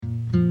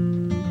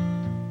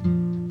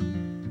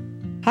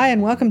Hi,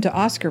 and welcome to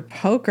Oscar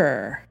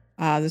Poker.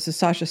 This is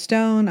Sasha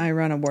Stone. I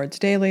run Awards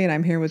Daily, and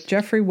I'm here with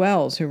Jeffrey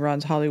Wells, who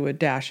runs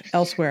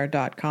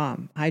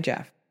Hollywood-Elsewhere.com. Hi,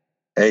 Jeff.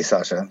 Hey,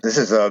 Sasha. This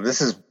is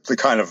the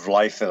kind of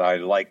life that I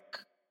like.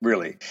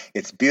 Really,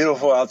 it's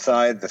beautiful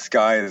outside. The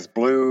sky is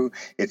blue.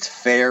 It's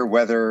fair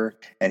weather,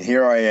 and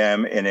here I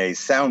am in a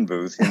sound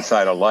booth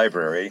inside a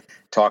library,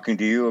 talking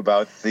to you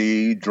about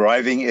the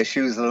driving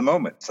issues of the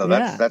moment. So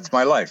that's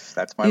my life.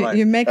 That's my life.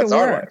 You make that's it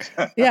work.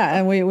 Yeah,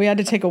 and we had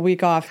to take a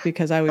week off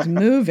because I was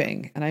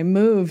moving, and I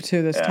moved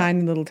to this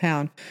tiny little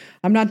town.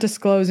 I'm not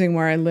disclosing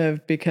where I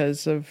live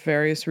because of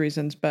various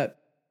reasons, but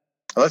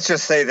let's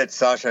just say that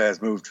Sasha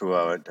has moved to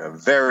a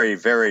very,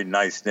 very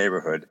nice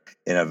neighborhood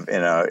in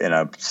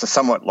a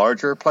somewhat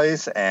larger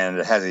place, and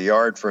it has a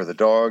yard for the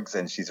dogs,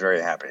 and she's very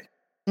happy.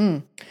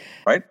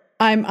 Right?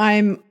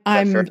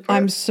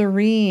 I'm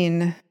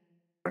serene.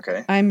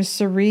 Okay. I'm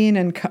serene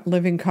and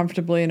living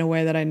comfortably in a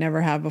way that I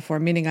never have before.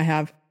 Meaning, I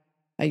have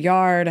a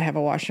yard, I have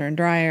a washer and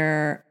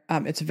dryer.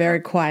 It's very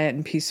quiet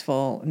and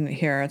peaceful in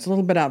here. It's a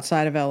little bit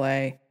outside of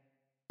LA,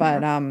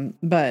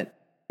 but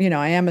you know,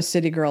 I am a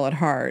city girl at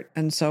heart,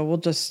 and so we'll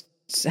just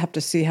have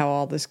to see how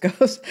all this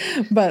goes.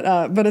 But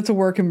it's a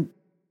work in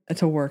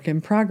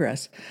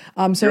progress.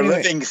 So you're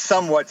anyway, living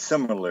somewhat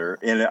similar.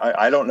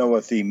 I don't know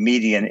what the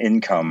median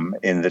income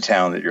in the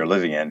town that you're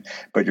living in,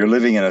 but you're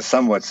living in a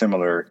somewhat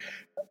similar,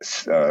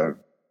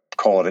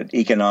 call it an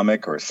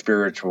economic or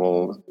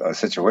spiritual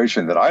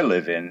situation that I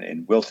live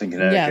in Wilton,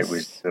 Connecticut,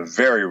 which is a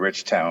very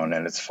rich town,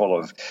 and it's full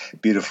of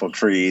beautiful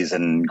trees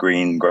and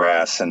green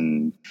grass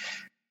and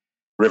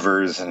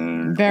rivers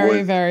and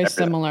very, very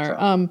similar.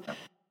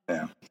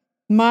 So,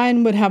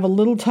 mine would have a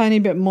little tiny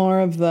bit more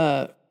of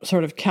the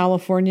sort of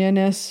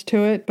California-ness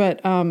to it,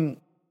 but how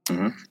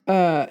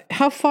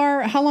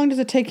long does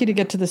it take you to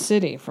get to the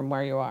city from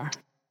where you are?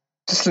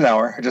 Just an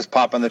hour. I just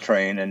pop on the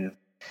train and,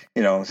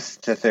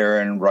 sit there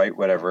and write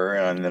whatever,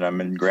 and then I'm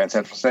in Grand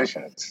Central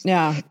Station. It's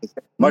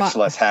much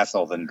less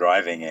hassle than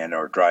driving in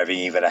or driving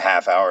even a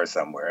half hour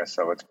somewhere,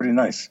 so it's pretty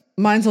nice.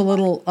 Mine's a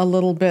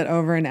little bit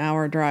over an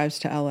hour drives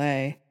to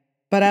LA.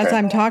 But as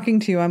I'm talking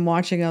to you, I'm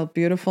watching a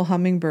beautiful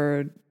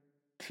hummingbird,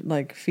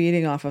 like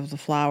feeding off of the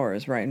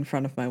flowers right in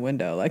front of my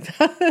window. Like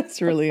that's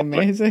really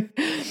amazing.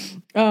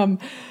 You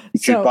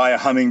should buy a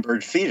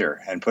hummingbird feeder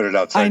and put it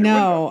outside your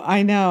window.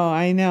 I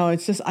know.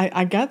 It's just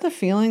I got the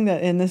feeling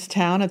that in this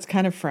town it's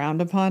kind of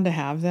frowned upon to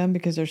have them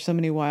because there's so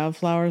many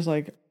wildflowers.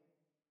 Like,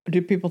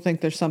 do people think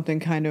there's something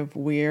kind of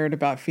weird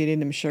about feeding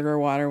them sugar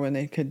water when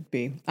they could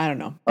be? I don't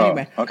know.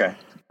 Anyway. Oh, okay.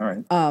 All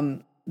right.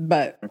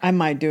 But I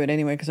might do it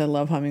anyway because I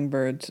love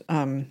hummingbirds.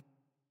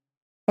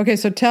 Okay,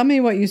 so tell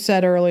me what you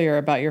said earlier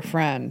about your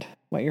friend,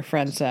 what your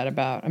friend said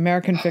about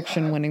American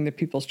Fiction winning the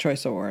People's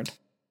Choice Award.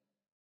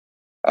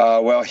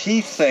 Well,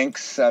 he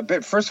thinks,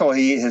 first of all,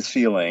 his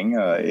feeling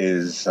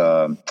is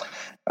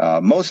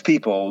most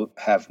people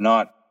have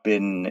not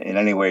been in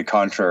any way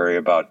contrary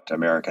about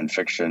American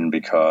Fiction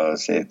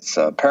because it's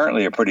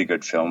apparently a pretty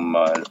good film.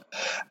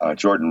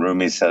 Jordan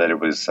Rumi said that it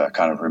was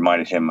kind of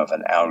reminded him of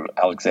an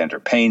Alexander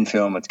Payne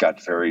film. It's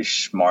got very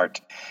smart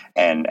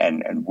and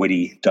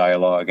witty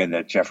dialogue, and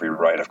that Jeffrey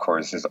Wright, of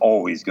course, is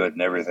always good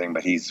and everything,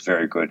 but he's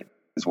very good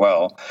as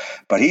well.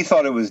 But he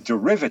thought it was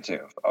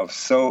derivative of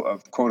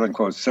quote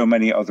unquote so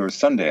many other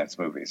Sundance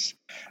movies.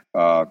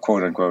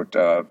 Quote unquote,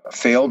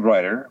 failed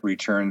writer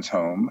returns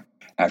home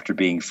after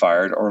being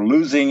fired or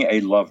losing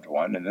a loved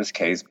one, in this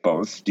case,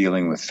 both,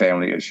 dealing with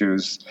family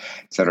issues,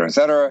 et cetera, et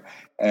cetera.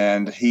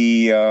 And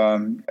he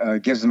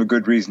gives them a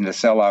good reason to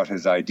sell out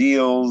his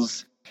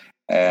ideals.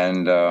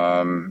 And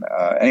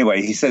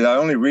anyway, he said, I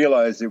only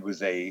realized it was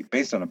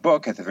based on a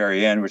book at the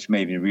very end, which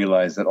made me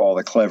realize that all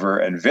the clever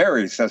and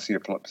very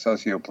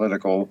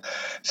sociopolitical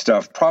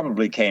stuff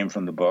probably came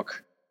from the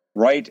book.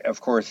 Wright,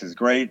 of course, is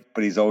great,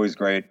 but he's always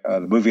great.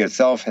 The movie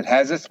itself, it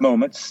has its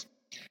moments,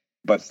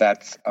 but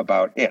that's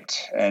about it.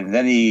 And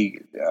then he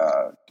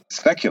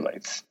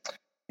speculates.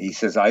 He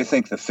says, I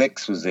think the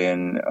fix was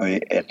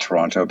at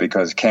Toronto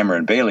because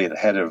Cameron Bailey, the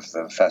head of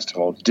the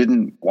festival,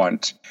 didn't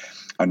want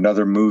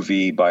another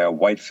movie by a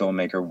white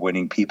filmmaker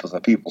winning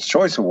the People's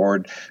Choice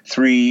Award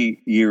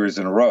 3 years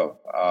in a row.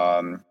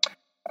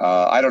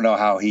 I don't know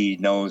how he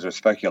knows or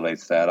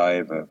speculates that. I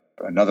have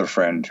another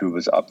friend who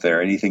was up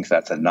there, and he thinks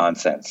that's a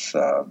nonsense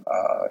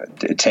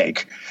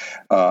take.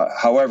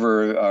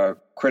 However,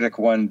 Critic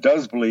One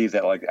does believe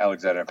that, like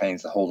Alexander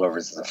Payne's The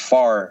Holdovers, is a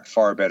far,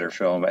 far better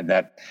film, and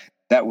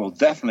that will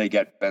definitely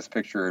get Best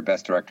Picture or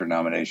Best Director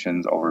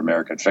nominations over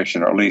American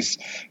Fiction, or at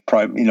least,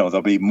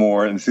 there'll be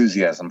more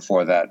enthusiasm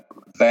for that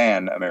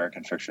than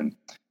American Fiction.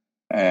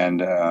 And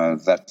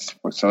that's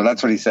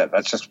what he said.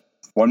 That's just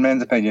one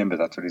man's opinion, but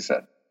that's what he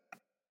said.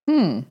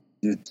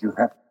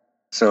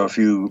 So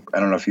I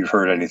don't know if you've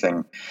heard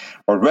anything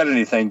or read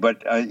anything,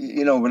 but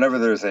whenever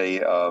there's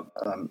a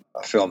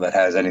film that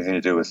has anything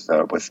to do with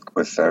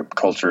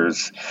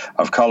cultures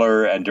of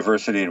color and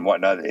diversity and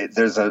whatnot,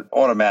 there's an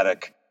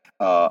automatic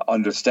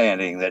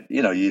understanding that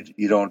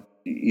you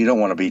don't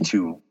want to be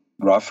too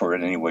rough or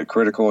in any way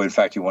critical. In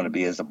fact, you want to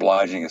be as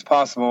obliging as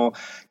possible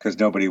because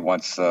nobody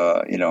wants,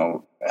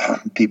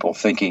 people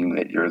thinking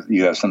that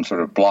you have some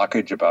sort of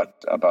blockage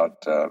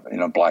about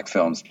black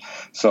films.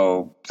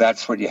 So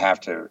that's what you have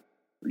to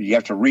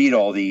read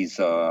all these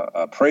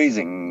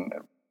praising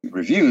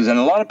reviews, and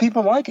a lot of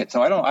people like it.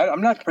 So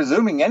I'm not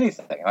presuming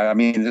anything. I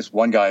mean, this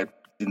one guy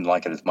didn't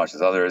like it as much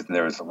as others, and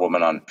there was a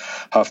woman on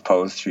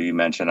HuffPost who you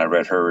mentioned. I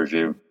read her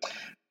review.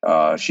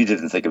 She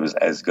didn't think it was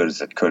as good as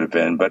it could have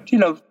been, but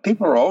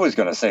people are always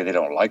going to say they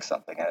don't like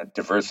something.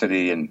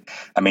 Diversity and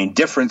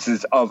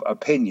differences of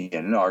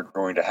opinion are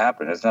going to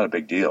happen. It's not a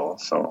big deal.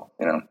 So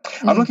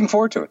I'm looking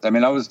forward to it. I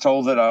mean, I was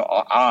told that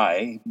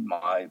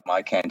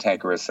my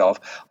cantankerous self,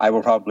 I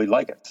will probably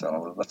like it.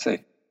 So let's see.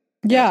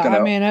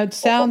 Yeah, it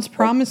sounds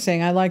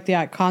promising. I like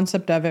the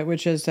concept of it,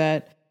 which is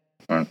that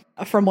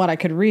from what I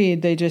could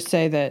read, they just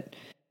say that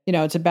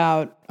it's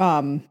about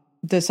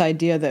this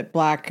idea that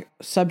black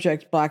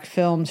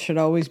films should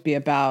always be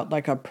about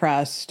like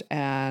oppressed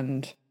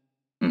and,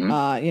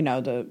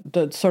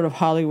 the sort of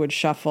Hollywood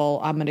shuffle,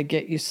 I'm going to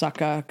get you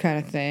sucker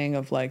kind of thing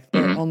of like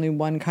there's only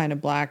one kind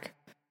of black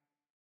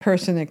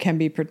person that can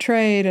be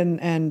portrayed.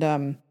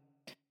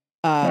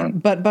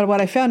 But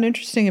what I found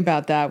interesting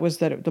about that was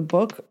that the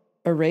book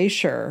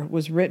Erasure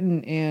was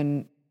written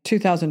in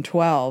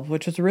 2012,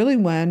 which was really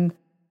when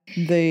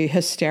the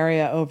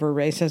hysteria over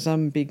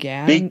racism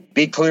began.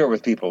 Be clear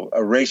with people.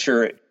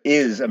 Erasure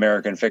is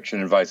American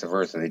fiction and vice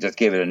versa. They just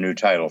gave it a new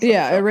title.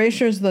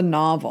 Erasure is the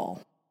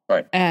novel.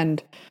 Right.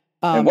 And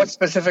what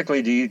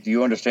specifically do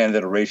you understand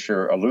that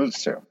erasure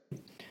alludes to?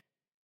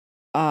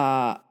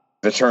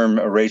 The term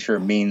erasure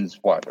means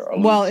what?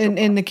 Well,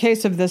 in the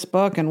case of this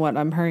book and what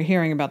I'm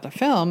hearing about the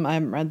film, I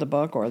haven't read the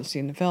book or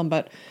seen the film,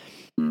 but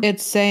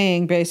it's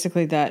saying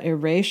basically that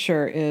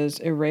erasure is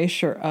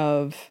erasure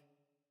of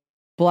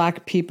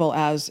Black people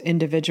as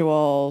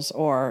individuals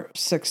or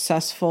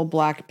successful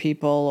Black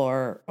people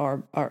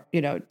or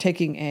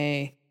taking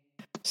a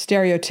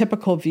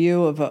stereotypical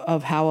view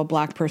of how a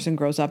Black person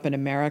grows up in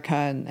America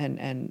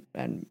and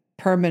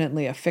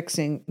permanently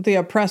affixing the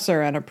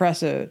oppressor and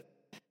oppressed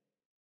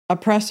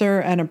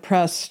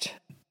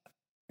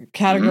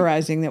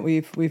categorizing that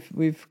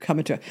we've come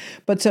into.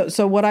 But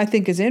so what I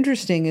think is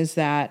interesting is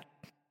that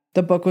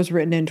the book was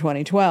written in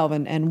 2012,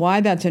 and why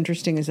that's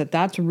interesting is that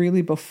that's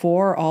really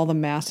before all the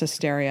mass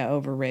hysteria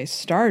over race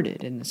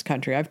started in this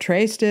country. I've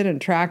traced it and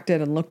tracked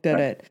it and looked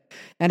at it,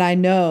 and I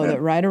know that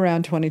right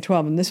around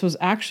 2012, and this was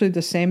actually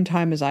the same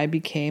time as I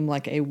became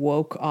like a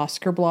woke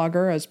Oscar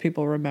blogger, as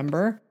people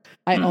remember.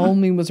 I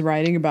only was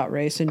writing about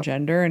race and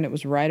gender, and it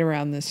was right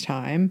around this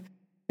time.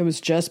 It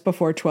was just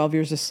before 12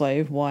 Years a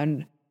Slave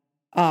won.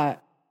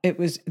 It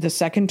was the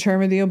second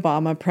term of the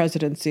Obama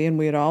presidency, and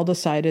we had all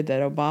decided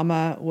that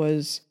Obama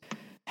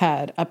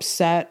had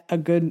upset a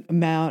good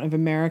amount of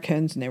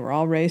Americans, and they were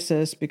all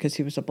racist because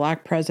he was a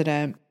Black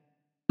president.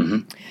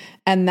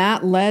 And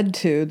that led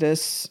to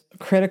this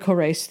critical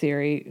race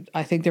theory.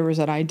 I think there was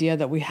an idea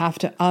that we have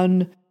to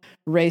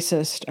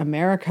un-racist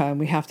America, and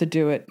we have to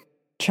do it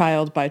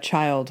child by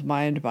child,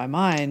 mind by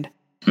mind.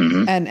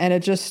 And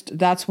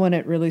that's when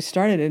it really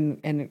started,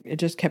 and it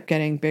just kept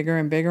getting bigger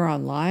and bigger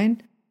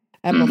online.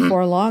 And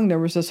before long, there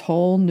was this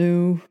whole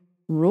new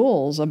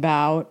rules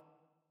about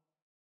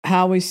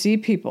how we see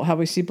people, how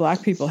we see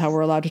Black people, how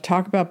we're allowed to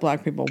talk about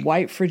Black people,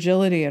 white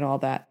fragility and all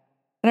that.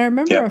 And I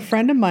remember a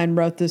friend of mine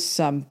wrote this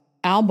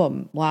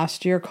album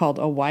last year called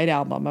A White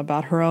Album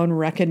about her own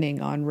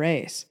reckoning on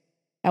race.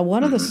 And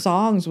one of the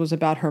songs was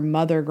about her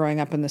mother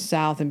growing up in the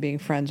South and being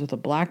friends with a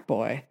Black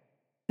boy.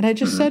 And I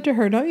just said to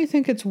her, don't you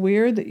think it's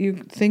weird that you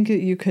think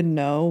that you could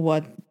know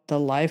what the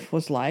life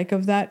was like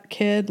of that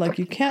kid? Like,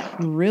 you can't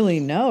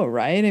really know,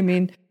 right? I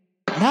mean,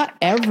 not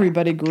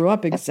everybody grew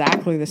up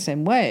exactly the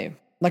same way.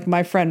 Like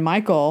my friend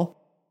Michael,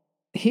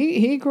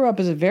 he grew up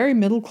as a very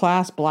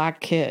middle-class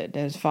Black kid.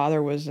 His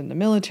father was in the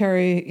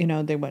military.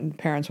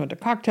 Parents went to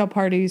cocktail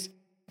parties.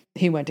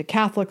 He went to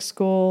Catholic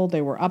school.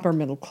 They were upper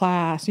middle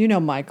class.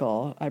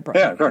 Michael.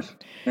 Of course.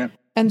 Yeah.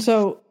 And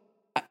so,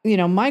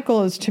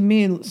 Michael is to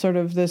me sort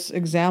of this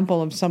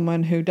example of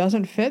someone who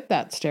doesn't fit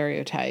that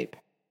stereotype.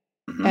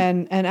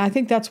 And I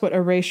think that's what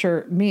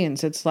erasure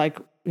means. It's like,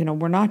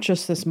 we're not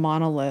just this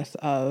monolith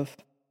of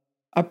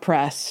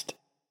oppressed.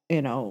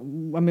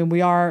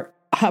 We are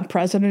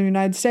president of the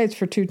United States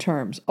for 2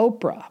 terms.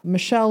 Oprah,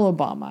 Michelle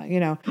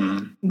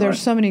Obama, there's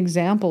so many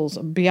examples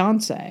of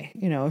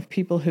Beyonce, of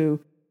people who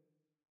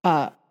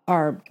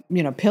are,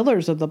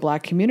 pillars of the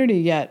Black community,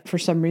 yet for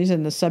some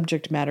reason the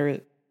subject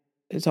matter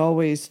is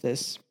always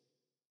this.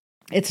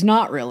 It's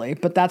not really,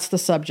 but that's the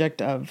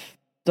subject of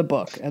the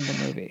book and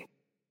the movie.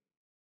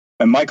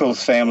 And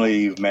Michael's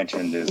family, you've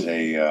mentioned, is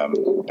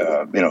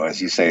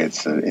as you say,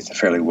 it's a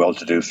fairly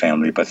well-to-do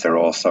family, but they're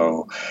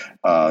also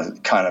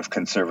kind of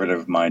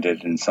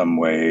conservative-minded in some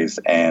ways,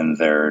 and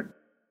they're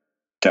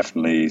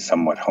definitely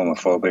somewhat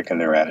homophobic in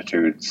their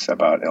attitudes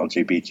about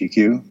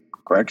LGBTQ.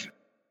 Correct?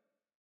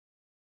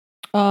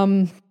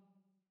 You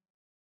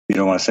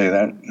don't want to say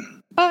that?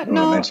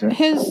 No.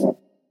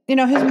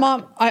 his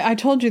mom, I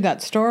told you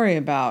that story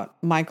about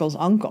Michael's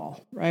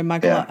uncle, right?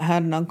 Michael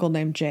had an uncle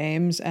named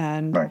James,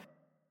 and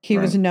he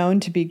was known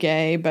to be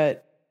gay,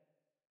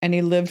 and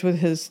he lived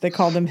with they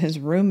called him his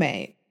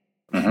roommate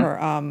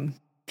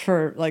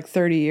for like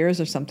 30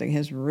 years or something,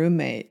 his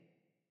roommate.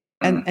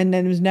 And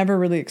then it was never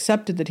really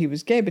accepted that he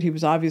was gay, but he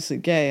was obviously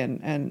gay.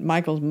 And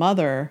Michael's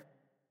mother,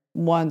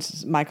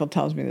 once, Michael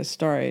tells me this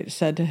story,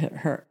 said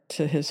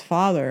to his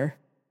father,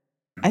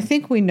 I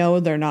think we know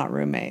they're not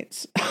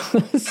roommates.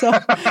 So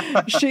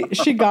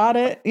she got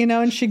it,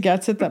 and she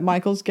gets it that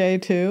Michael's gay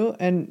too.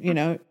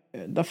 And,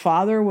 the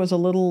father was a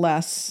little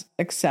less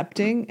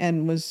accepting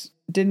and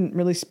didn't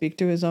really speak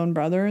to his own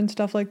brother and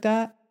stuff like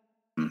that.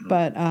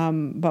 But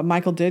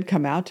Michael did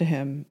come out to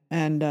him,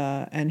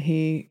 and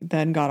he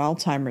then got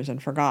Alzheimer's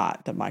and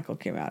forgot that Michael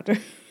came out to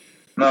him.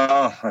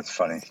 No, that's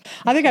funny.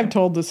 I think I've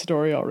told this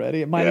story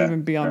already. It might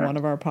even be on one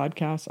of our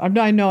podcasts.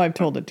 I know I've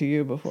told it to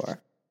you before.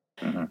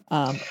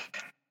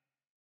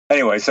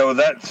 Anyway,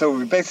 so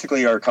we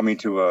basically are coming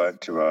to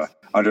a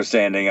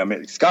understanding. I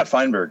mean, Scott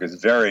Feinberg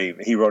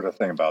he wrote a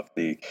thing about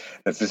that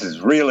this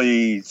is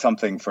really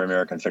something for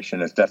American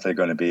fiction. It's definitely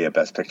going to be a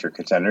Best Picture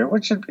contender,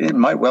 which it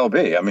might well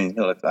be. I mean,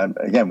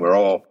 again, we're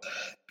all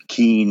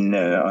keen,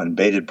 on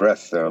bated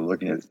breath,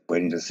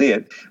 waiting to see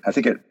it. I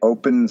think it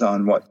opens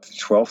on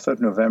 12th of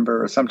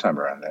November or sometime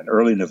around then,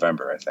 early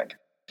November, I think.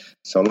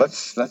 So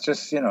let's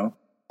just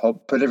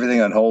put everything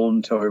on hold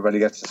until everybody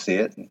gets to see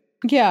it.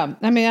 Yeah,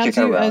 I mean,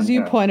 as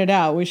you pointed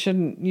out, we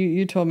shouldn't.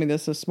 You told me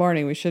this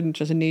morning. We shouldn't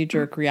just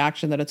knee-jerk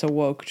reaction that it's a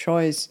woke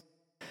choice,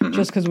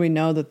 just because we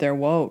know that they're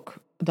woke.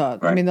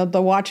 I mean,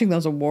 the watching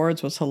those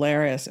awards was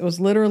hilarious. It was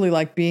literally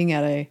like being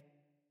at a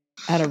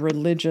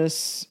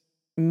religious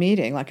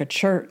meeting, like a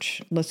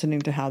church,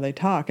 listening to how they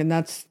talk, and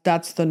that's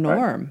the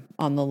norm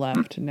on the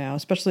left now,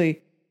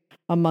 especially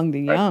among the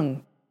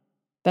young.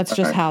 That's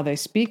just how they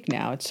speak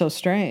now. It's so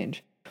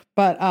strange,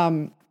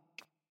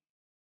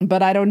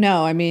 But I don't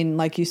know. I mean,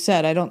 like you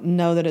said, I don't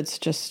know that it's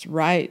just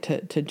right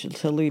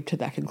to lead to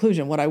that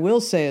conclusion. What I will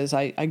say is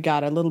I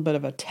got a little bit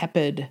of a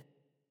tepid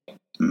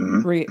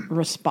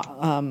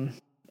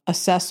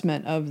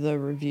assessment of the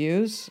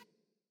reviews.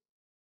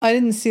 I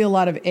didn't see a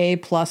lot of A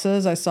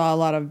pluses. I saw a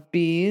lot of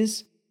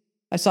Bs.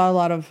 I saw a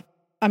lot of,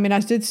 I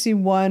did see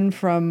one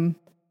from,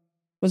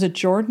 was it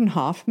Jordan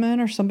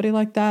Hoffman or somebody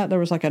like that? There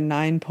was like a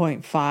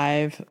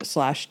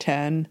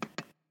 9.5/10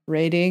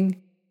 rating.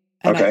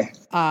 And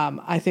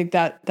I think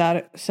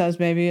that says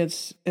maybe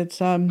it's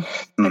exceptional,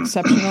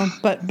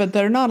 but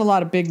there are not a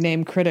lot of big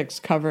name critics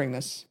covering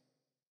this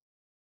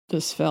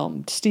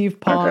film. Steve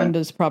Pond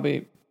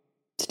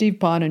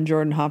and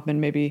Jordan Hoffman,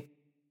 maybe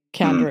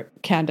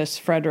Candace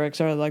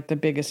Fredericks are like the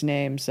biggest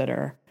names that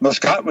are. Well,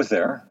 Scott was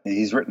there.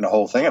 He's written a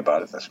whole thing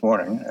about it this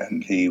morning,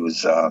 and he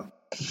was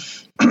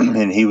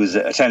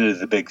attended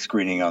the big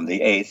screening on the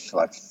 8th,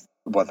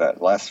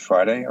 last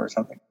Friday or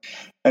something.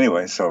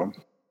 Anyway,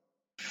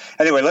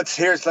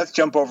 let's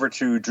jump over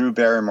to Drew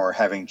Barrymore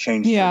having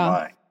changed her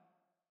mind.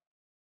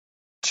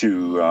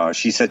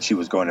 She said she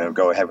was going to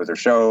go ahead with her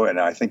show, and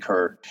I think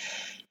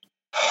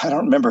I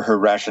don't remember her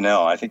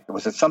rationale. I think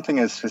was it something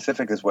as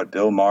specific as what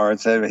Bill Maher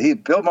had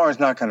said. Bill Maher is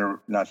not going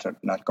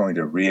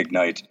to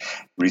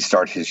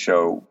restart his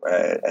show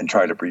and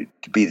try to be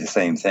the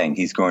same thing.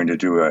 He's going to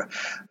do a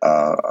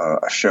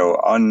show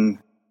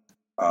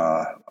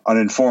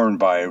uninformed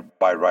by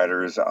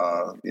writers,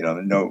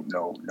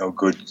 no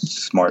good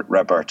smart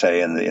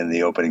repartee in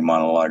the opening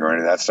monologue or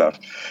any of that stuff.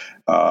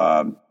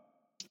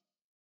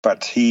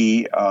 But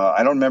he,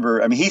 I don't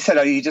remember. I mean, he said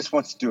he just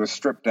wants to do a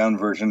stripped down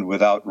version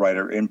without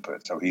writer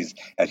input. So he's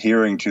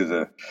adhering to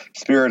the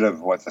spirit of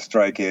what the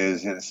strike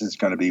is. This is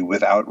going to be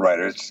without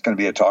writers. It's going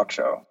to be a talk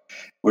show,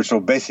 which will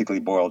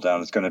basically boil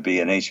down. It's going to be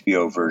an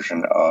HBO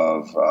version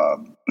of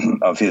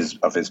his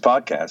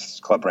podcast,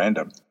 Club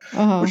Random,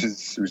 which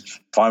is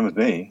fine with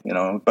me,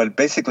 But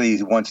basically,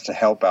 he wants to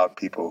help out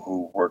people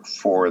who work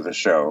for the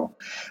show,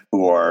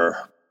 who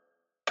are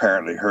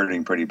apparently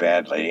hurting pretty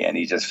badly, and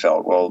he just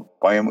felt, well,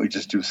 why don't we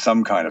just do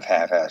some kind of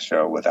half-ass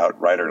show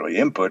without writerly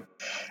input,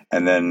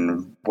 and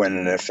then when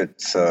and if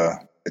it's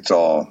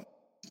all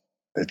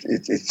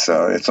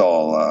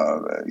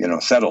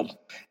settled,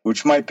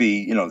 which might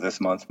be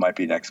this month, might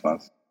be next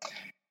month.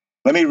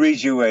 Let me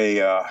read you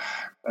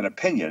an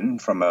opinion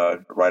from a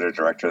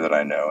writer-director that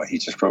I know. He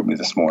just wrote me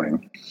this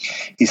morning.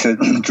 He said,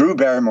 Drew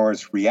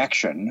Barrymore's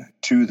reaction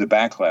to the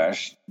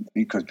backlash,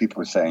 because people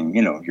were saying,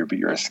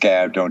 you're a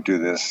scab, don't do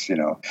this,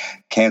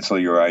 cancel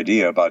your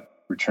idea about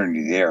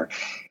returning to the air.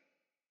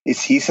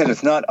 He said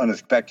it's not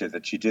unexpected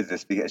that she did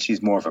this because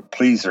she's more of a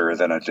pleaser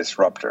than a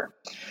disruptor.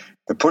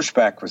 The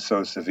pushback was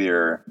so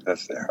severe that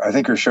I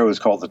think her show is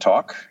called The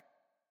Talk.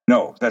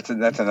 No, that's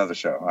another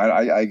show.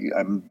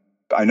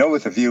 I know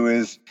what The View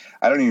is.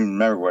 I don't even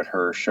remember what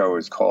her show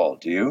is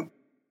called. Do you?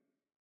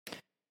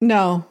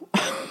 No.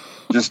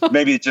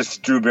 Maybe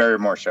just Drew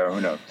Barrymore show.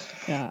 Who knows?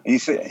 Yeah. He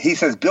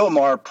says Bill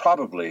Maher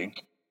probably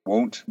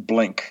won't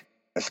blink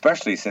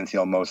especially since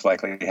he'll most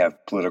likely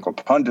have political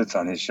pundits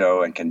on his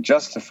show and can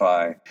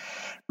justify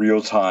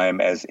real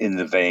time as in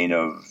the vein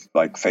of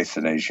like Face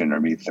the Nation or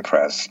Meet the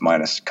Press,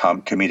 minus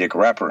comedic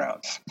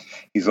wraparounds.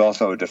 He's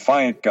also a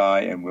defiant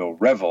guy and will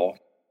revel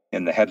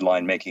in the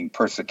headline-making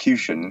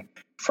persecution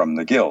from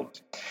the Guild.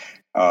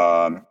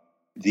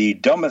 The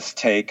dumbest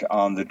take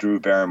on the Drew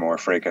Barrymore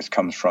fracas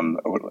comes from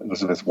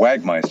Elizabeth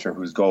Wagmeister,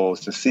 whose goal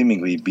is to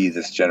seemingly be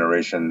this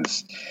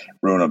generation's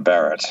Rona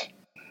Barrett.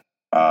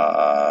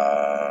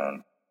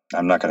 I'm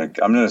going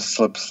to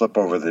slip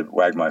over the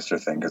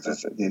Wagmeister thing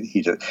because I'm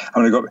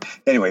going to go.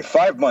 Anyway,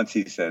 5 months,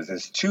 he says,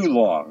 is too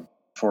long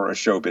for a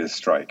showbiz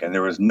strike. And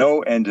there was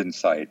no end in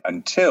sight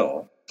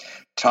until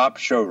top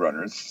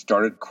showrunners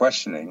started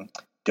questioning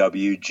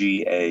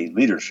WGA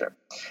leadership,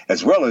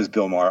 as well as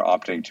Bill Maher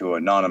opting to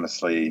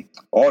autonomously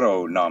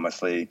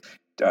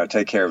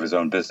take care of his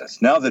own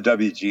business. Now the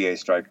WGA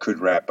strike could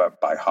wrap up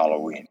by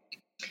Halloween.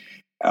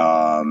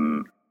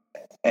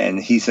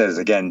 And he says,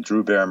 again,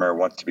 Drew Barrymore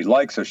wants to be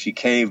liked, so she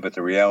caved, but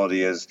the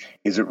reality is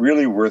it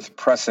really worth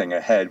pressing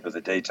ahead with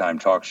a daytime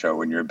talk show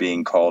when you're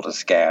being called a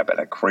scab and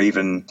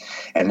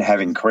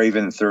having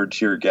craven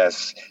third-tier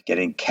guests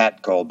getting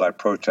catcalled by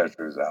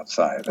protesters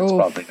outside? That's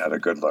probably not a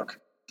good look.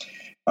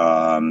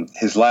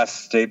 His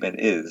last statement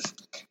is,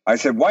 I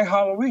said, why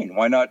Halloween?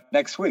 Why not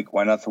next week?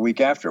 Why not the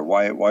week after?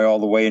 Why all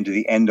the way into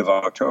the end of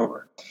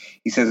October?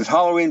 He says it's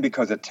Halloween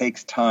because it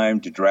takes time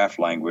to draft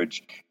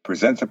language,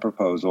 present the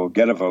proposal,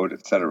 get a vote,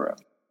 etc.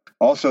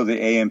 Also, the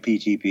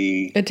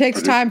AMPTP... It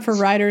takes time for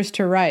writers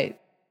to write.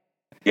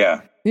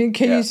 Yeah.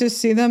 Can you just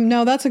see them?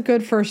 No, that's a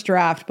good first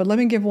draft, but let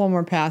me give one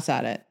more pass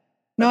at it.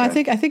 No,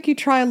 okay. I think you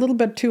try a little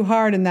bit too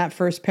hard in that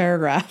first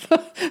paragraph.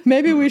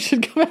 Maybe we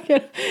should go back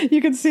and you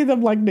can see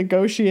them like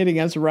negotiating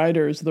as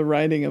writers, the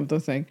writing of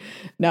the thing.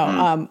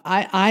 No,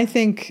 I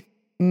think,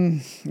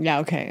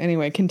 yeah, okay.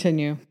 Anyway,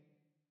 continue.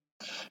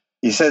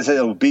 He says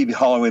it'll be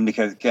Halloween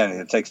because, again,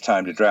 it takes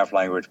time to draft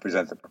language,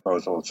 present the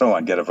proposal, and so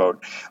on, get a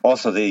vote.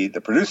 Also, the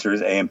producers,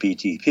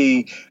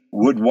 AMPTP,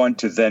 would want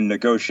to then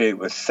negotiate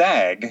with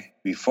SAG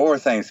before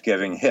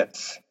Thanksgiving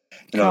hits.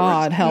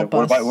 God, help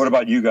us. What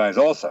about you guys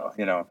also,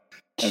 And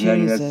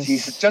Jesus. then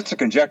he's just a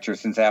conjecture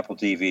since Apple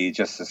TV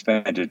just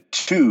suspended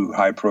 2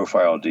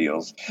 high-profile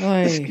deals.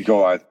 Oy. This could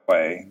go either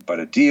way, but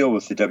a deal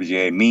with the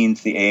WGA means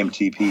the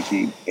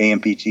AMPTP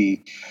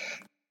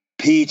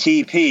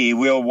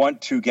will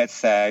want to get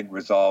SAG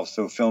resolved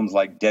so films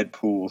like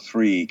Deadpool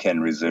 3 can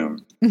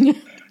resume. He's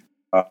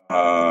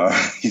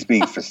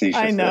being facetious.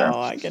 I know, there.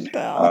 I can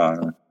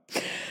tell.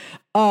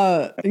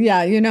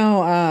 Yeah,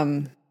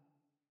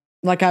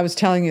 like I was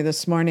telling you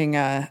this morning,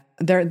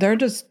 they're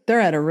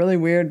at a really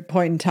weird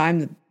point in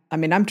time. I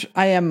mean,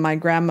 my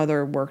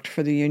grandmother worked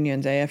for the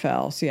unions,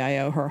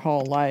 AFL-CIO, her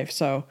whole life,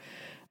 so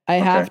I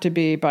have to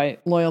be, by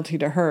loyalty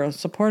to her,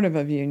 supportive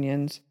of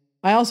unions.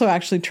 I also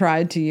actually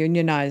tried to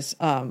unionize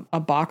a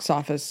box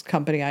office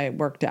company I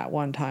worked at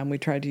one time. We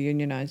tried to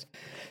unionize.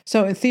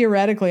 So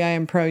theoretically, I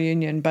am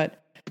pro-union,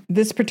 but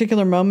this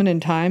particular moment in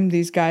time,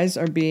 these guys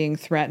are being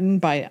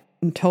threatened by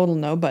total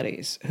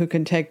nobodies who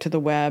can take to the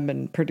web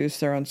and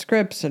produce their own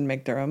scripts and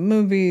make their own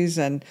movies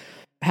and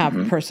have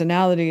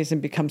personalities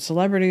and become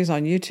celebrities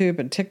on YouTube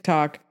and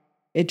TikTok.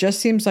 It just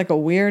seems like a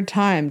weird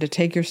time to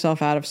take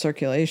yourself out of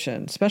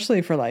circulation,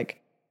 especially for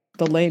like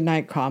the late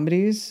night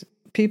comedies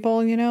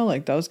people,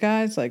 like those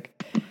guys,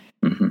 like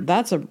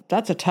that's a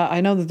tough.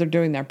 I know that they're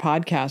doing their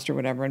podcast or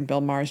whatever, and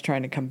Bill Maher's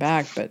trying to come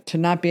back, but to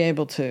not be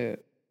able to,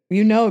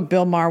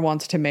 Bill Maher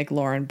wants to make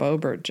Lauren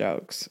Boebert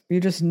jokes.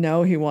 You just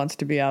know he wants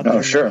to be out there.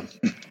 Oh, sure.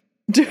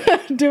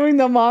 Doing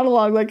the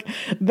monologue, like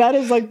that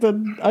is like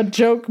a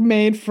joke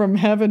made from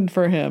heaven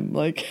for him.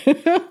 Like, by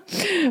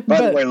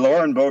the way,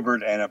 Lauren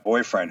Boebert and a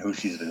boyfriend who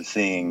she's been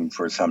seeing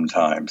for some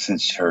time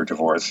since her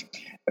divorce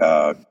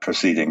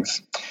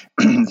proceedings,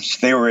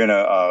 they were in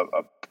a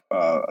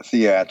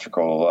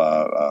theatrical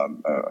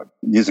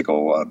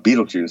musical,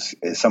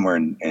 Beetlejuice, somewhere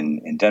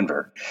in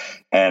Denver,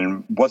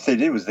 and what they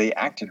did was they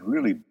acted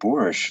really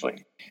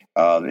boorishly.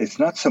 It's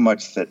not so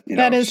much that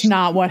that is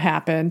not what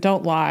happened.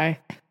 Don't lie.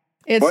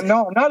 Well,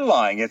 no, I'm not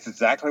lying. It's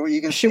exactly what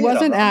you can see. She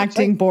wasn't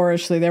acting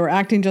boorishly. They were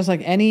acting just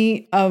like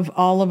any of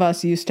all of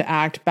us used to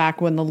act back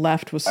when the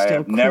left was still cool. I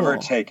have never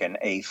taken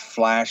a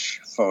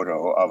flash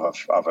photo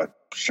of a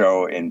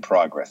show in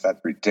progress. That's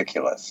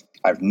ridiculous.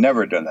 I've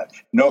never done that.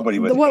 Nobody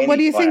with what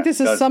do you think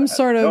this is? Some that.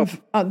 Sort of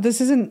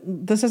this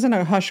isn't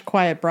a hush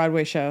quiet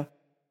Broadway show.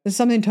 This is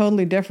something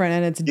totally different,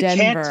 and it's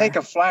Denver. You can't take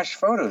a flash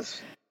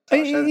photos.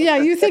 Yeah,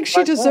 you think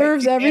she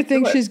deserves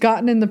everything she's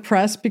gotten in the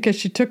press because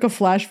she took a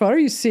flash photo? Are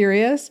you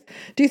serious?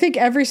 Do you think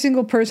every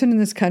single person in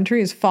this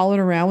country is followed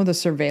around with a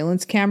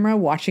surveillance camera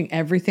watching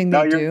everything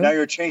they do? Now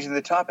you're changing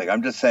the topic.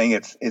 I'm just saying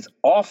it's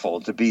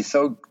awful to be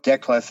so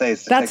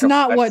déclassé. That's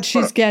not what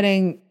she's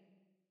getting.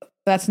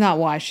 That's not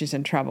why she's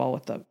in trouble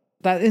with them.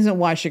 That isn't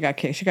why she got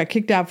kicked. She got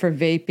kicked out for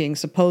vaping,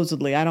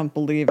 supposedly. I don't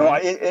believe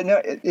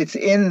it. It's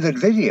in the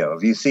video.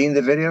 Have you seen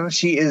the video?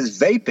 She is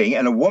vaping,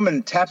 and a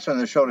woman taps her on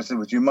the shoulder and says,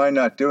 would you mind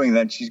not doing that?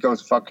 And she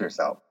goes, fuck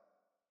yourself.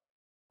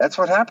 That's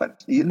what happened.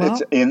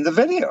 It's in the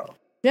video.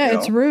 Yeah,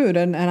 it's rude.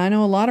 And I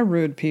know a lot of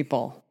rude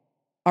people.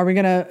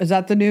 Is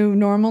that the new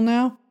normal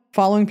now?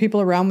 Following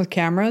people around with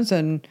cameras,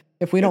 and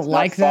if we don't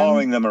like them.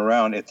 Following them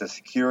around, it's a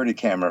security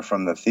camera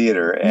from the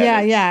theater.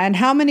 And yeah. And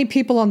how many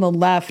people on the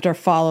left are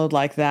followed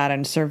like that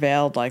and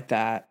surveilled like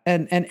that?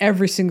 And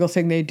every single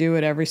thing they do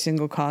at every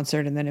single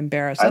concert and then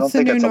embarrassed. I don't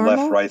think it's a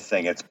left-right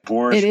thing. It's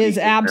boorish. It is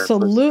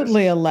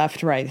absolutely a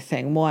left-right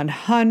thing,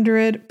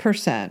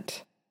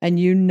 100%. And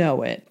you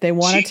know it. They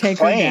want to take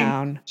her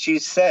down. She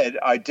said,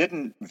 I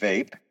didn't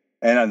vape,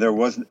 and I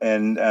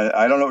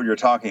don't know what you're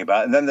talking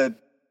about. And then the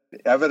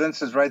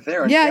evidence is right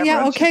there.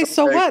 Yeah. Okay.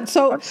 So what?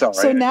 So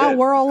now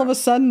we're all of a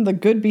sudden the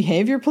good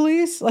behavior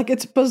police. Like,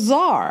 it's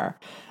bizarre.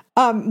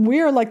 We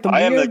are like the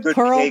weird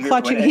pearl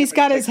clutching. He's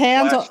got his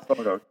hands.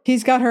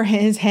 He's got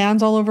his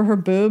hands all over her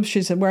boobs.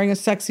 She's wearing a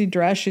sexy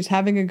dress. She's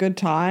having a good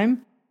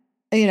time.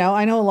 I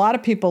know a lot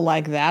of people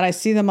like that. I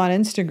see them on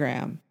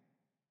Instagram.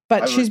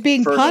 But she's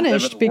being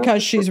punished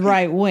because she's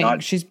right wing.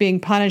 She's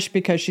being punished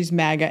because she's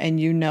MAGA, and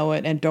you know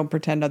it, and don't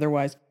pretend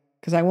otherwise.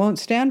 Because I won't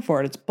stand for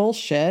it. It's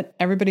bullshit.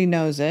 Everybody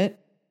knows it.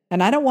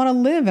 And I don't want to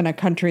live in a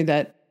country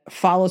that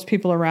follows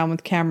people around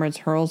with cameras,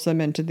 hurls them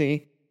into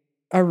the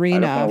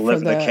arena. I don't want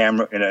to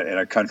live in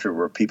a country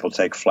where people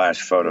take flash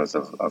photos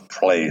of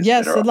plays.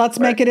 Yes, so let's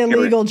make it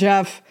illegal,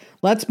 Jeff.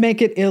 Let's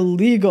make it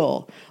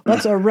illegal.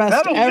 Let's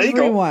arrest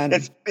everyone.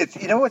 It's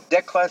you know what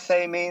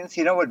déclassé means?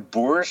 You know what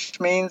boorish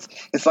means?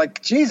 It's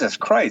like, Jesus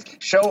Christ.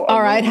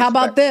 All right, how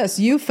about this?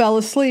 You fell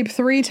asleep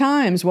 3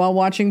 times while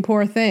watching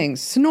Poor Things,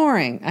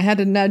 snoring. I had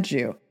to nudge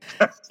you.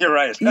 You're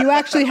right. You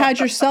actually had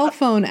your cell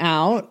phone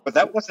out. But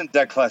that wasn't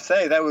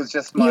déclassé. That was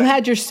just You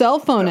had your cell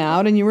phone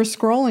out and you were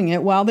scrolling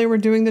it while they were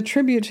doing the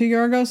tribute to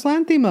Yorgos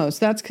Lanthimos.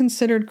 That's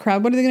considered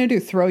crowd. What are they going to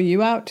do? Throw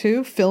you out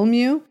too? Film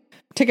you?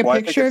 Take a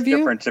picture of you?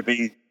 It's different to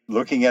be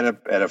looking at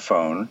a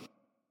phone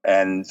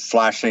and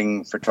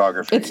flashing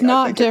photography. It's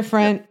not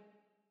different.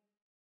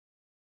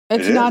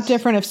 It's not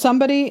different. If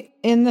somebody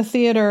in the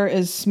theater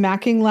is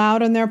smacking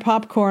loud on their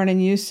popcorn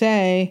and you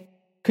say,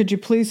 could you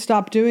please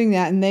stop doing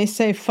that? And they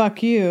say,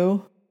 fuck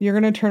you, you're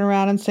going to turn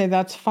around and say,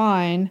 that's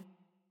fine.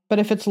 But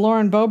if it's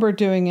Lauren Boebert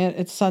doing it,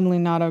 it's suddenly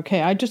not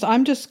okay.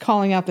 I'm just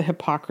calling out the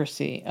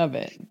hypocrisy of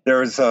it.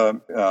 There's the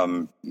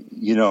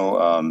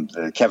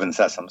Kevin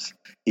Sessoms.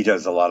 He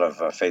does a lot of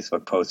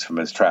Facebook posts from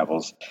his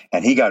travels,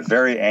 and he got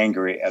very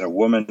angry at a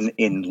woman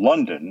in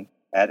London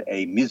at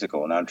a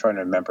musical, and I'm trying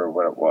to remember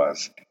what it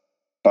was.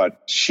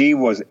 But she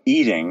was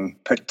eating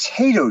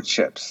potato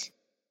chips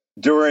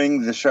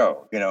during the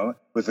show,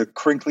 with a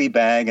crinkly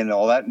bag and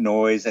all that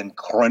noise and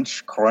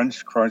crunch,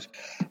 crunch, crunch.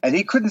 And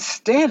he couldn't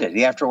stand it.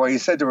 After a while, he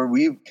said to her,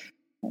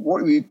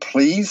 will you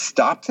please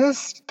stop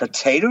this?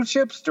 Potato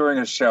chips during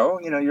a show?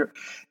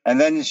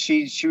 And then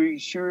she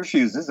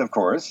refuses, of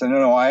course. And,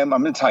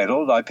 I'm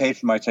entitled. I paid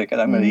for my ticket.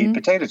 I'm going to eat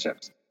potato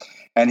chips.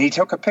 And he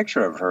took a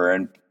picture of her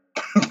and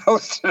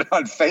posted it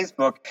on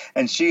Facebook.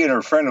 And she and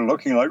her friend are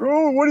looking like,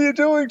 oh, what are you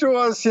doing to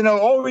us?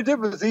 All we did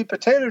was eat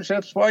potato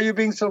chips. Why are you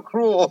being so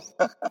cruel?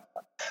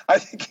 I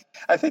hate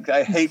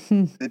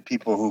the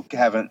people who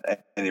haven't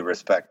any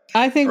respect.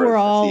 I think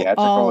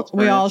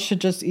we all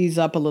should just ease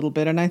up a little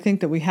bit. And I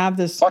think that we have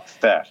this. Fuck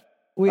that.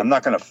 I'm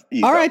not going to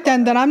ease all right,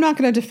 then I'm not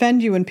going to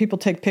defend you when people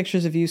take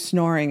pictures of you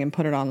snoring and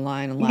put it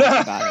online and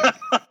laugh about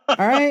it.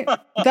 All right?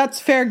 That's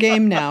fair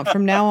game now.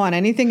 From now on,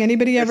 anything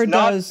anybody ever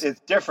does.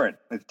 It's different.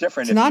 It's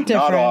different. It's not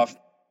different.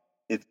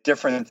 It's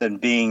different than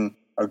being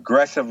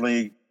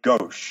aggressively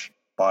gauche.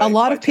 A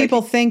lot of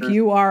people think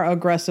you are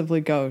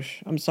aggressively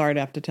gauche. I'm sorry to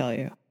have to tell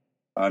you.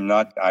 I'm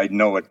not. I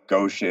know what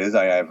gauche is.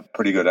 I have a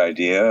pretty good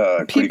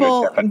idea.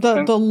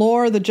 The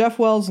lore, the Jeff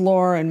Wells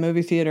lore in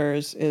movie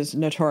theaters is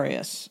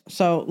notorious.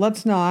 So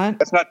let's not.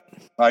 That's not.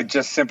 I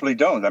just simply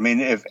don't. I mean,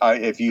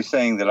 if you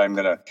saying that I'm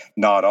going to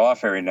nod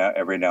off every now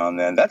and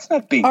then, that's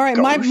not being. All right.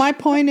 Gauche. My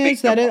point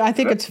is that I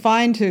think it's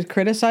fine to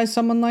criticize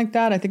someone like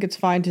that. I think it's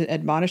fine to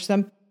admonish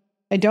them.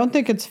 I don't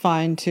think it's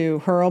fine to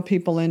hurl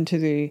people into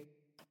the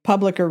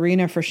public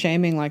arena for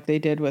shaming like they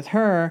did with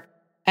her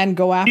and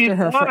go after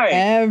her for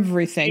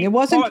everything. It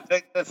wasn't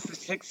the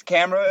fixed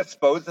camera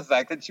exposed the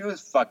fact that she was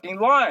fucking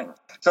lying.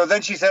 So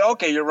then she said,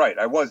 "Okay, you're right.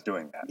 I was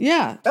doing that."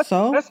 Yeah, that's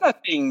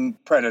not being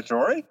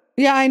predatory.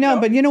 Yeah, I know,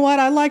 but you know what?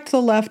 I liked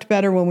the left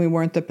better when we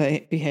weren't the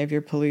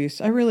behavior police.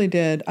 I really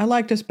did. I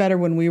liked us better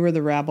when we were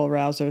the rabble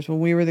rousers, when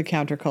we were the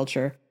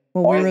counterculture,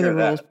 when we were the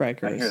rules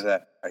breakers.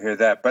 I hear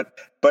that,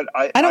 but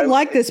I don't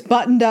like this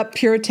buttoned up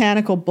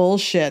puritanical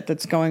bullshit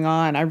that's going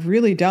on. I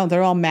really don't.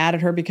 They're all mad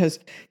at her because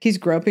he's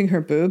groping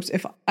her boobs.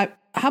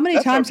 How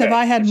many times have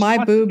I had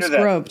my boobs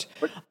groped?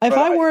 If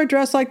I wore a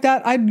dress like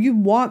that, you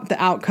want the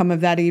outcome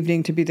of that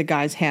evening to be the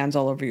guy's hands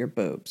all over your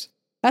boobs.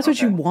 That's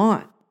what you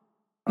want.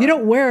 You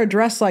don't wear a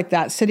dress like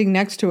that sitting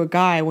next to a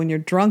guy when you're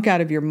drunk out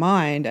of your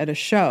mind at a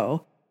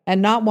show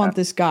and not want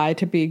this guy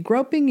to be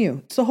groping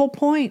you. It's the whole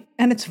point,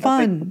 and it's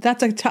fun.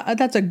 That's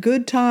a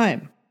good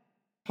time.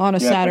 on a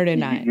Saturday you,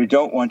 night. You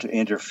don't want to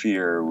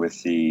interfere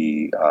with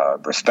the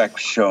respect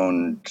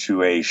shown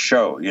to a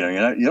show. You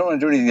don't want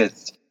to do anything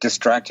that's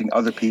distracting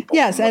other people.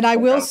 Yes, and I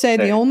will say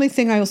the stage. only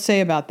thing I will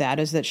say about that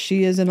is that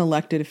she is an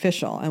elected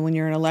official, and when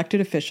you're an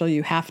elected official,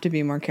 you have to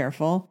be more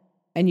careful,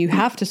 and you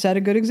have to set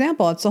a good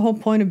example. That's the whole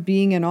point of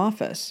being in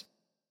office.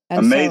 And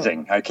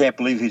amazing! I can't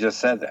believe he just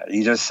said that.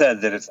 He just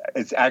said that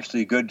it's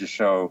actually good to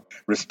show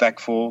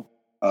respectful.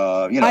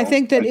 I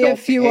think that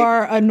if you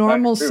are a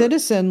normal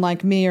citizen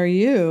like me or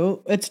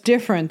you, it's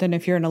different than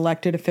if you're an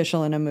elected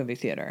official in a movie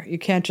theater. You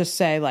can't just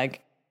say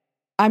like,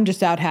 I'm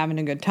just out having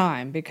a good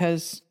time,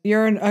 because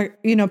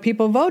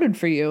people voted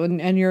for you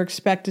and you're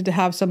expected to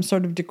have some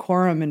sort of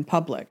decorum in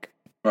public.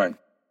 Right.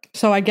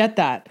 So I get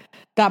that.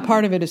 That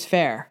part of it is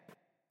fair.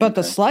 But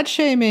the slut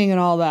shaming and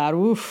all that,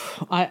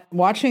 oof! I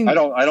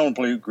don't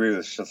agree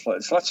with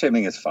slut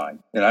shaming. Is fine.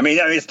 I mean,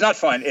 it's not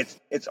fine.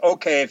 It's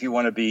okay if you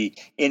want to be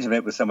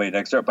intimate with somebody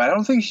next door, but I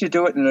don't think you should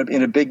do it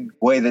in a big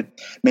way that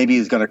maybe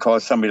is going to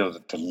cause somebody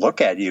to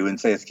look at you and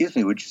say, "Excuse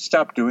me, would you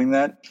stop doing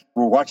that?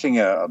 We're watching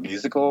a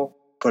musical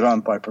put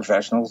on by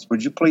professionals.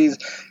 Would you please,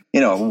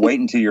 wait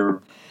until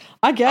you're."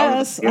 I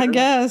guess,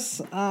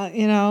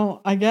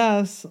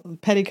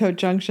 Petticoat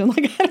Junction.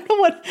 Like,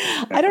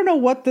 I don't know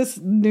what this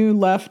new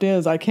left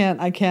is. I can't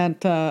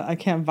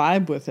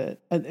vibe with it.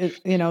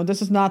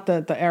 This is not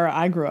the era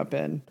I grew up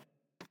in.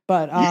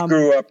 But you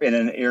grew up in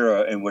an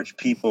era in which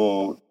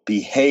people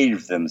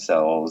behaved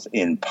themselves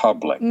in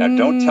public. Now,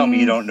 don't tell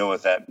me you don't know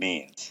what that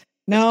means.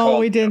 No,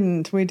 we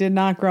didn't. We did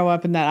not grow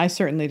up in that. I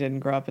certainly didn't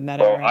grow up in that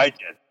era. I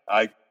did.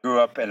 I grew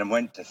up and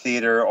went to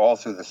theater all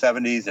through the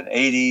 70s and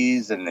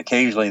 80s and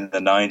occasionally in the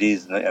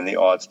 90s and the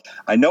aughts.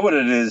 I know what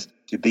it is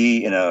to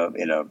be in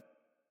a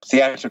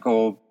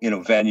theatrical,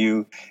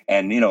 venue,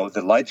 and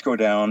the lights go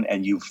down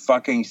and you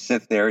fucking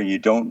sit there and you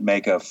don't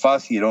make a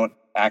fuss, you don't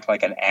act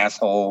like an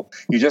asshole.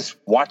 You just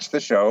watch the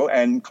show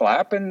and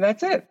clap and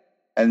that's it.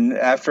 And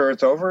after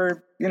it's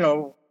over,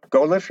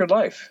 go live your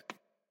life.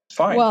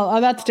 Fine. Well,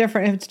 that's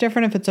different. It's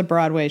different if it's a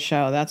Broadway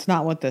show. That's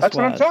not what this was. That's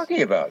what I'm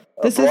talking about.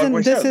 This isn't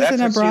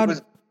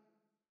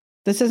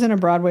a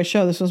Broadway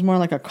show. This was more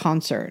like a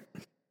concert.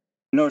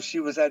 No, she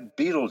was at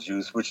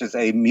Beetlejuice, which is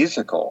a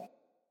musical,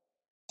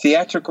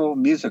 theatrical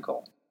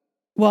musical.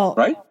 Well,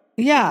 right?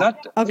 Yeah.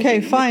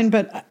 Okay, fine.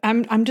 But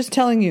I'm just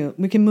telling you,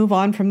 we can move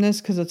on from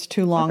this because it's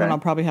too long, and I'll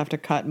probably have to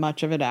cut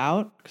much of it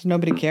out because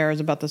nobody cares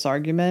about this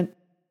argument.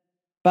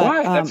 But,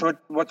 why? That's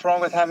what's wrong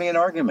with having an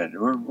argument?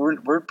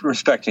 We're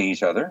respecting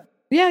each other.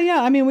 Yeah.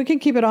 I mean, we can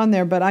keep it on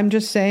there, but I'm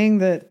just saying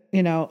that,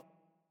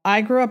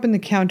 I grew up in the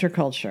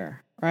counterculture,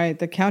 right?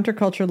 The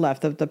counterculture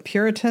left. The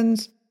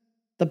Puritans,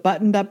 the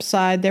buttoned up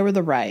side, they were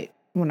the right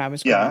when I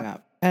was growing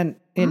up. And,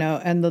 and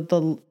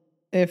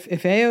if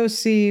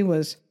AOC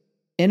was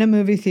in a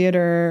movie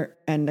theater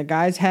and the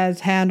guy's has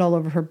his hand all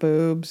over her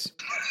boobs.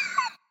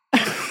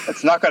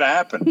 It's not going to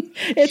happen.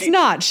 It's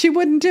not. She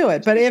wouldn't do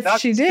it. But if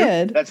she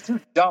did. That's too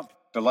dumb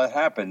to let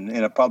happen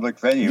in a public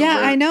venue.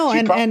 Yeah, I know.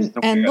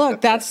 And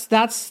look, that's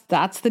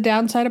the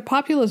downside of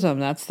populism.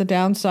 That's the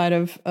downside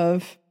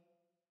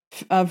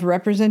of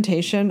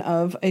representation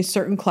of a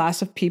certain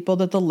class of people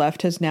that the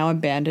left has now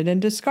abandoned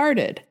and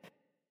discarded.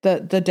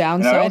 The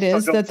downside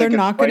is that they're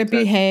not going to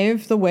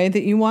behave the way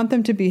that you want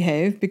them to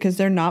behave because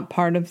they're not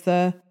part of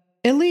the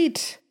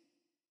elite.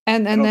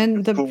 And then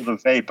it's cool to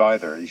vape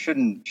either. You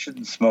shouldn't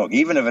smoke,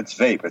 even if it's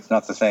vape. It's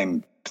not the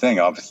same thing,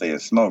 obviously,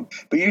 as smoke.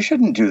 But you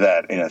shouldn't do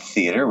that in a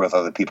theater with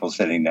other people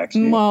sitting next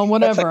to you. Well,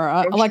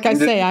 whatever. Like I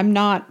say, I'm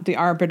not the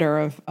arbiter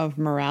of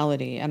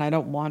morality, and I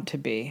don't want to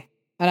be.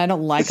 And I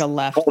don't like a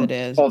left that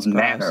is. It's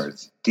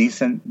manners,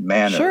 decent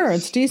manners. Sure,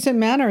 it's decent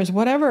manners.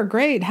 Whatever,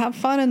 great. Have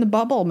fun in the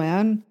bubble,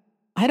 man.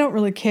 I don't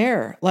really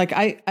care. Like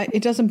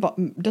it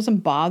doesn't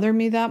bother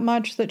me that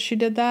much that she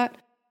did that.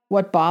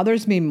 What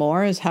bothers me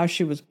more is how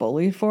she was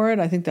bullied for it.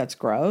 I think that's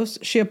gross.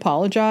 She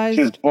apologized.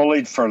 She was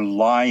bullied for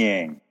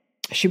lying.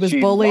 She was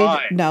bullied.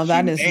 Lied. No,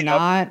 that is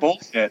not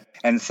bullshit.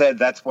 And said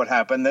that's what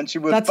happened. Then she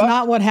was. That's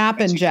not what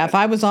happened, Jeff.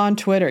 I was on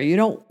Twitter.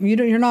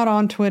 You're not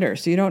on Twitter,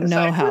 so you don't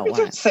know how it went.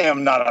 Don't say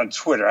I'm not on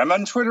Twitter. I'm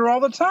on Twitter all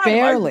the time.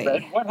 Barely.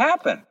 What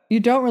happened? You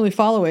don't really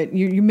follow it.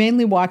 You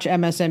mainly watch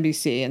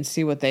MSNBC and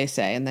see what they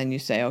say, and then you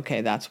say,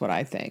 okay, that's what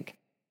I think.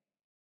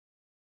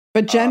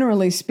 But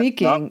generally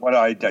speaking, not what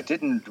I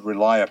didn't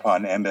rely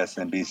upon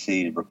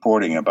MSNBC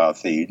reporting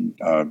about the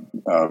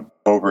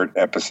Bogart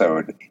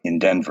episode in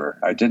Denver.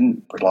 I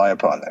didn't rely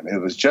upon them. It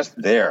was just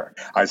there.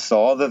 I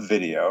saw the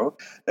video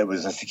that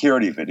was a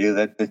security video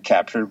that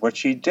captured what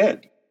she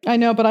did. I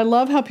know, but I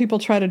love how people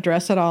try to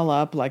dress it all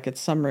up like it's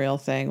some real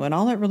thing when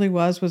all it really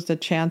was the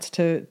chance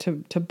to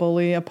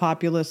bully a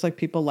populace like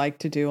people like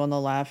to do on the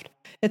left.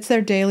 It's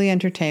their daily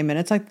entertainment.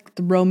 It's like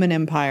the Roman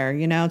Empire,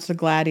 it's the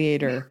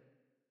gladiator.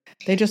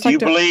 They just Do you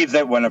believe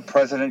that when a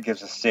president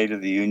gives a State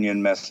of the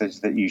Union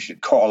message that you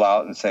should call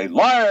out and say,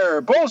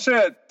 liar,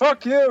 bullshit,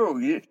 fuck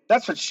you?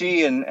 That's what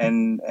she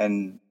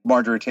and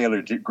Marjorie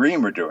Taylor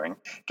Greene were doing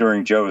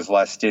during Joe's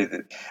last State. I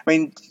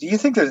mean, do you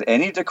think there's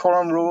any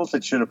decorum rules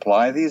that should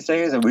apply these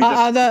days?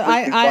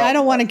 I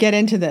don't want to get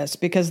into this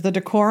because the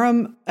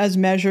decorum as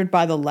measured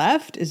by the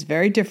left is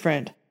very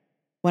different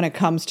when it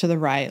comes to the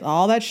right.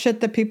 All that shit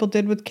that people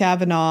did with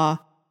Kavanaugh,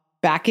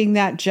 backing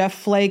that Jeff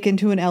Flake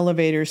into an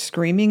elevator,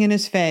 screaming in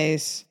his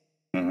face.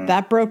 Mm-hmm.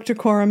 That broke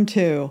decorum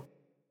too.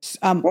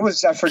 What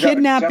was I forgot?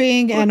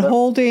 Kidnapping and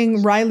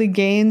holding Riley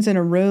Gaines in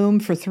a room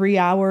for 3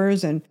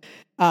 hours and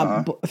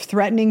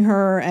threatening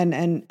her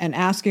and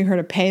asking her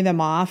to pay them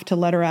off to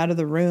let her out of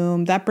the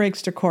room. That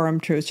breaks decorum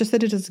too. It's just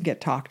that it doesn't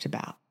get talked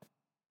about.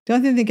 The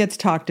only thing that gets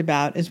talked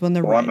about is when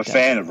the right. I'm a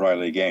fan of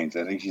Riley Gaines.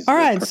 I think she's all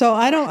right. So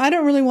I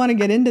don't really want to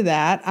get into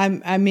that.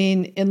 I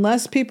mean,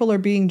 unless people are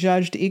being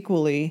judged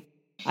equally,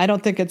 I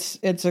don't think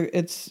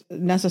it's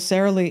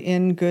necessarily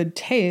in good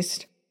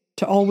taste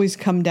to always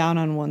come down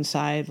on one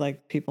side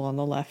like people on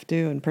the left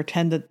do and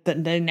pretend that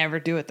they never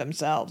do it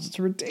themselves. It's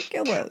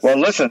ridiculous. Well,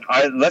 listen,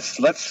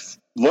 let's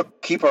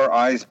keep our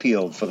eyes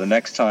peeled for the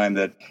next time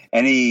that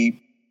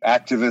any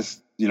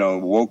activist,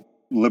 woke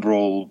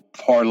liberal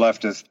hard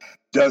leftist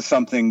does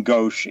something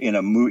gauche in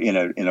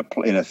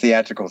a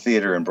theatrical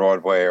theater in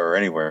Broadway or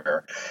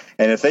anywhere.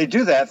 And if they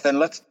do that, then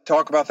let's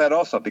talk about that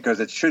also,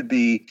 because it should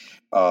be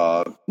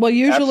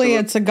usually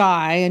it's a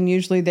guy, and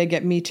usually they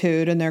get Me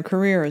Too'd and their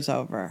career is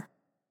over.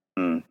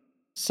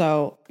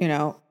 So,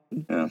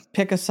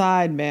 pick a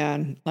side,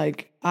 man.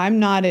 Like, I'm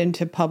not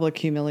into public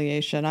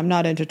humiliation. I'm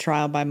not into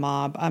trial by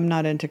mob. I'm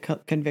not into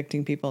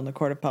convicting people in the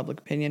court of public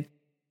opinion.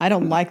 I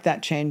don't like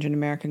that change in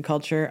American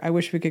culture. I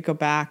wish we could go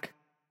back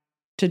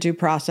to due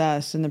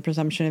process and the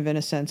presumption of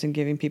innocence and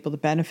giving people the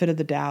benefit of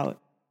the doubt.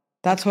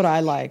 That's what I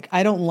like.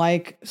 I don't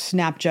like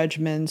snap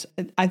judgments.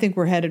 I think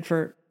we're headed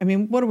for,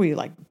 what are we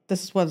like?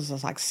 This is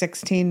like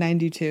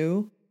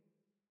 1692?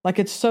 Like,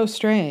 it's so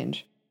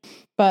strange.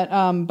 But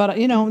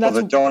that's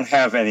they don't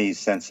have any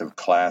sense of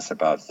class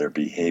about their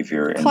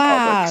behavior in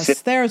class.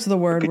 public. There's the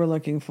word we're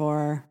looking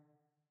for.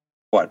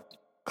 What?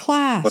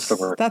 Class. What's the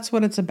word? That's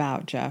what it's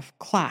about, Jeff.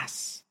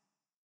 Class.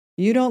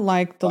 You don't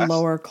like the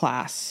lower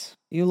class.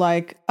 You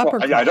like upper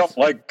class. I don't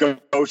like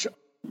gauche,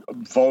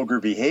 vulgar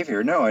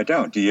behavior. No, I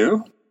don't. Do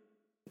you?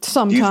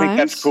 Sometimes. Do you think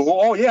that's cool?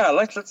 Oh, yeah.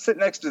 Let's sit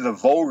next to the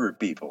vulgar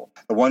people,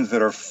 the ones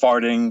that are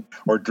farting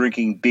or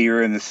drinking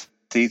beer in the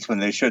seats when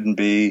they shouldn't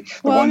be.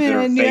 The ones that are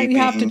vaping. You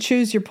have to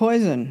choose your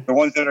poison. The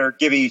ones that are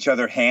giving each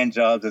other hand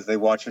jobs as they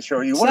watch the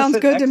show. Sounds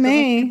good to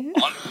me.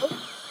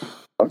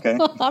 Okay. I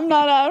don't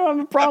have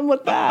a problem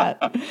with that.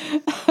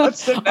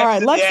 Let's move on. I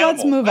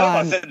don't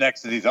want to sit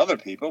next to these other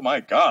people.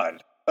 My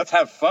God. Let's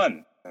have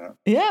fun.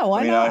 Yeah,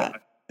 why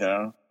not?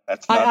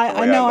 That's not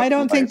I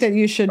don't think that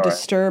you should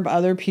disturb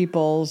other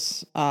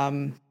people's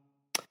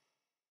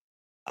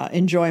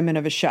enjoyment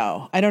of a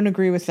show. I don't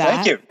agree with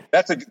that. Thank you.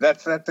 That's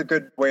a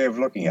good way of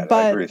looking at it.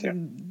 I agree with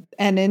you.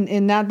 And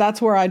in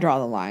that's where I draw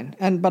the line.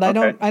 But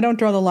I don't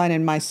draw the line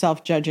in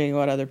myself judging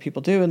what other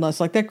people do, unless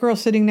like that girl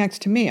sitting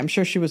next to me. I'm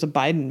sure she was a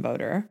Biden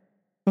voter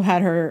who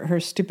had her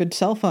stupid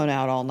cell phone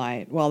out all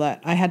night. Well,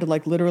 that I had to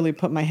like literally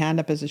put my hand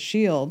up as a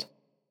shield.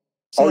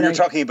 So you're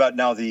talking about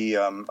now the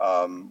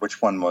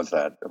which one was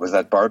that? Was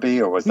that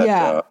Barbie or was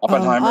that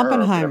Oppenheimer?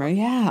 Oppenheimer,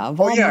 yeah.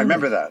 Oh yeah, I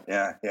remember that.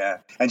 Yeah.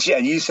 And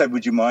you said,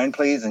 "Would you mind,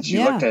 please?" And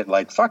she looked at it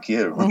like, "Fuck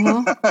you."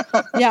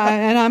 Uh-huh. Yeah,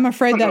 and I'm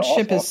afraid that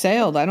ship has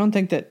sailed. I don't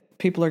think that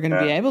people are going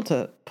to be able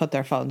to put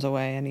their phones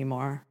away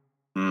anymore.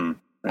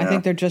 I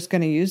think they're just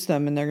going to use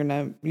them, and they're going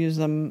to use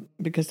them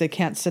because they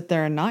can't sit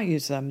there and not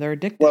use them. They're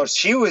addicted. Well,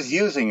 she was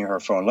using her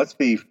phone. Let's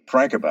be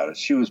frank about it.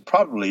 She was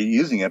probably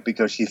using it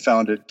because she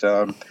found it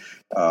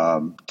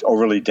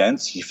overly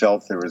dense. She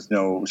felt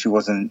she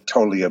wasn't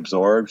totally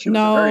absorbed.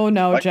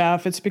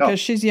 Jeff. It's because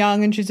she's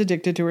young and she's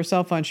addicted to her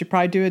cell phone. She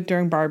probably do it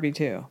during Barbie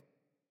too.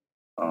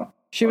 Oh,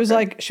 she was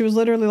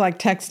literally like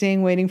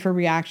texting, waiting for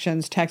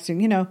reactions,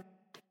 texting.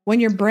 When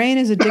your brain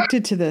is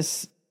addicted to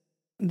this,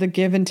 the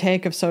give and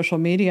take of social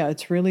media,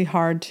 it's really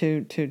hard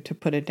to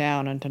put it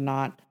down and to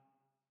not.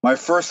 My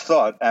first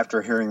thought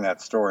after hearing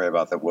that story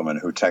about the woman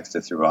who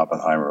texted through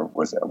Oppenheimer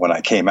was, when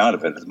I came out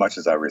of it, as much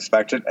as I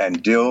respect it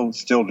and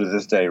still to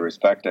this day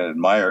respect and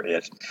admire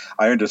it,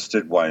 I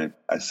understood why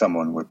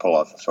someone would pull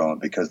out the phone,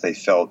 because they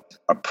felt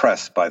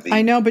oppressed by the.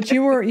 I know, but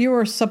you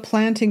were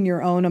supplanting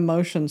your own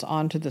emotions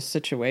onto the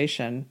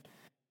situation.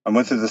 I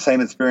went through the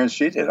same experience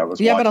she did.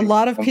 But a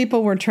lot of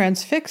people were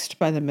transfixed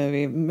by the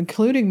movie,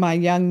 including my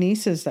young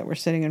nieces that were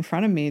sitting in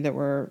front of me that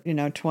were,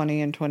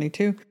 20 and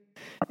 22.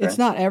 Okay. It's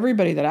not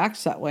everybody that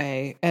acts that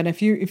way. And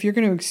if you're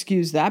going to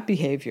excuse that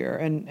behavior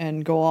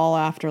and go all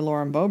after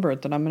Lauren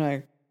Boebert, then I'm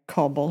going to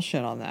call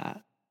bullshit on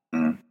that.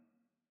 Mm.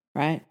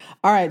 Right?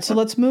 All right. So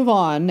let's move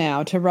on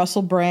now to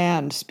Russell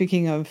Brand.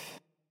 Speaking of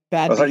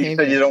bad behavior. You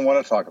said you don't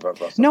want to talk about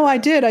Russell No, Brand. I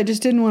did. I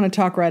just didn't want to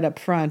talk right up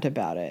front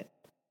about it.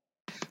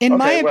 In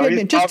my Okay, well,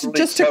 opinion,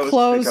 just to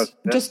close,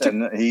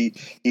 and he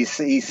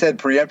said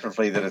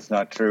preemptively that it's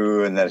not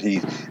true, and that he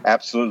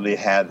absolutely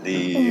had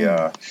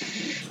the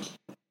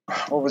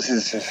what was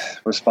his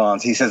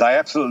response? He says, "I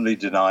absolutely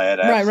deny it."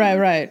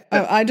 Right.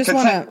 I just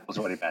want to. Was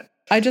what he meant.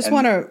 I just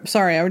want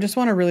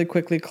to really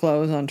quickly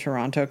close on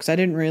Toronto because I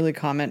didn't really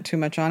comment too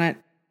much on it.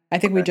 I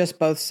think we just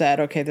both said,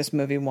 okay, this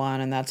movie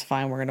won, and that's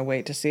fine. We're going to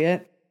wait to see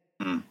it.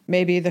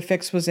 Maybe the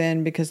fix was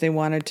in because they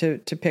wanted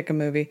to pick a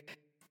movie.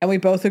 And we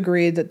both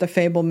agreed that The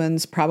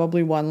Fabelmans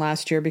probably won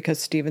last year because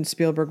Steven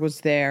Spielberg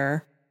was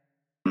there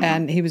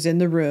and he was in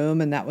the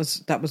room, and that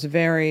was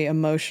very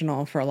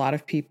emotional for a lot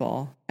of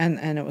people.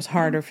 And it was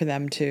harder for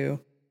them to,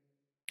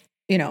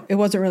 it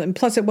wasn't really,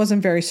 plus it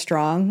wasn't very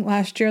strong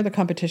last year, the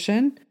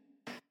competition.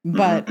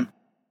 But,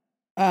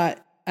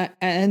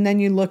 and then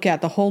you look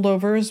at The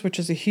Holdovers, which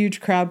is a huge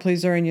crowd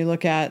pleaser, and you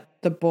look at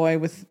The Boy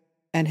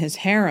and His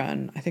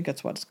Heron, I think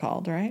that's what it's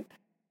called, right?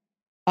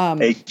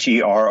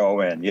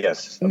 Heron,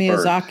 yes.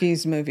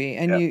 Miyazaki's movie.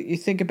 And you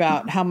think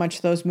about how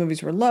much those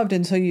movies were loved.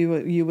 And so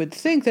you would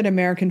think that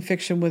American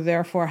fiction would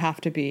therefore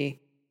have to be,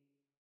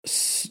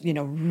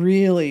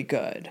 really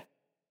good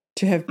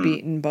to have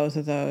beaten both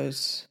of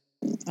those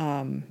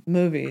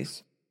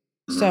movies.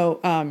 So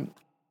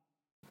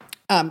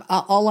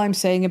all I'm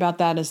saying about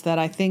that is that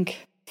I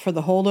think for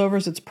The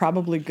Holdovers, it's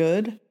probably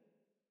good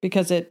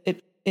because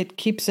it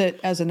keeps it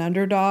as an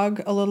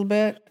underdog a little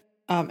bit.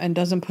 And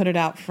doesn't put it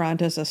out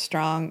front as a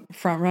strong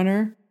front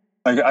runner.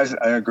 I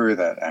agree with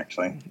that,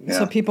 actually. Yeah,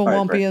 so people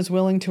won't be as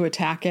willing to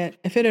attack it.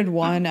 If it had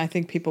won, I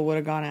think people would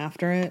have gone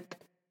after it.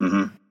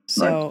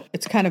 So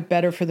it's kind of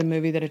better for the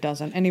movie that it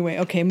doesn't. Anyway,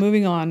 okay,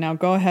 moving on. Now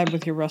go ahead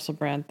with your Russell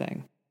Brand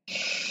thing.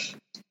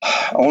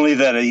 Only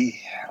that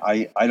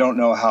I don't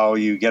know how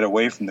you get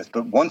away from this,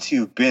 but once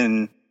you've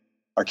been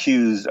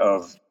accused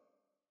of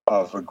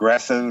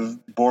aggressive,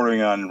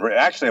 bordering on,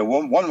 actually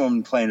one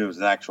woman claimed it was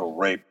an actual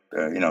rape,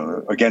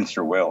 against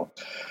her will.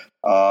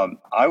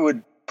 I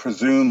would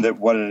presume that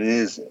what it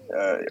is,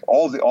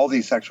 all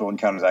these sexual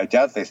encounters, I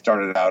doubt they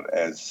started out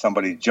as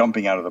somebody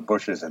jumping out of the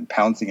bushes and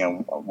pouncing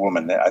on a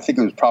woman. I think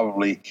it was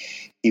probably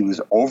he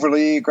was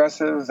overly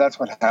aggressive. That's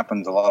what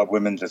happens. A lot of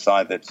women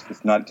decide that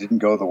didn't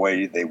go the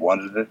way they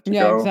wanted it to go.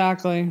 Yeah,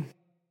 exactly.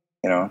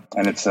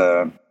 And it's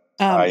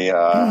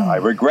I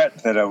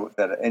regret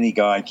that any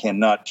guy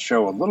cannot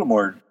show a little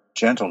more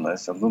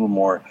gentleness, a little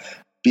more,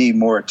 be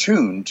more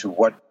attuned to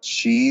what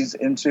she's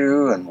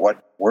into and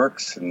what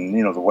works, and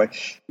the way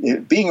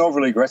being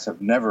overly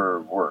aggressive never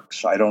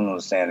works. I don't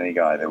understand any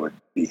guy that would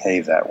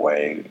behave that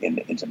way in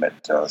intimate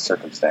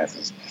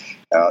circumstances.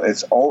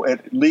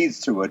 It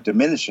leads to a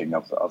diminishing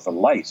of the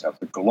light, of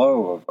the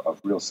glow of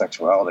real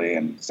sexuality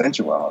and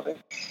sensuality.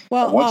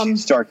 Well, once you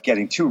start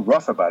getting too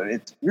rough about it,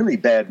 it's really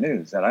bad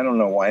news, and I don't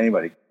know why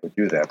anybody would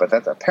do that. But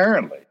that's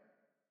apparently,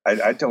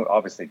 I don't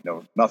obviously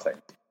know nothing,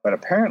 but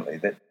apparently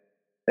that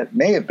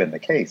may have been the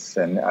case,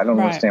 and I don't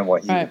understand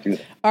why he would do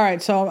that. All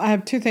right, so I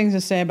have two things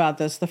to say about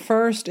this. The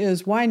first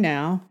is, why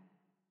now?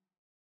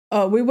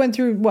 We went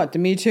through, the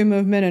Me Too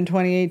movement in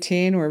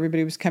 2018, where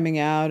everybody was coming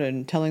out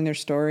and telling their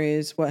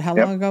stories. How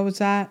long ago was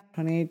that?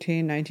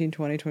 2018, 19,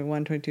 20,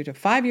 21, 22,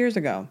 5 years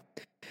ago.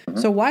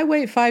 So why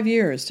wait 5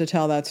 years to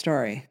tell that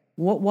story?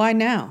 Why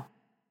now?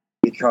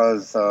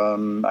 Because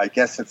I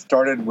guess it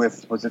started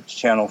with, was it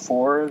Channel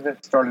 4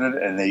 that started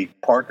it, and they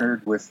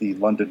partnered with the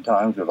London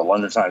Times, or the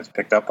London Times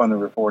picked up on the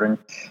reporting.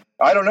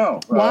 I don't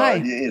know.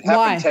 Why? It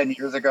happened 10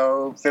 years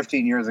ago,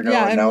 15 years ago,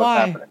 and now why?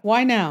 It's happening.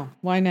 Why now?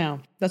 Why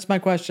now? That's my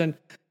question.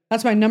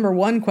 That's my number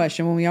one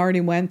question when we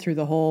already went through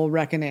the whole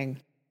reckoning.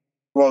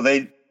 Well,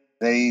 they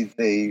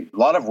a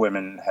lot of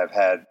women have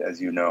had, as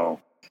you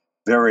know,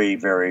 very,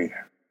 very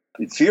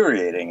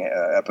infuriating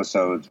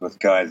episodes with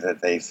guys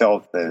that they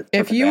felt that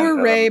if you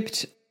were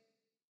raped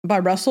by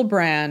Russell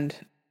Brand,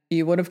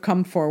 you would have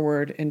come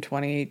forward in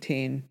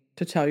 2018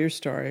 to tell your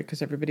story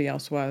because everybody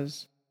else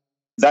was.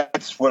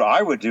 That's what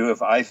I would do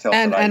if I felt.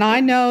 And I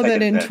know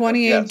that in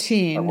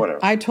 2018,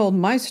 I told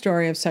my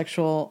story of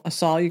sexual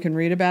assault. You can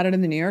read about it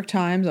in the New York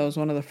Times. I was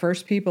one of the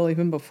first people,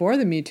 even before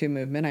the Me Too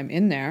movement. I'm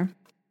in there.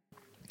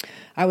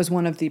 I was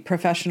one of the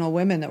professional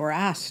women that were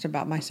asked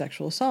about my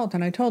sexual assault,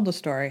 and I told the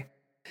story.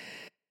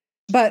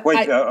 But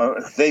wait,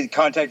 they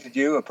contacted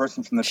you, a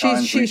person from the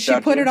Times. She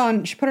put it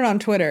on. She put it on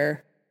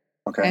Twitter.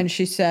 Okay. And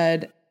she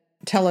said,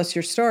 "Tell us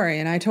your story."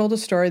 And I told a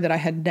story that I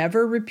had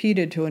never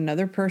repeated to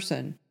another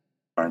person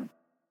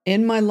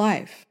in my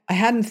life. I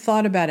hadn't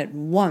thought about it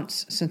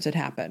once since it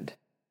happened.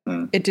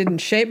 It didn't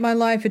shape my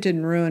life. It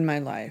didn't ruin my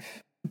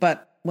life.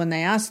 But when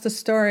they asked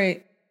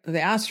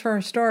they asked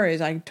for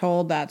stories. I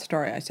told that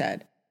story. I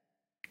said,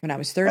 when I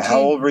was 13. How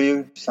old were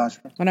you,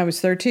 Sasha? When I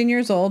was 13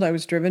 years old, I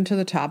was driven to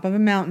the top of a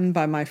mountain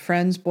by my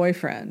friend's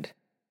boyfriend.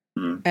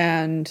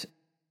 And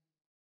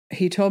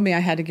he told me I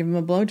had to give him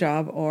a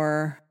blowjob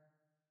or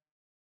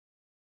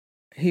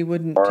he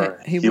wouldn't.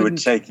 He would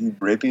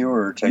rape you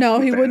or take. No,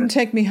 he wouldn't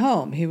take me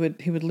home. He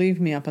would leave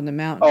me up on the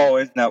mountain. Oh,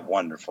 isn't that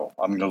wonderful?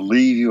 I'm going to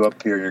leave you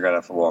up here. You're going to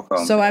have to walk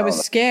home. So I was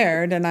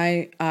scared, and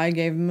I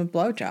gave him a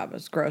blowjob.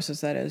 As gross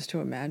as that is to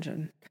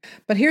imagine,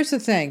 but here's the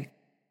thing: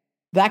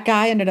 That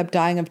guy ended up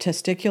dying of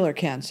testicular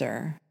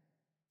cancer.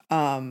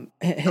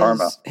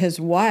 Karma. His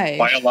wife,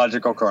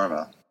 biological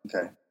karma.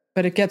 Okay.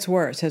 But it gets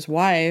worse. His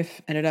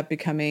wife ended up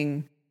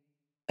becoming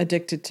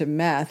addicted to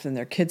meth and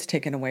their kids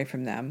taken away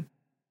from them.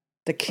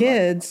 The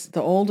kids,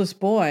 the oldest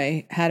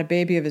boy, had a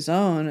baby of his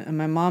own, and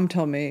my mom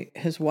told me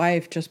his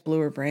wife just blew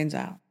her brains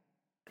out.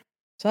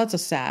 So that's a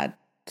sad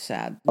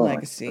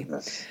legacy.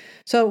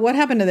 So what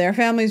happened to their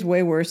family is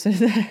way worse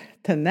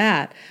than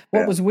that.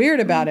 What was weird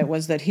about it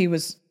was that he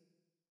was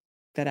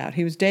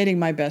dating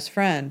my best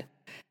friend.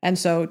 And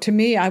so to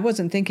me, I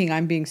wasn't thinking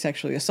I'm being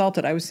sexually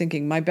assaulted. I was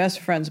thinking my best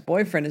friend's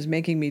boyfriend is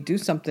making me do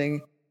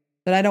something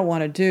that I don't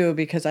want to do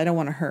because I don't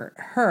want to hurt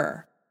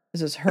her.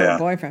 This is her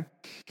boyfriend.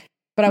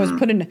 But I was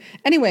put in...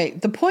 Anyway,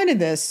 the point of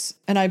this,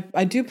 and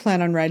I do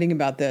plan on writing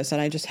about this,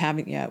 and I just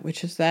haven't yet,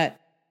 which is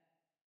that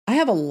I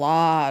have a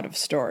lot of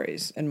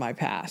stories in my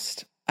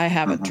past. I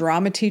have a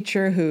drama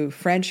teacher who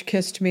French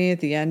kissed me at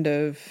the end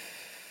of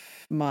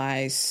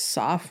my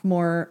at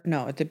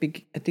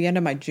the end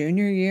of my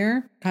junior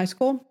year, high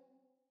school.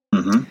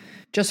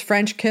 Just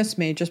French kissed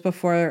me just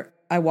before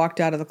I walked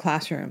out of the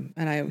classroom,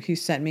 and he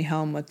sent me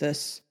home with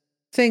this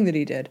thing that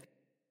he did.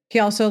 He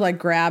also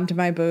grabbed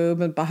my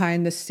boob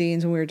behind the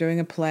scenes when we were doing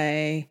a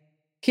play.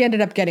 He ended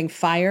up getting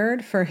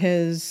fired for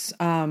his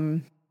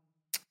crossing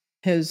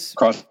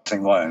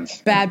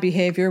lines, bad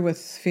behavior with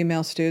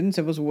female students.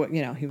 It was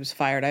he was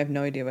fired. I have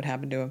no idea what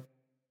happened to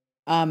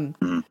him.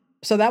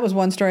 So that was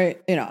one story.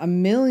 A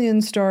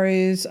million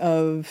stories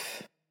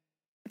of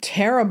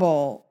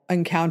terrible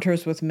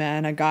encounters with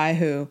men. A guy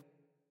who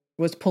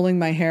was pulling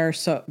my hair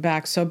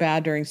back so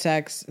bad during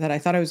sex that I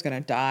thought I was going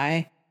to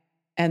die.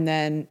 And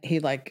then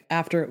he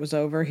after it was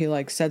over, he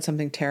said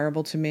something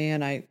terrible to me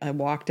and I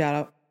walked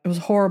out. It was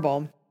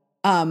horrible.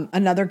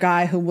 Another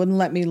guy who wouldn't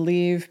let me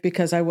leave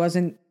because I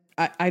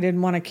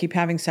didn't want to keep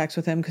having sex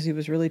with him because he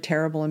was really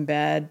terrible in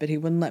bed, but he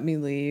wouldn't let me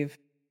leave.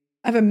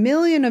 I have a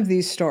million of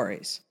these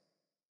stories,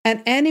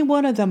 and any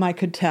one of them I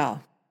could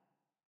tell.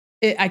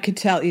 I could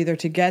tell either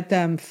to get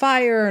them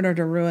fired or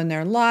to ruin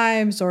their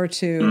lives or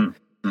to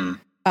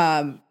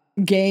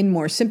gain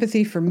more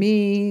sympathy for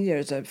me.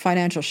 There's a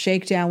financial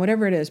shakedown,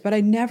 whatever it is. But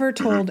I never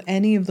told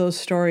any of those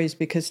stories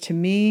because to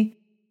me,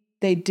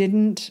 they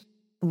didn't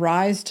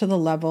rise to the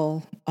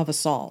level of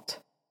assault.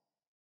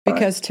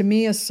 Because to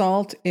me,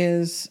 assault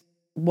is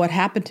what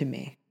happened to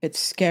me. It's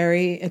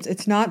scary.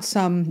 It's not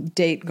some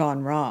date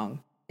gone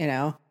wrong,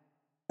 Yeah.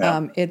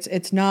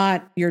 It's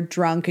not you're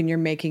drunk and you're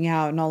making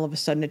out and all of a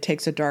sudden it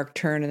takes a dark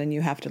turn and then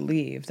you have to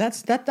leave.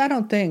 That I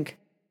don't think,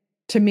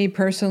 to me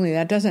personally,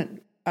 that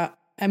doesn't,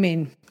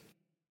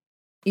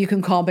 you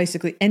can call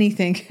basically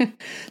anything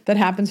that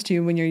happens to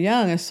you when you're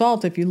young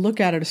assault if you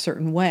look at it a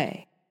certain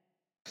way.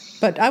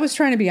 But I was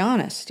trying to be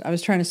honest. I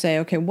was trying to say,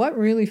 okay, what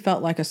really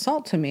felt like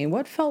assault to me?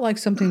 What felt like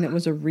something that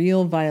was a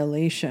real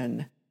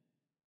violation?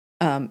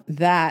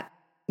 That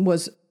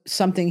was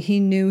something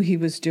he knew he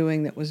was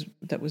doing that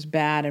was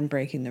bad and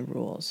breaking the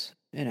rules,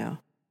 Yeah.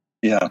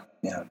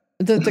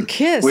 The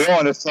kiss. We all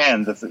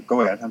understand that.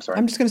 Go ahead. I'm sorry.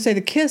 I'm just going to say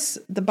the kiss,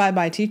 the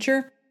bye-bye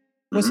teacher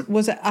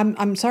was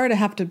I'm sorry to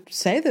have to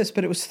say this,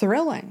 but it was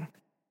thrilling.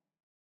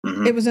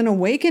 It was an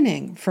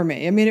awakening for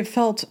me.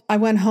 I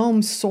went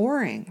home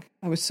soaring.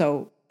 I was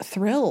so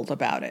thrilled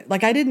about it.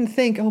 I didn't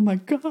think, oh my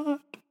God,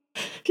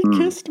 he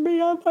kissed me.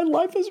 My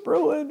life is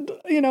ruined.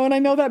 And I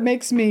know that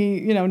makes me,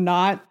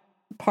 not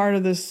part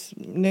of this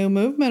new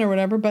movement or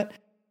whatever. But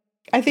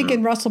I think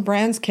in Russell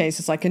Brand's case,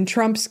 it's like in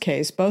Trump's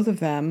case, both of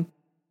them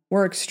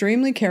were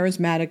extremely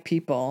charismatic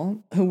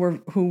people who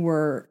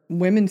were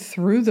women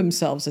threw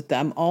themselves at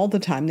them all the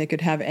time. They could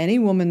have any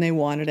woman they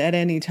wanted at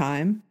any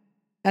time.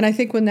 And I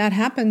think when that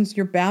happens,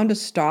 you're bound to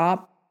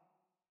stop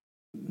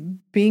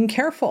being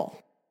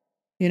careful.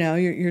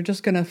 You're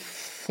just going to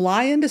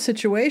fly into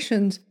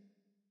situations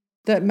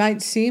that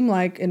might seem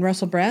like, in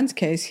Russell Brand's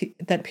case,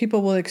 that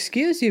people will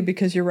excuse you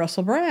because you're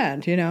Russell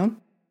Brand,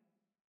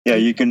 Yeah,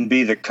 you can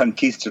be the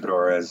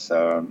conquistador as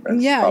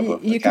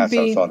you can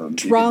be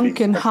drunk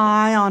and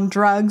high on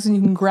drugs, and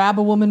you can grab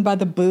a woman by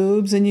the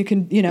boobs, and you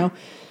can,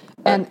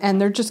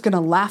 and they're just going to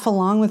laugh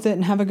along with it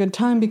and have a good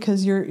time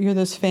because you're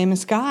this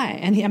famous guy.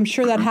 And I'm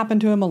sure that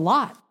happened to him a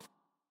lot.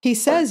 He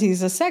says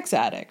he's a sex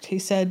addict. He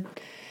said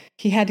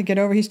he had to get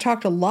over. He's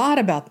talked a lot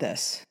about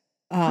this,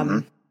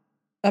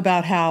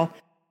 about how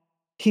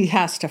he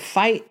has to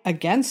fight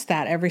against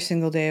that every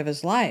single day of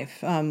his life.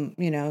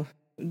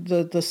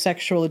 The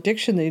sexual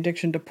addiction, the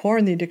addiction to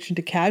porn, the addiction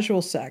to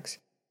casual sex.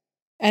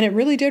 And it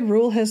really did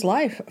rule his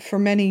life for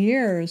many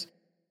years.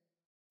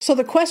 So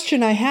the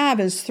question I have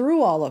is,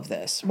 through all of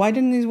this, why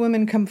didn't these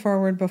women come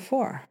forward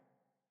before?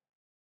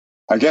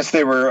 I guess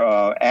they were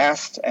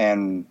asked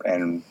and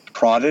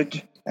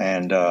prodded,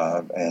 and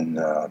a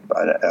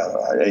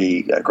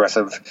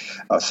aggressive,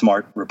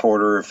 smart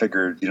reporter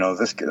figured,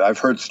 this. I've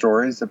heard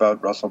stories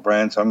about Russell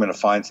Brand, so I'm going to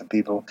find some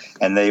people.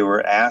 And they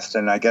were asked,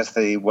 and I guess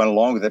they went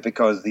along with it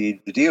because the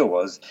deal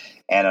was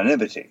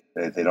anonymity.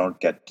 They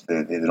don't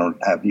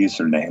have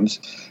usernames,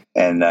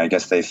 and I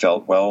guess they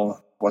felt,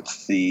 well,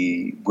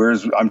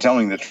 I'm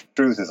telling the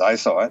truth as I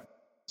saw it,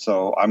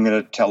 So I'm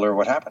going to tell her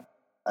what happened.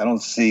 I don't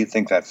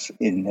think that's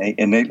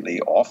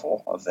innately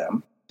awful of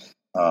them.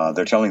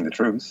 They're telling the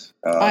truth.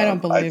 I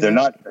don't believe they're it.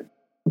 not.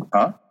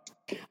 Huh?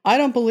 I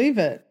don't believe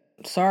it.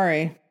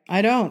 Sorry.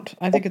 I don't.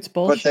 I think it's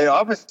bullshit. But they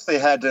obviously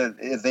had to.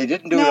 If they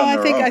didn't do it No, on I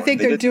their think own, I think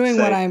they're doing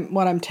say,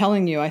 what I'm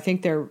telling you. I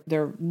think they're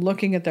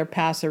looking at their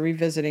past, they're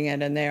revisiting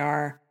it, and they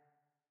are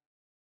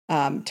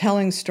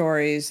telling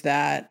stories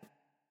that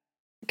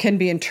can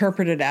be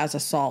interpreted as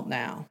assault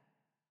now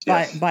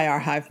by our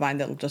hive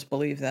mind that'll just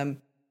believe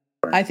them.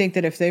 Right. I think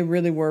that if they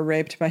really were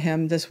raped by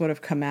him, this would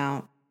have come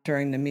out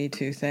during the Me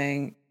Too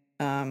thing.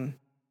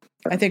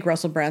 I think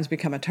Russell Brand's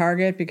become a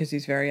target because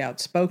he's very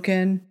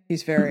outspoken.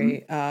 He's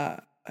very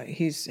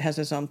has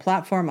his own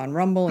platform on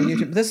Rumble and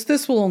YouTube.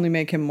 This will only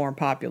make him more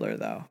popular,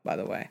 though. By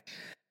the way,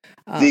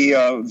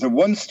 the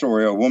one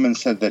story, a woman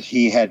said that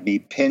he had me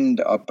pinned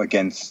up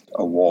against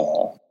a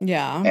wall.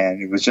 Yeah,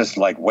 and it was just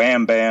like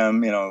wham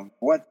bam,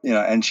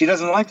 and she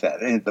doesn't like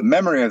that. And the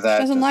memory of that,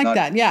 she doesn't like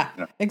that. Yeah,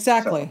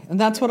 exactly, so, and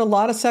that's what a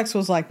lot of sex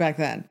was like back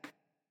then.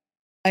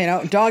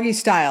 Doggy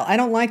style. I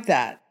don't like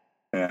that.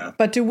 Yeah.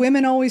 But do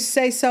women always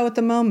say so at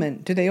the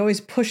moment? Do they always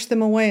push them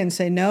away and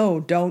say, no,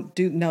 don't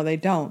do? No, they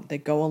don't. They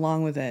go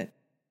along with it.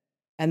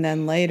 And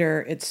then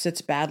later it sits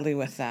badly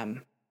with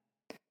them.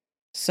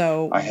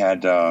 So I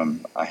had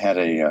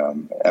a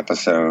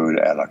episode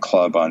at a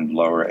club on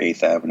Lower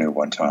 8th Avenue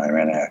one time,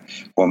 and a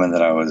woman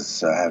that I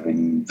was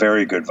having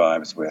very good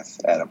vibes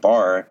with at a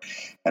bar,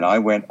 and I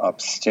went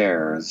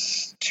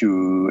upstairs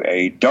to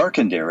a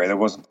darkened area that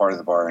wasn't part of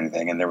the bar or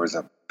anything, and there was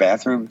a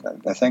bathroom,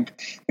 I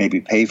think, maybe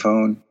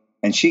payphone.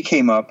 And she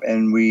came up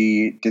and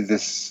we did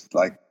this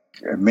like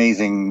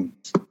amazing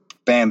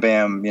bam,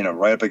 bam,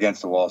 right up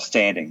against the wall,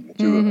 standing, the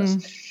two of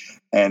us.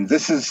 And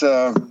this is,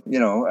 and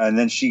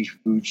then she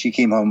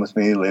came home with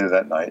me later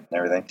that night and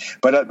everything.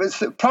 But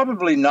it's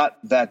probably not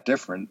that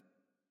different.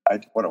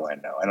 What do I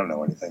know? I don't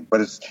know anything.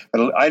 But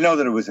I know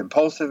that it was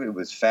impulsive, it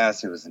was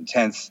fast, it was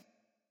intense.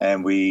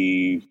 And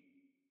we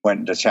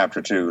went into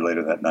chapter 2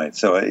 later that night.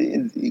 So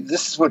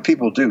this is what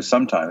people do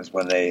sometimes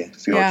when they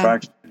feel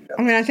attraction.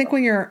 I mean, I think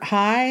when you're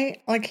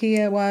high, like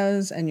he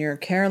was, and you're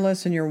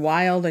careless and you're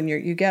wild, and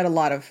you get a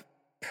lot of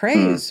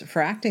praise for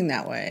acting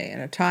that way at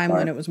a time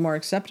when it was more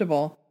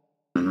acceptable.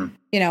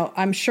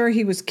 I'm sure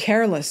he was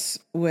careless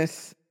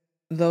with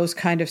those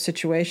kind of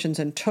situations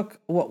and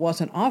took what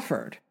wasn't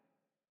offered.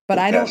 But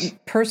I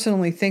don't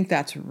personally think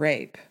that's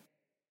rape.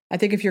 I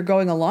think if you're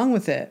going along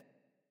with it,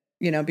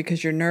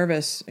 because you're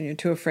nervous and you're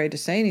too afraid to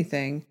say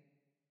anything,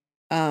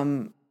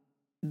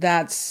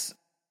 that's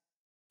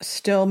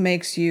still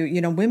makes you,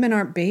 women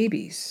aren't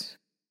babies.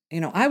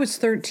 I was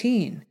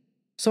 13,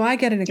 so I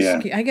get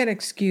I get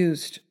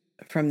excused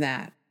from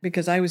that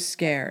because I was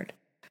scared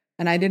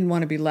and I didn't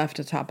want to be left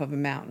atop of a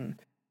mountain.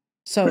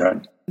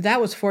 So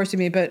that was forcing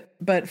me.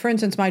 But for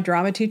instance, my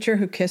drama teacher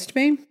who kissed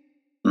me,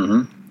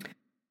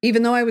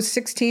 even though I was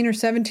 16 or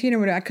 17 or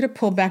whatever, I could have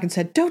pulled back and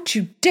said, "Don't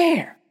you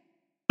dare."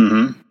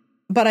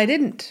 But I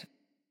didn't.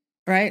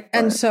 Right.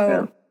 And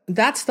so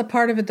that's the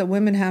part of it that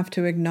women have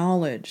to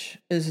acknowledge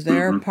is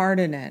their part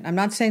in it. I'm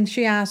not saying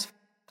she asked.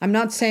 I'm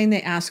not saying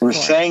they asked for it. We're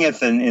saying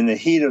it in the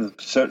heat of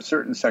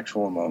certain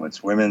sexual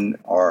moments. Women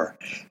are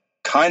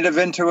kind of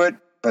into it,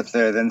 but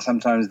then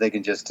sometimes they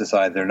can just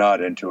decide they're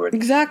not into it.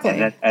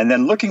 Exactly. And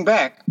then looking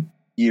back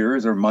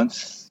years or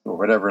months or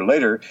whatever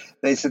later,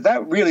 they said,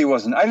 that really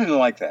wasn't, I didn't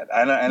like that.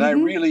 And I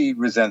really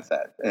resent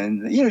that.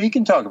 And, you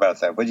can talk about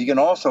that, but you can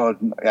also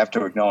have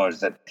to acknowledge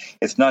that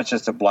it's not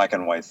just a black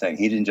and white thing.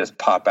 He didn't just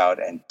pop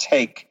out and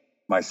take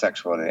my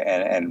sexuality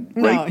and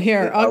no,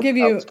 here, I'll give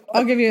you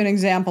an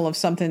example of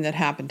something that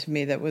happened to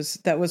me that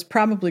was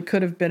probably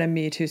could have been a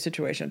Me Too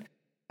situation.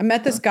 I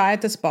met this guy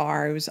at this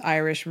bar. He was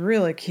Irish,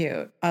 really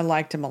cute. I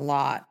liked him a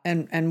lot.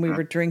 And we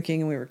were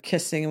drinking and we were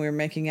kissing and we were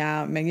making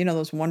out.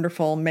 Those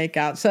wonderful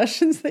make-out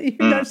sessions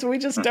that we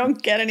just don't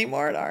get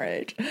anymore at our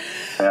age.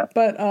 Yeah.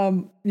 But,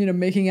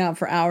 making out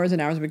for hours and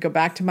hours. We go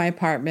back to my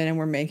apartment and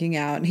we're making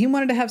out. And he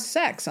wanted to have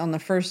sex on the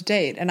first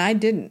date and I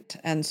didn't.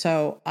 And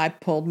so I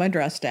pulled my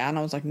dress down.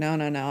 I was like, no,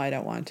 I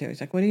don't want to.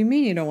 He's like, what do you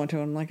mean you don't want to?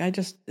 I'm like,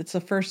 it's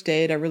the first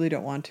date. I really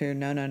don't want to.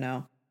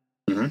 No.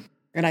 Mm-hmm.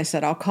 And I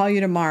said, I'll call you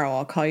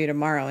tomorrow.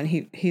 And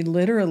he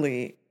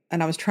literally,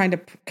 and I was trying to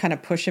kind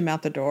of push him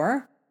out the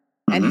door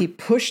and he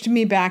pushed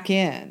me back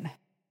in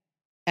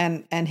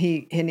and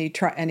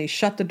he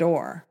shut the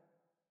door.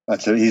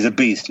 He's a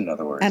beast, in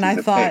other words. And I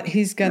thought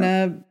he's going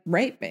to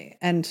rape me.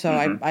 And so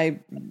I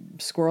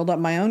squirreled up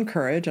my own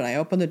courage and I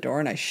opened the door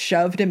and I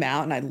shoved him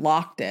out and I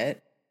locked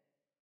it.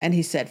 And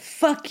he said,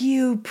 "Fuck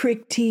you,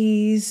 prick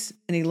tease."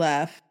 And he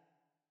left.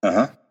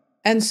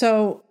 And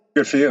so.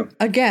 Good for you.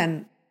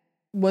 Again,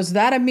 was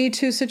that a Me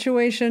Too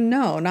situation?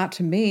 No, not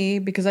to me,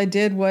 because I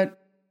did what,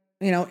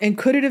 and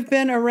could it have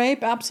been a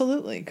rape?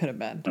 Absolutely, it could have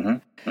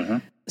been.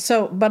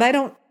 So, but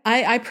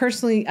I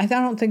personally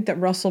don't think that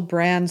Russell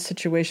Brand's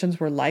situations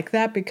were like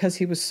that because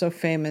he was so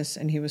famous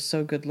and he was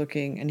so good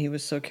looking and he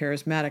was so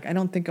charismatic. I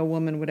don't think a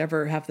woman would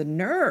ever have the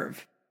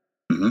nerve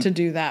to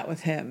do that with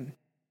him.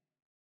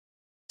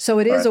 So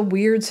it is a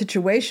weird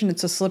situation.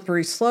 It's a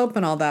slippery slope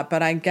and all that.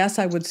 But I guess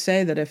I would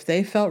say that if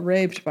they felt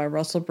raped by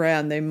Russell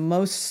Brand, they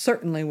most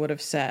certainly would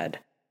have said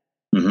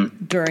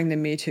during the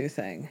Me Too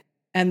thing.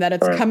 And that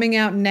it's coming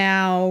out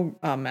now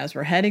as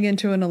we're heading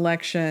into an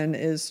election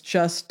is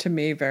just, to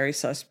me, very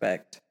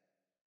suspect.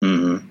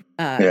 I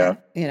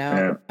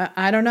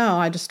don't know.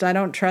 I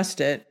don't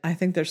trust it. I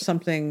think there's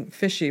something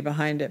fishy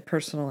behind it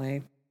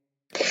personally.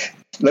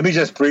 Let me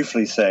just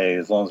briefly say,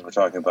 as long as we're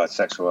talking about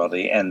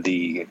sexuality and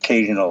the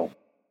occasional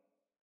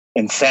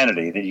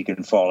insanity that you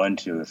can fall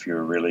into if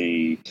you're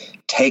really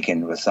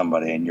taken with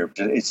somebody, and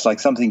it's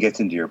like something gets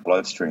into your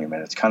bloodstream,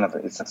 and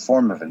it's a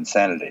form of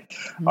insanity.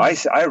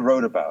 I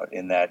wrote about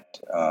in that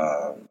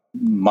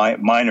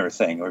minor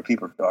thing where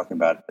people are talking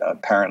about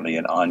apparently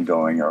an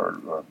ongoing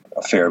or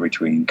affair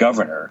between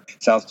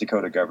South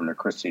Dakota Governor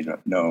Kristi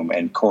Noem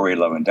and Corey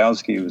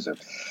Lewandowski, who's a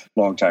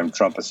longtime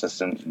Trump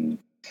assistant.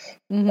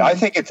 And I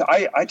think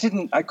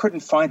I couldn't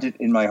find it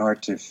in my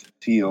heart to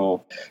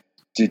feel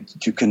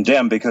to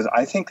condemn, because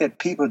I think that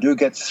people do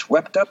get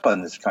swept up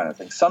on this kind of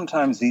thing.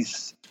 Sometimes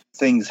these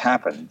things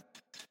happen,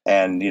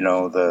 and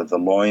the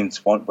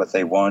loins want what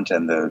they want,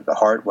 and the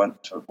heart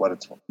wants what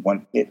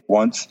it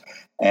wants,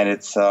 and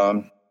it's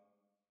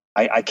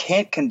I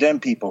can't condemn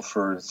people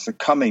for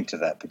succumbing to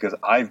that, because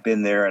I've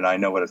been there and I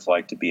know what it's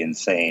like to be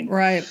insane.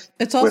 Right.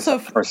 It's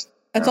also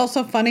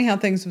also funny how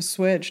things have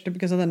switched,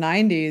 because in the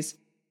 90s.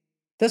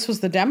 This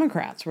was the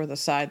Democrats were the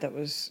side that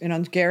was,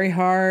 Gary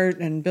Hart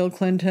and Bill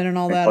Clinton and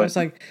all that. It was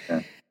like,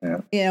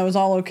 it was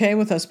all okay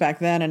with us back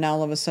then. And now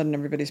all of a sudden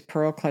everybody's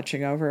pearl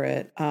clutching over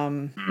it.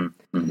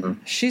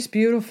 She's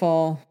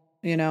beautiful,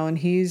 and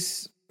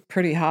he's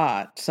pretty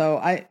hot. So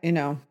I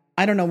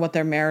don't know what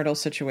their marital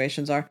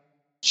situations are.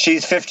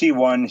 She's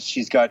 51.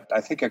 She's got,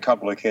 I think, a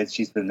couple of kids.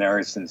 She's been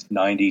married since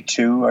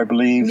 92, I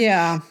believe.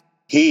 Yeah.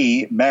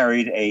 He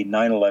married a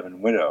 9/11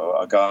 widow,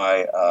 a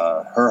guy,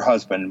 her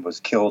husband was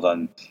killed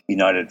on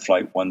United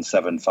Flight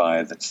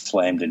 175 that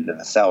slammed into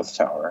the South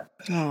Tower.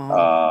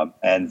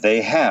 And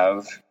they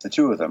have, the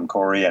two of them,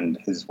 Corey and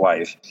his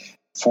wife,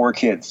 4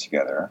 kids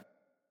together.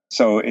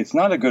 So it's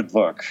not a good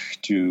look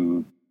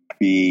to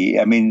be,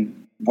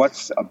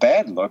 what's a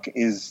bad look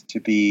is to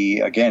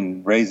be,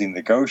 again, raising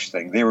the gauche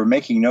thing. They were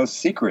making no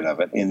secret of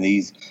it in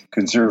these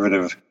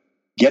conservative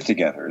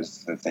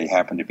get-togethers that they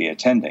happen to be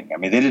attending.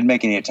 They didn't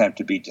make any attempt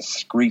to be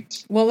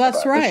discreet. Well,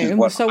 that's right.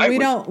 So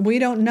we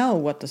don't know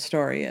what the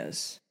story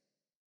is,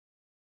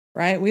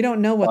 right? We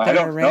don't know what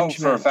their arrangements. I don't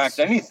know for a fact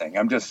anything.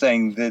 I'm just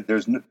saying that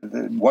there's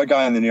one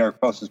guy in the New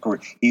York Post is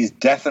he's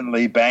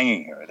definitely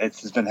banging her.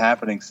 This has been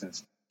happening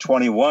since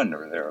 21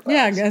 or thereabouts.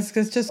 Yeah, it's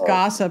just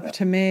gossip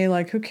to me.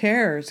 Like, who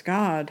cares?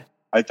 God,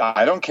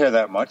 I don't care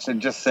that much. I'm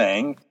just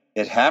saying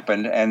it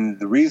happened, and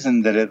the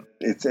reason that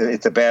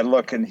it's a bad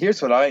look. And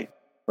here's what I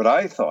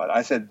thought.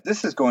 I said,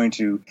 this is going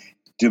to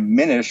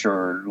diminish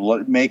or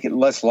make it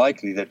less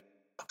likely that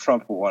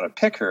Trump will want to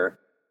pick her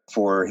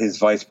for his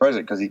vice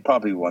president, because he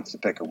probably wants to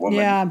pick a woman.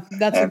 Yeah,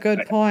 that's a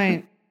good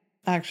point,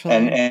 actually.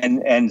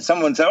 And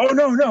someone said, "Oh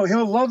no,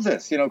 he'll love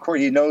this."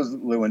 Corey, he knows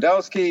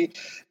Lewandowski.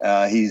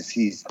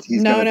 He's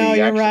no,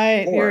 you're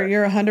right.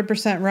 You're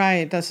 100%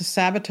 right. That's a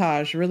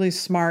sabotage, really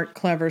smart,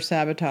 clever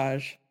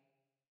sabotage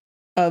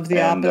of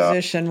the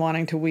opposition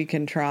wanting to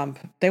weaken Trump.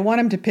 They want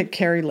him to pick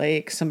Kari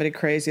Lake, somebody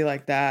crazy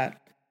like that.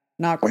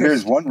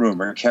 Here's one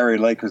rumor: Kari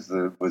Lake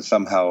was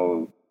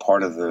somehow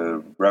part of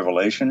the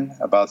revelation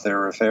about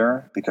their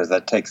affair, because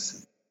that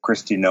takes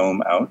Kristi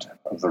Noem out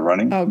of the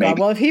running. Oh, God.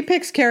 Well, if he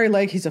picks Kari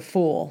Lake, he's a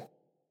fool.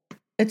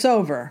 It's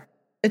over.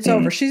 It's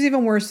over. She's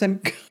even worse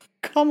than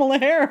Kamala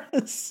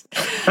Harris.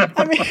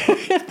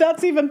 If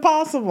that's even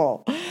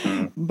possible.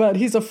 But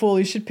he's a fool.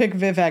 He should pick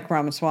Vivek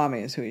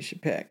Ramaswamy is who he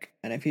should pick.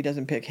 And if he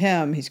doesn't pick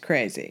him, he's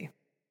crazy.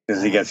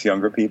 Because he gets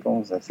younger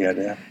people? Is that the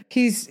idea?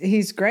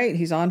 He's great.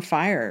 He's on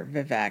fire,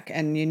 Vivek.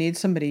 And you need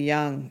somebody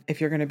young if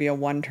you're going to be a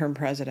one-term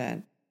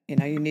president. You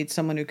need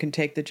someone who can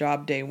take the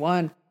job day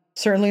one.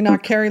 Certainly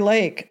not Kari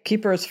Lake.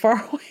 Keep her as far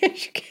away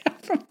as you can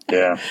from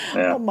that.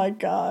 Yeah. Oh, my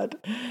God.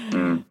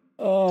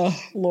 Oh,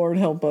 Lord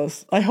help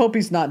us. I hope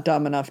he's not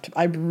dumb enough to.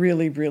 I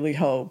really, really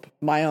hope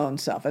my own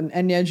self.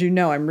 And as you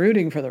know, I'm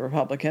rooting for the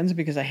Republicans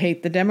because I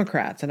hate the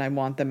Democrats and I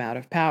want them out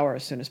of power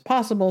as soon as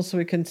possible so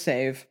we can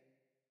save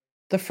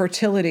the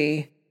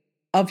fertility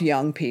of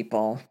young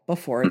people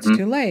before it's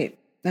too late.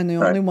 And the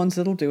only ones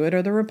that'll do it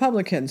are the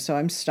Republicans. So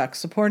I'm stuck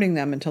supporting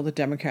them until the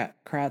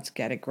Democrats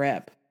get a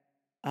grip.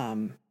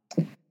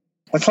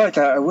 It's like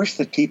I wish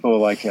that people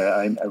like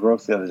I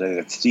wrote the other day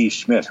that Steve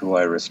Schmidt, who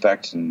I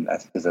respect and I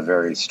think is a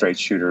very straight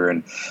shooter,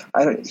 and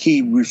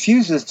he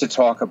refuses to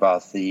talk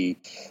about the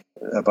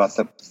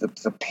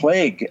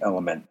plague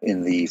element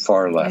in the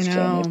far left.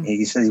 And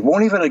he says he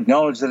won't even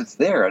acknowledge that it's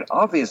there, and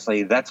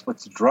obviously that's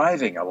what's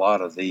driving a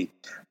lot of the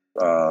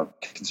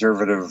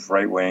conservative,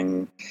 right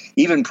wing,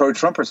 even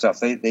pro-Trumper stuff.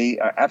 They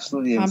are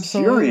absolutely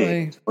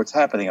infuriated what's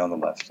happening on the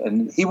left,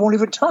 and he won't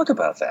even talk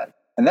about that.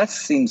 And that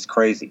seems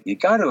crazy. You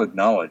got to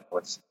acknowledge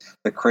what's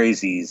the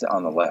crazies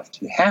on the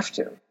left. You have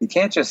to. You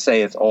can't just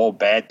say it's all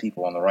bad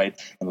people on the right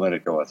and let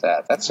it go with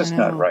that. That's just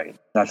not right.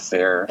 Not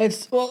fair.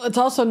 It's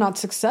also not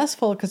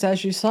successful because,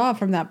 as you saw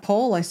from that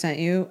poll I sent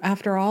you,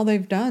 after all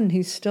they've done,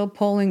 he's still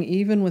polling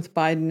even with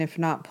Biden, if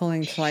not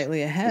pulling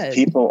slightly ahead.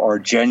 People are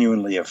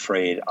genuinely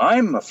afraid.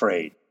 I'm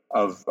afraid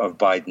of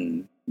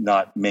Biden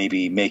not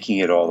maybe making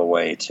it all the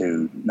way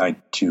to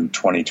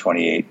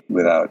 2028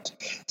 without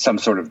some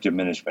sort of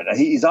diminishment.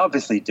 He's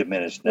obviously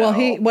diminished now.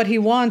 Well, what he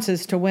wants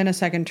is to win a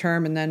second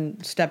term and then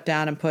step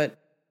down and put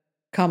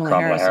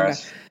Kamala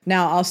Harris.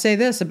 Now, I'll say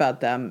this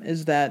about them,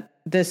 is that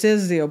this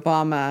is the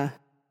Obama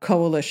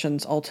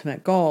coalition's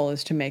ultimate goal,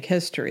 is to make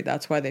history.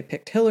 That's why they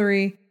picked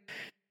Hillary,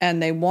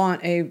 and they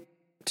want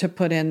to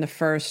put in the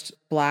first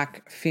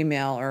Black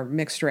female or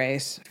mixed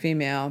race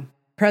female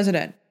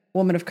president.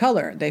 Woman of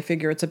color. They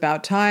figure it's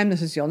about time.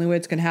 This is the only way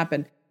it's going to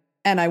happen.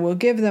 And I will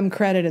give them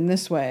credit in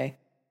this way.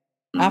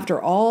 After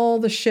all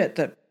the shit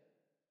that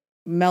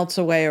melts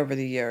away over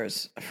the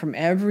years from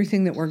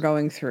everything that we're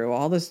going through,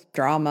 all this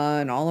drama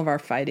and all of our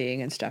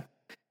fighting and stuff,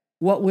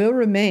 what will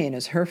remain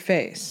is her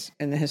face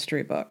in the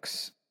history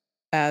books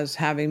as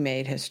having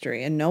made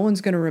history. And no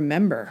one's going to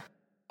remember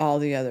all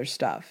the other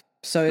stuff.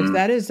 So if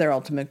that is their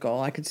ultimate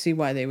goal, I could see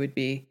why they would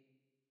be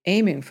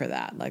aiming for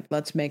that. Like,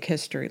 let's make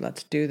history.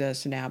 Let's do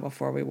this now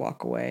before we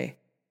walk away.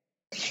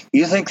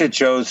 You think that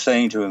Joe's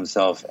saying to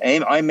himself,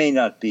 I may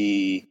not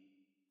be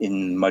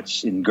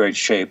in great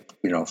shape,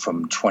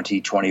 from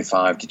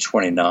 2025 to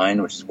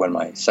 29, which is when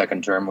my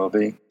second term will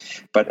be.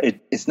 But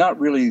it's not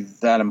really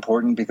that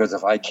important, because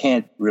if I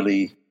can't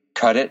really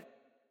cut it,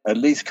 at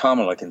least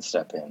Kamala can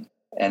step in.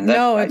 And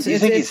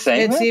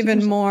it's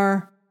even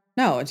more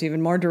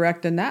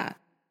direct than that.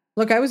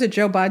 Look, I was a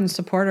Joe Biden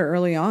supporter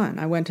early on.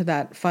 I went to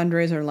that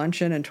fundraiser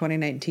luncheon in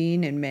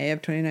 2019, in May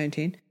of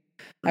 2019.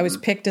 I was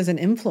picked as an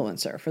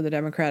influencer for the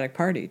Democratic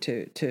Party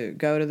to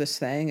go to this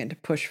thing and to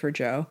push for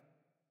Joe.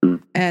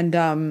 And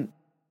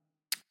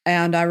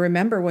I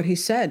remember what he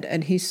said,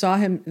 and he saw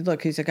him.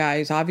 Look, he's a guy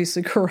who's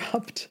obviously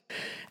corrupt,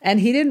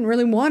 and he didn't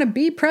really want to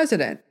be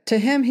president. To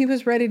him, he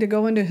was ready to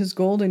go into his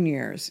golden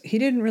years. He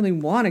didn't really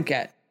want to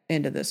get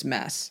into this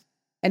mess.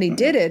 And he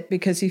did it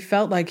because he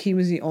felt like he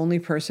was the only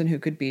person who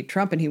could beat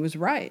Trump. And he was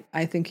right.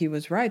 I think he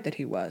was right that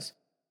he was.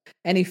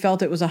 And he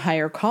felt it was a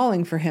higher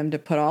calling for him to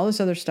put all this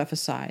other stuff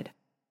aside.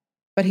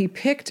 But he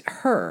picked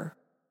her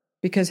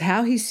because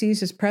how he sees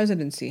his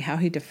presidency, how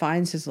he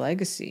defines his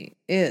legacy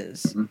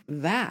is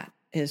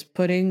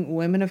putting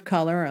women of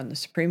color on the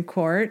Supreme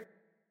Court.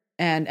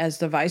 And as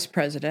the vice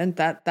president,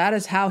 that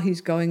is how he's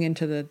going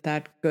into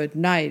that good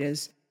night,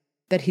 is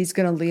that he's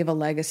going to leave a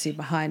legacy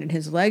behind. And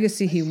his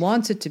legacy, he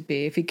wants it to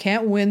be, if he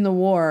can't win the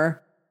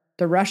war,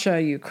 the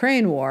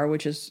Russia-Ukraine war,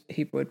 which is,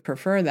 he would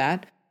prefer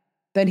that,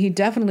 then he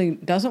definitely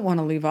doesn't want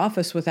to leave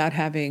office without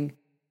having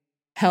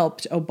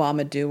helped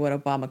Obama do what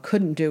Obama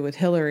couldn't do with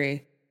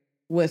Hillary,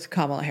 with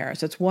Kamala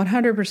Harris. It's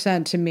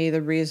 100% to me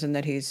the reason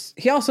that he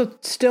also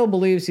still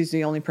believes he's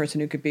the only person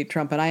who could beat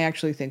Trump. And I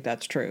actually think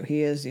that's true.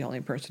 He is the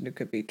only person who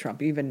could beat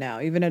Trump, even now,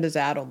 even at his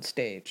addled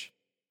stage.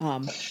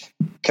 Can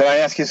I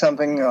ask you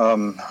something?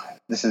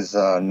 This is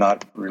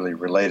not really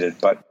related,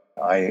 but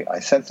I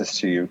sent this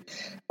to you.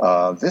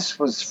 This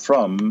was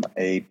from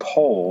a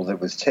poll that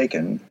was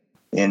taken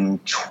in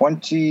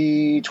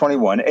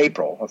 2021,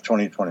 April of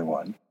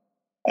 2021.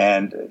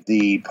 And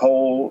the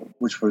poll,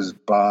 which was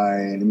by,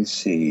 let me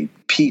see,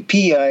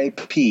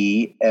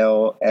 PIPLSAY,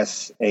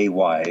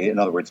 in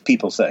other words,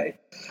 people say,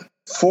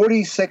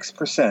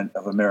 46%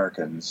 of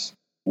Americans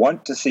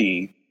want to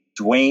see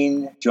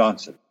Dwayne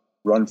Johnson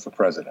run for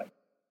president.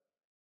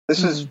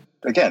 This is,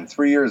 again,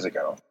 3 years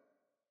ago.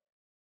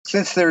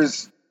 Since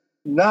there's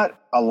not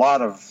a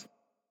lot of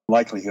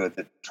likelihood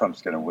that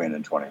Trump's going to win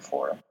in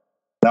 24,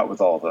 not with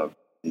all the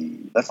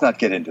let's not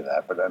get into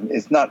that, but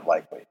it's not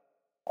likely.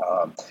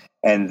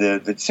 And the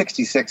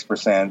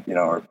 66%,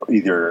 are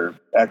either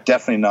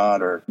definitely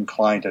not or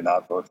inclined to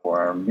not vote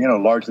for him,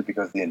 largely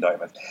because of the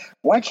indictment.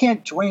 Why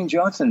can't Dwayne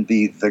Johnson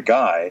be the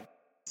guy?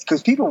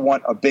 Because people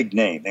want a big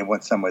name. They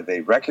want someone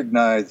they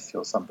recognize,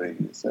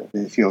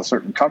 they feel a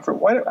certain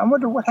comfort. I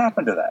wonder what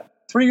happened to that.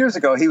 3 years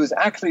ago, he was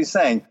actually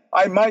saying,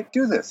 I might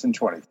do this in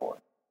 24.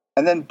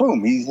 And then,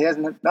 boom, he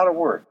hasn't, not a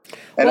word.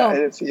 And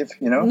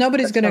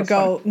nobody's going to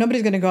go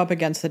up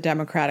against the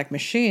Democratic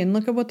machine.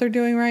 Look at what they're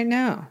doing right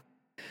now.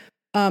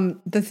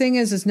 The thing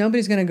is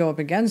nobody's going to go up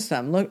against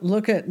them.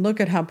 Look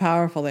at how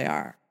powerful they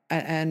are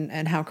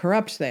and how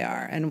corrupt they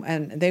are,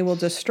 and they will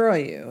destroy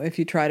you if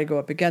you try to go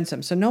up against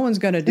them. So no one's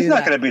going to do that. He's not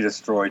going to be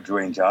destroyed,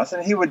 Dwayne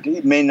Johnson. He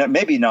may not,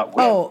 maybe not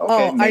win.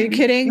 Are you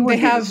kidding? They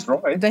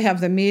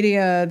have the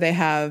media, they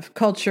have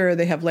culture,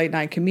 they have late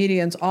night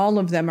comedians. All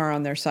of them are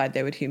on their side.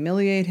 They would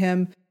humiliate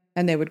him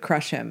and they would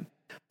crush him.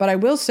 But I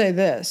will say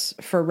this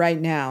for right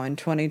now in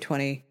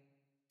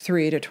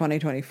 2023 to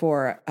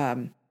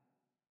 2024.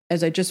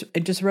 As I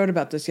just wrote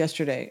about this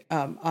yesterday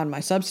on my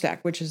Substack,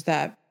 which is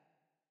that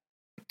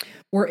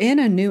we're in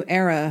a new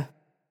era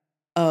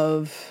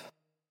of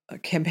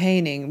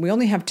campaigning. We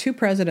only have two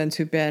presidents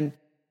who've been,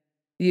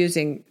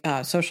 using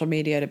social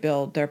media to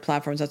build their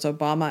platforms. That's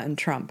Obama and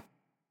Trump.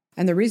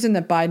 And the reason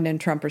that Biden and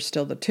Trump are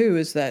still the two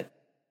is that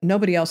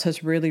nobody else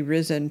has really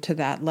risen to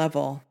that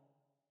level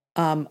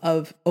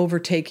of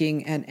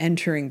overtaking and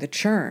entering the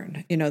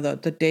churn. You know,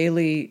 the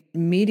daily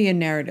media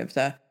narrative,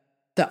 the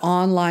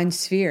online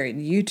sphere,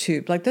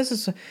 YouTube. Like, this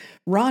is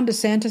Ron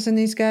DeSantis and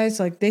these guys,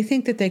 like, they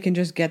think that they can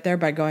just get there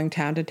by going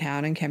town to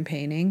town and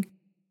campaigning.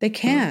 They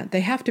can't.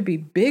 They have to be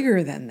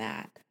bigger than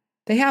that.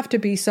 They have to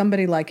be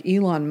somebody like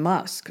Elon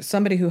Musk,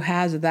 somebody who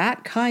has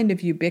that kind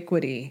of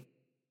ubiquity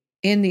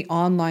in the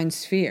online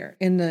sphere,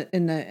 in the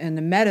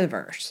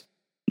metaverse.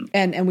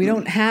 And we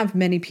don't have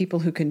many people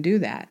who can do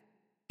that.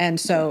 And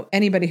so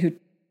anybody who,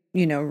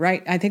 you know,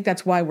 right, I think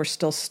that's why we're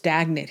still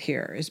stagnant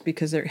here, is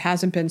because there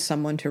hasn't been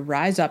someone to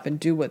rise up and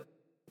do what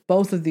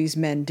both of these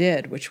men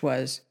did, which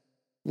was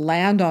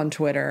land on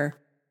Twitter,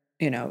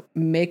 you know,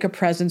 make a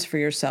presence for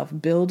yourself,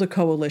 build a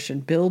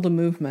coalition, build a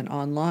movement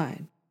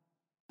online.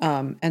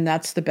 And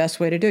that's the best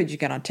way to do it. You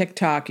get on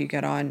TikTok, you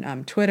get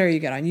on Twitter, you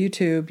get on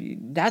YouTube.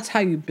 That's how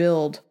you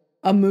build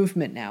a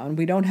movement now. And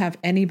we don't have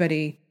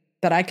anybody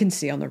that I can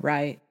see on the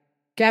right.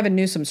 Gavin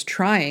Newsom's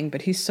trying,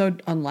 but he's so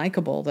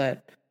unlikable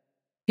that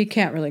he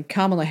can't really.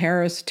 Kamala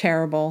Harris,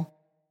 terrible.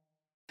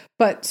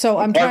 But so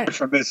I'm trying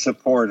from his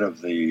support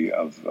of the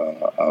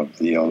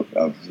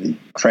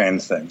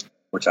trans thing,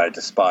 which I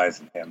despise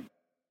in him.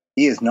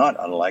 He is not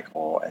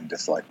unlikable and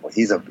dislikable.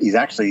 He's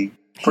actually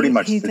pretty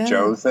much the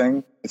Joe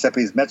thing, except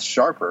he's much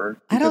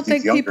sharper. I don't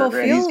think people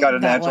feel and he's got a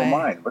that natural way.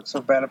 mind. What's so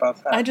bad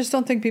about that? I just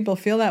don't think people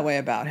feel that way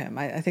about him.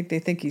 I think they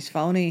think he's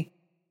phony.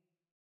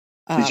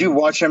 Did you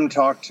watch him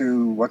talk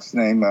to what's his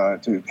name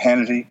to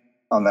Hannity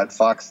on that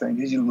Fox thing?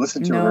 Did you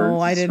listen to her? No,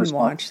 I didn't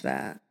watch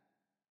that.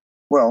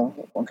 Well,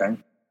 okay.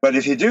 But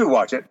if you do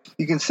watch it,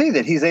 you can see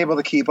that he's able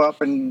to keep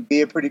up and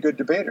be a pretty good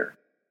debater,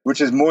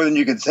 which is more than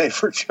you could say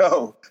for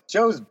Joe.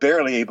 Joe's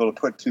barely able to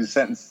put two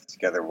sentences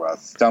together while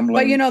stumbling.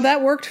 But, you know,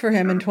 that worked for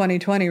him in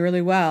 2020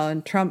 really well.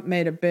 And Trump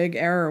made a big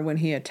error when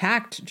he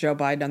attacked Joe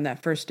Biden on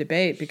that first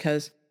debate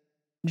because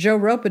Joe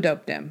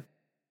rope-a-doped him.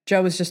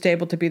 Joe was just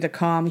able to be the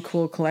calm,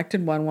 cool,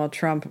 collected one while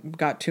Trump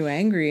got too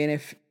angry. And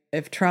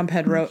if Trump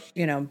had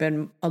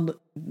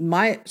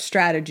my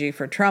strategy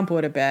for Trump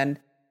would have been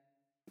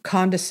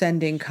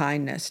condescending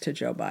kindness to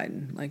Joe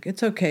Biden. Like,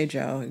 it's okay,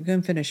 Joe. You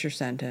can finish your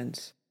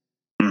sentence.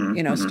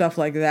 You know, stuff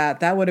like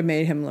that. That would have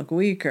made him look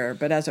weaker.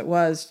 But as it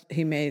was,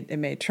 it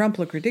made Trump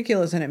look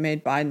ridiculous and it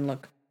made Biden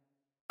look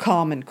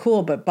calm and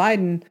cool. But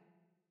Biden,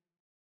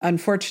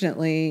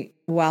 unfortunately,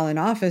 while in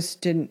office,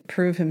 didn't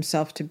prove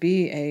himself to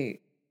be a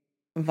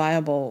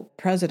viable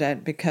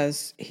president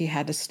because he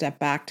had to step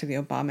back to the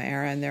Obama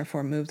era and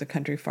therefore move the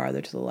country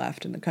farther to the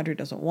left. And the country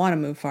doesn't want to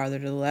move farther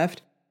to the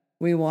left.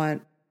 We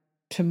want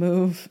to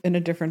move in a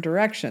different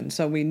direction.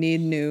 So we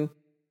need new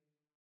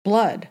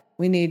blood.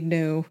 We need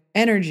new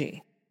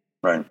energy.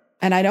 Right.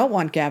 And I don't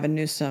want Gavin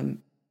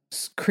Newsom,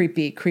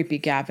 creepy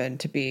Gavin,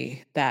 to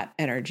be that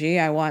energy.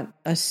 I want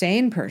a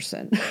sane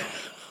person.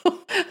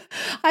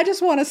 I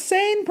just want a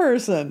sane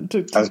person.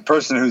 As a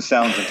person who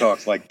sounds and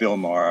talks like Bill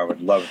Maher, I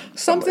would love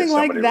something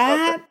like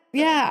that.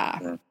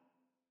 Yeah.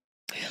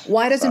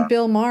 Why doesn't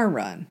Bill Maher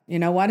run? You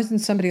know, why doesn't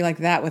somebody like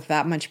that with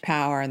that much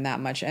power and that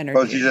much energy?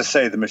 Well, you just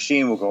say the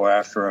machine will go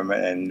after him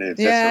and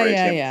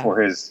eviscerate him for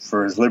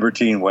his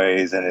libertine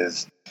ways and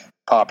his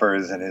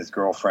poppers and his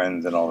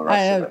girlfriends and all the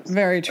rest of it.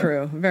 Very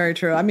true. Very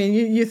true. I mean,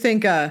 you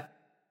think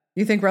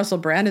Russell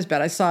Brand is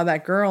bad. I saw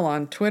that girl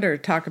on Twitter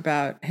talk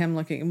about him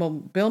looking, well,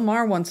 Bill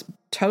Maher once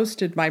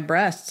toasted my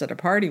breasts at a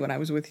party when I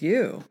was with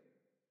you.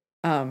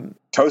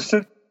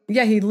 Toasted?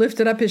 Yeah, he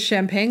lifted up his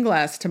champagne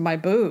glass to my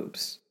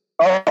boobs.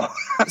 Oh.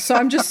 So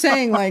I'm just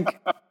saying,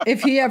 like,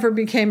 if he ever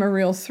became a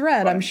real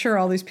threat, I'm sure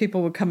all these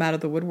people would come out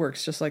of the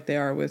woodworks just like they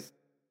are with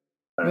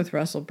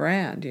Russell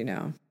Brand, you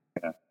know.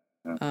 Yeah.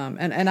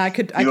 And I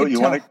could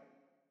tell.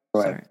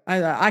 Sorry,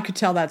 I could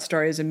tell that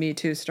story as a Me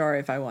Too story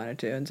if I wanted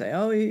to, and say,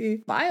 "Oh,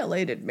 he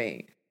violated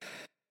me,"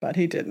 but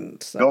he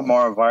didn't. So. Bill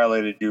Maher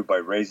violated you by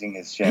raising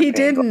his champagne. He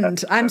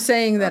didn't. I'm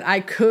saying that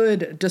I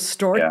could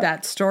distort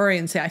that story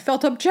and say I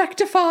felt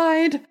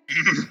objectified.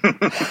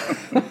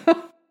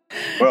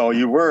 Well,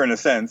 you were in a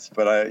sense,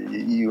 but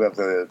you have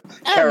the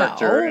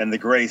character and the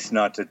grace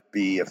not to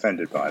be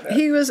offended by that.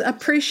 He was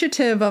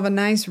appreciative of a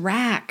nice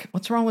rack.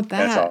 What's wrong with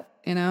that? That's all.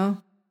 You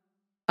know.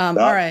 All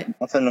right.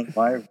 Nothing of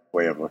my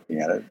way of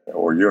looking at it,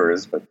 or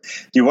yours. But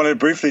do you want to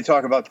briefly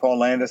talk about Paul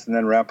Landis and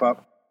then wrap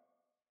up?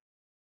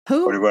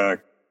 Who? Or do you want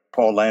to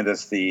Paul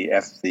Landis,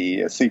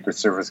 the Secret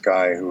Service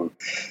guy who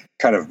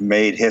kind of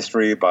made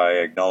history by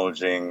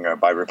acknowledging,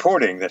 by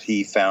reporting that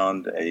he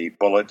found a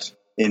bullet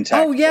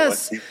intact. Oh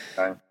yes.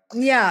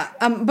 Yeah.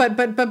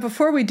 But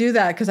before we do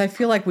that, because I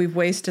feel like we've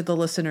wasted the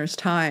listeners'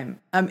 time.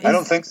 I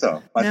don't think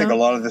so. I think a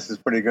lot of this is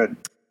pretty good.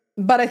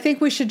 But I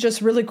think we should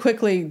just really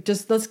quickly,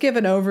 let's give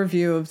an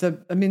overview of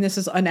this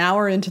is an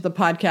hour into the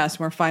podcast.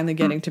 We're finally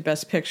getting to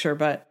Best Picture,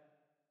 but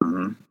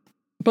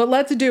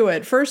let's do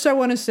it. First, I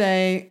want to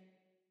say,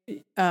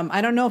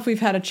 I don't know if we've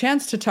had a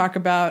chance to talk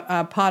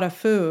about Pot of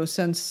Foo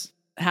since,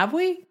 have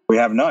we? We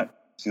have not.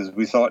 because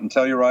we saw it in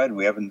Telluride.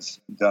 We haven't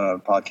done a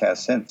podcast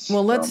since.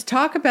 Well, let's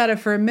talk about it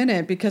for a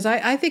minute, because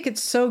I think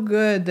it's so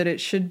good that it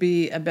should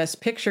be a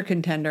Best Picture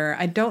contender.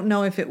 I don't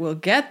know if it will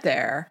get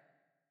there.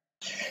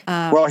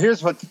 Well,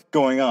 here's what's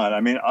going on.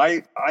 I mean,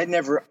 I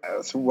never,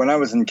 when I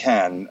was in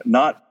Cannes,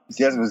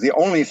 it was the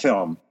only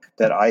film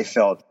that I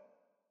felt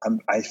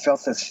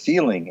this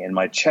feeling in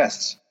my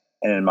chest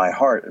and in my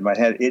heart, in my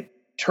head. It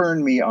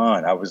turned me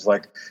on. I was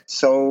like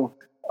so,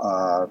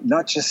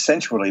 not just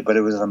sensually, but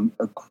it was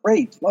a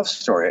great love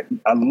story.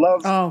 A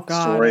love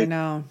story I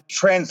know.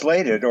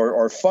 Translated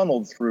or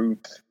funneled through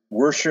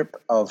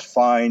worship of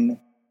fine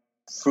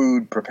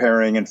food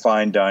preparing and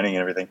fine dining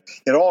and everything.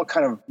 It all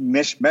kind of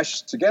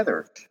meshed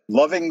together.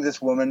 Loving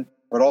this woman,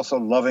 but also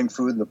loving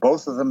food. The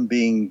both of them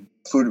being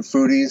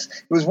foodies.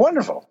 It was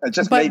wonderful. It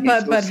just made me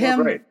feel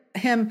so great.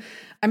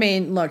 I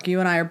mean, look, you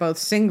and I are both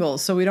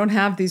singles, so we don't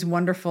have these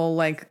wonderful,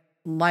 like,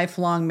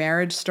 lifelong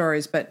marriage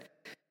stories. But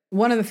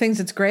one of the things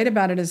that's great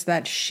about it is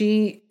that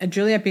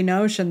Juliette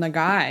Binoche and the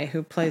guy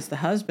who plays the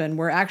husband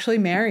were actually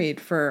married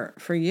for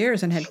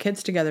years and had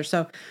kids together.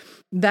 So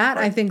that,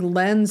 right, I think,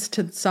 lends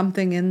to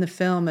something in the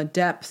film, a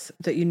depth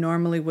that you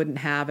normally wouldn't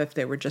have if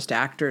they were just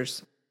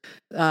actors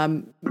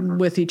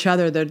with each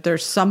other.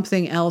 There's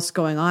something else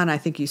going on. I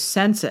think you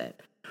sense it.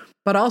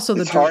 But also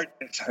it's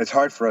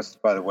hard for us,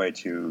 by the way,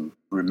 to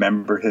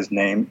remember his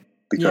name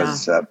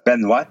because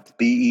Benoit,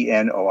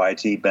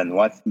 Benoit,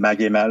 Benoit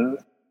Magimel,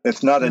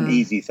 it's not an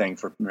easy thing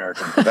for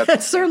Americans.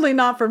 It's certainly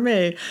not for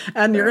me.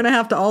 And you're going to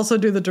have to also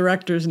do the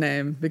director's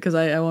name because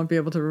I won't be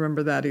able to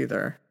remember that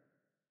either.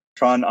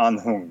 Tran Anh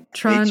Hung.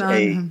 Tran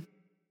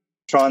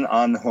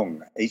Anh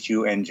Hung,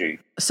 Hung.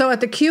 So at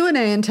the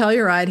Q&A in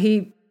Telluride,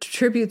 he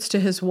tributes to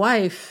his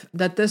wife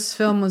that this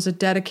film was a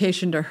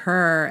dedication to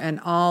her and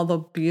all the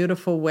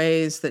beautiful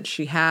ways that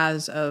she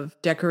has of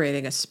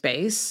decorating a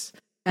space,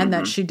 and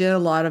that she did a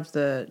lot of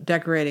the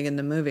decorating in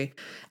the movie.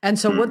 And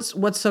so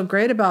what's so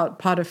great about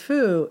Pot au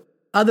Feu,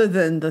 other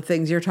than the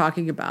things you're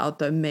talking about,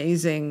 the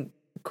amazing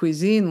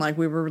cuisine, like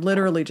we were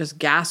literally just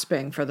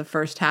gasping for the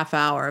first half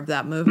hour of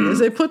that movie as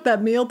they put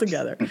that meal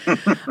together.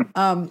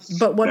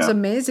 But what's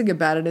amazing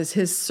about it is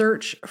his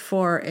search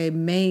for a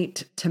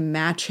mate to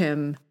match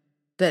him,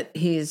 that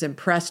he is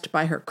impressed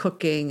by her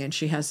cooking and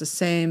she has the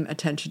same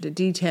attention to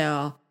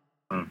detail.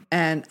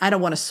 And I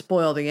don't want to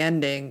spoil the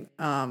ending,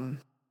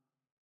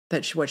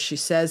 what she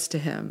says to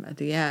him at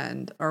the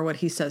end, or what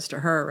he says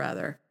to her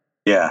rather.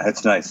 Yeah,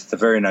 it's nice. It's a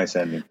very nice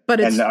ending.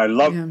 And I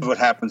love what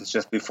happens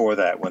just before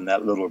that, when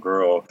that little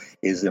girl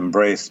is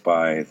embraced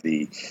by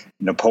the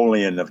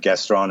Napoleon of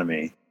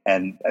gastronomy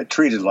and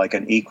treated like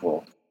an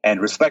equal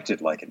and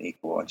respected like an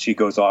equal. And she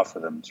goes off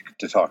with him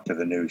to talk to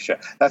the new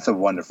chef. That's a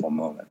wonderful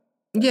moment.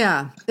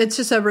 Yeah, it's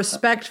just a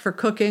respect for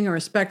cooking, a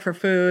respect for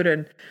food.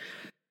 And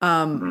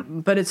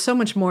but it's so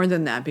much more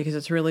than that, because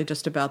it's really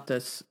just about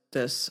this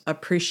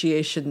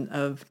appreciation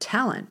of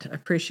talent,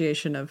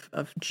 appreciation of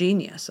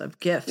genius, of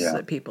gifts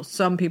that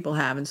some people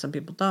have and some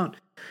people don't,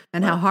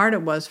 and how hard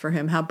it was for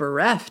him, how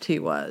bereft he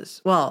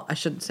was. Well, I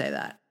shouldn't say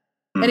that.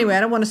 Anyway,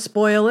 I don't want to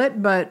spoil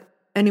it, but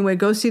anyway,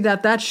 go see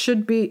that. That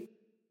should be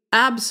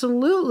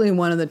absolutely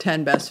one of the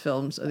 10 best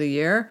films of the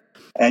year.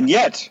 And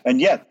yet,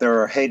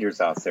 there are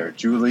haters out there.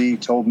 Julie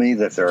told me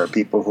that there are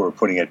people who are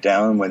putting it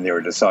down when they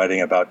were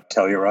deciding about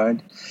Telluride.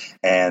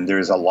 And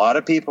there's a lot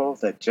of people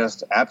that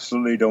just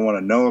absolutely don't want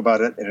to know about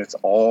it. And it's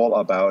all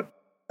about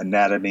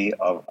Anatomy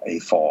of a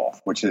Fall,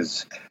 which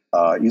is,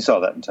 you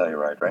saw that in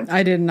Telluride, right?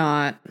 I did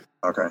not.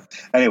 Okay.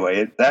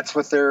 Anyway, that's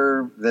what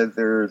their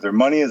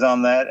money is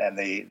on that, and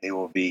they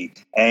will be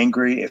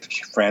angry if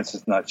France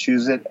does not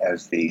choose it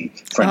as the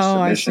French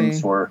submissions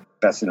for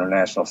Best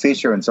International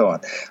Feature and so on.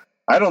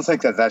 I don't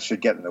think that should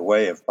get in the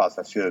way of Pot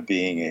au Feu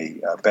being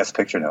a Best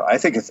Picture. No, I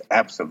think it's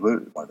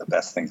absolutely one of the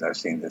best things I've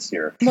seen this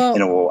year.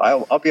 Well,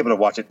 I'll be able to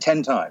watch it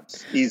 10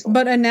 times easily.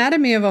 But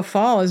Anatomy of a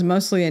Fall is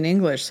mostly in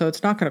English, so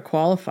it's not going to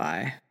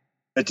qualify.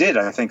 It did.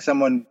 I think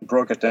someone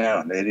broke it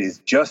down. It is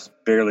just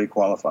barely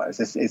qualifies.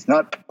 It's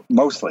not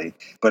mostly,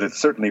 but it's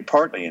certainly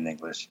partly in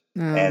English.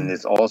 And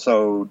it's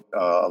also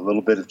a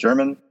little bit of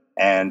German,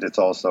 and it's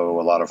also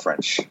a lot of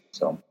French.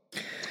 So,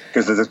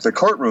 because the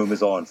courtroom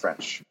is all in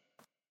French.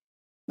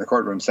 The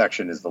courtroom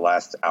section is the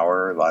last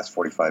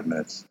 45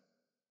 minutes.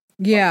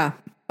 Yeah.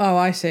 Oh,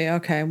 I see.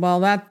 Okay. Well,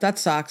 that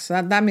sucks.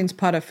 That means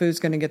Pot au Feu is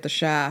going to get the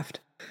shaft.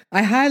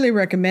 I highly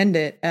recommend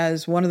it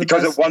as one of the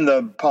because it won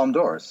the Palme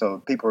d'Or. So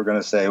people are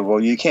going to say, well,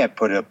 you can't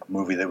put up a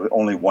movie that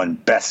only won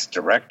Best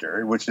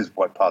Director, which is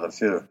what Pot au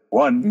Feu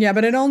won. Yeah,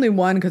 but it only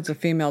won because it's a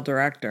female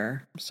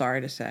director. I'm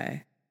sorry to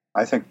say.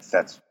 I think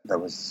that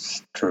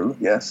was true.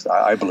 Yes,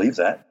 I believe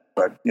that.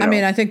 But I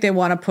mean, I think they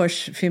want to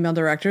push female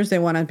directors. They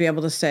want to be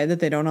able to say that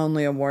they don't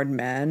only award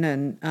men,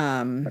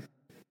 and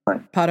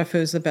Pot au Feu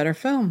is the better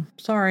film.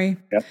 Sorry.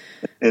 Yep,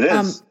 it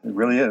is. It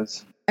really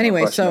is.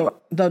 Anyway,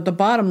 so the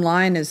bottom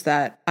line is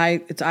that I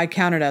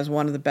count it as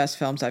one of the best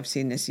films I've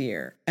seen this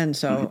year. And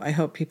so I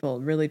hope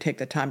people really take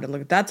the time to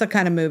look. That's a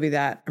kind of movie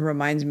that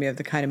reminds me of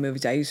the kind of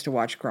movies I used to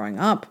watch growing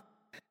up.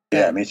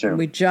 Yeah, me too.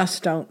 We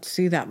just don't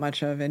see that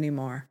much of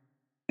anymore.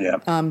 Yeah.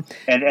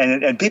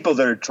 And people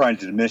that are trying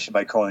to diminish it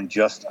by calling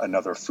just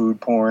another food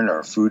porn or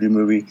a foodie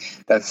movie,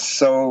 that's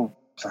so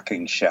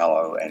fucking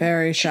shallow and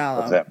very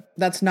shallow.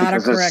 That's not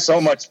because a correct. There's so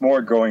much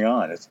more going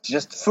on. It's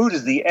just food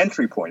is the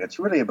entry point. It's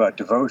really about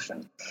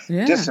devotion,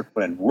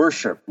 discipline,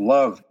 worship,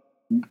 love,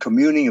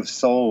 communing of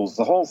souls,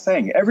 the whole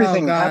thing.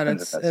 Everything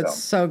happens in that film.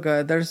 It's so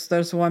good.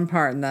 There's one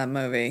part in that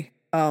movie.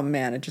 Oh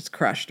man, it just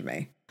crushed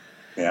me.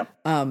 Yeah.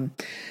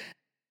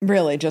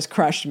 Really just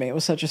crushed me. It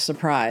was such a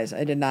surprise.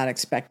 I did not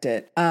expect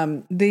it.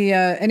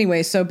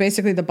 Anyway, so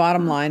basically the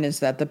bottom line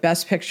is that the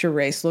Best Picture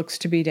race looks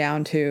to be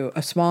down to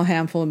a small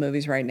handful of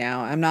movies right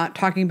now. I'm not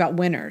talking about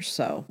winners,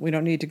 so we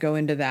don't need to go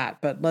into that.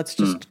 But let's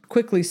just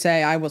quickly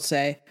say, I will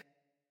say,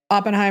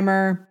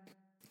 Oppenheimer,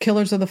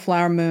 Killers of the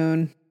Flower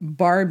Moon,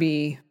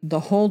 Barbie, The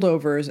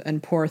Holdovers,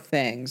 and Poor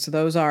Things.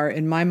 Those are,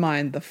 in my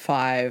mind, the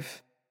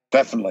 5.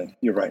 Definitely,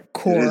 you're right.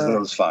 Core. It is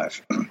those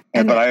 5.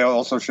 But I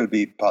also should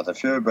be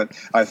positive. But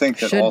I think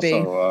that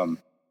also,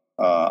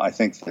 I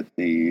think that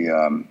the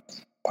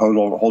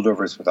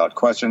holdovers without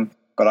question.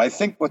 But I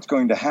think what's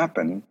going to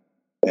happen,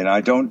 and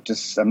I'm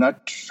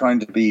not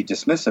trying to be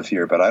dismissive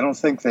here, but I don't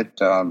think that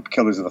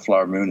Killers of the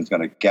Flower Moon is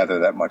going to gather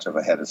that much of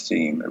a head of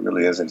steam. It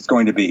really isn't. It's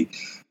going to be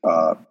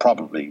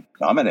probably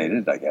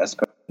nominated, I guess.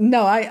 But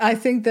no, I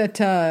think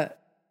that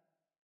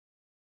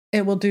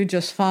it will do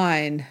just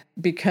fine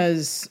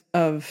because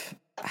of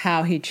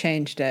how he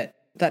changed it.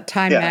 That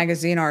Time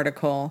magazine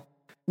article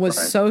was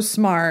so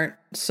smart,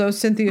 so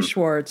Cynthia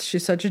Schwartz,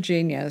 she's such a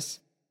genius,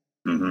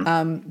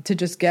 to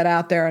just get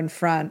out there in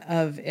front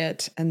of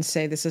it and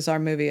say, this is our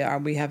movie,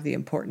 we have the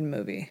important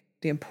movie.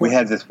 We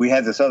had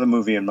this other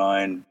movie in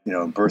mind,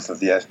 Birth of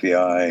the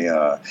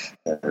FBI,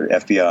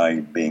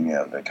 FBI being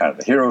the kind of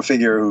the hero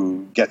figure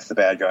who gets the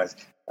bad guys.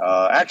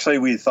 Actually,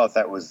 we thought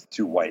that was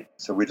too white,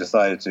 so we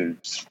decided to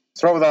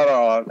throw that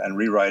out and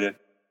rewrite it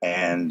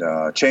and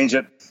change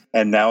it.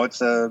 And now it's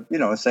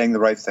saying the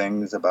right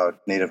things about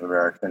Native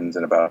Americans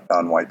and about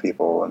non-white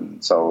people,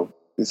 and so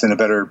it's in a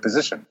better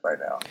position right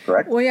now.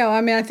 Correct? Well, yeah. I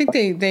mean, I think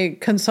they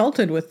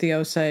consulted with the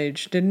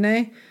Osage, didn't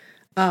they?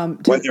 When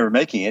they were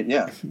making it,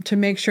 yeah, to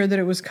make sure that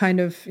it was kind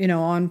of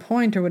on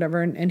point or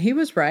whatever. And he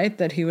was right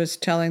that he was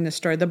telling the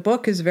story. The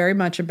book is very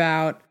much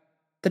about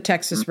the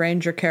Texas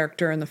Ranger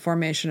character and the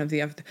formation of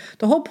the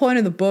whole point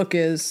of the book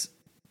is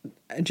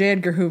J.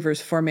 Edgar Hoover's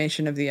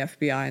formation of the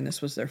FBI, and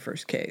this was their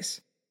first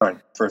case. Right,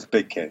 first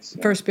big case.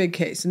 Yeah. First big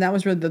case. And that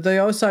was really the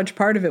Osage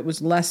part of it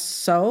was less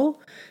so,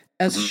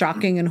 as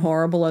shocking and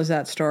horrible as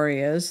that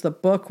story is. The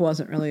book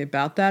wasn't really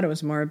about that. It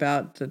was more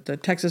about the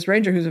Texas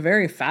Ranger, who's a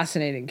very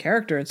fascinating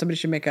character, and somebody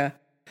should make a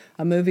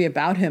movie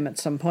about him at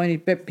some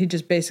point. He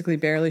just basically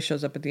barely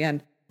shows up at the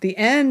end. The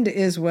end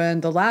is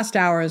when the last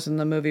hours in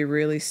the movie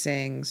really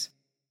sings.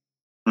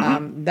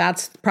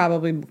 That's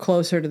probably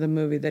closer to the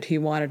movie that he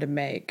wanted to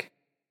make.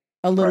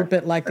 A little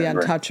bit like The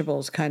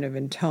Untouchables kind of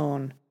in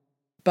tone.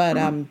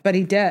 But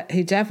he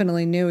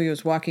definitely knew he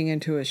was walking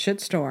into a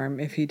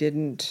shitstorm if he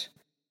didn't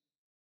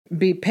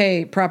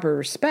pay proper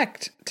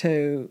respect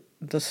to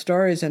the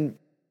stories. And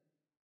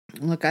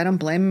look, I don't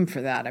blame him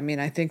for that. I mean,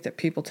 I think that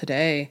people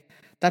today,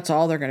 that's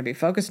all they're going to be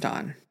focused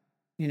on.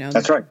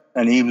 That's right.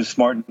 And he was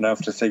smart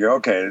enough to figure,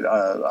 okay,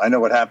 I know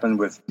what happened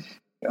with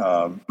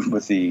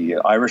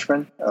the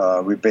Irishman.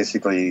 We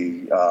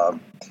basically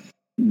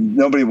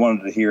nobody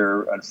wanted to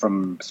hear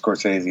from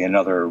Scorsese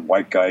another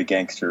white guy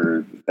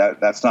gangster.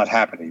 That's not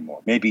happening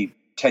anymore. Maybe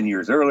 10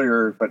 years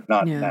earlier, but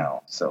not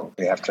now. So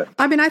they have to.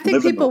 I mean, I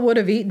think people would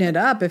have eaten it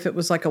up if it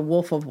was like a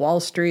Wolf of Wall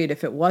Street,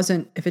 if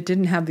it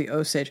didn't have the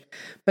Osage.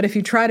 But if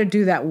you try to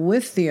do that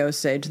with the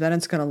Osage, then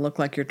it's going to look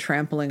like you're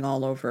trampling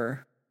all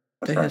over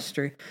the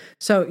history.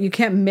 So you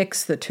can't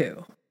mix the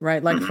two,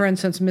 right? Like, for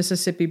instance,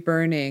 Mississippi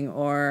Burning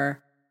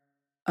or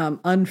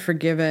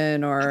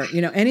Unforgiven, or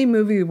any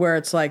movie where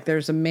it's like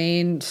there's a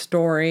main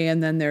story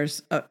and then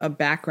there's a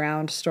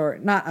background story.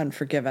 Not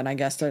Unforgiven, I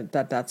guess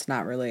that's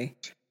not really.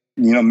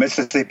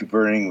 Mississippi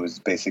Burning was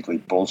basically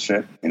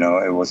bullshit.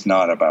 It was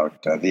not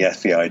about the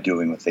FBI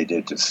doing what they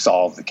did to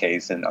solve the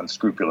case in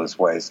unscrupulous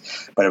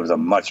ways, but it was a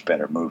much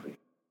better movie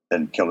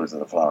than Killers of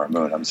the Flower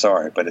Moon. I'm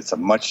sorry, but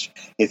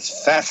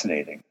it's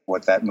fascinating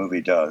what that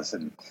movie does,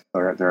 and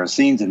there are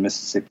scenes in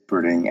Mississippi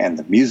Burning and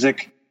the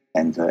music.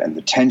 And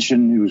the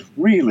tension, it was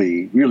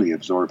really, really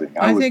absorbing.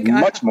 I was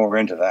much more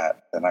into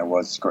that than I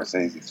was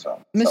Scorsese's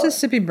film.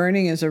 Mississippi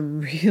Burning is a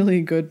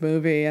really good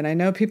movie, and I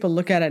know people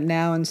look at it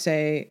now and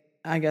say,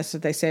 I guess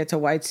that they say it's a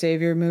white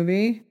savior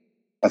movie.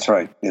 That's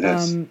right, it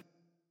is.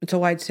 It's a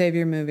white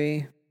savior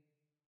movie.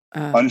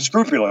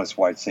 Unscrupulous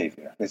white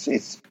savior.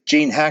 It's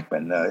Gene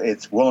Hackman.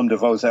 It's Willem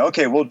Dafoe saying,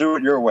 "Okay, we'll do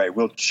it your way.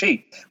 We'll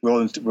cheat.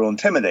 We'll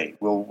intimidate.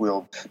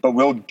 We'll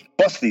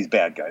bust these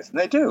bad guys," and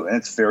they do, and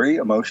it's very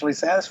emotionally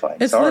satisfying.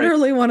 It's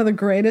literally one of the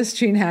greatest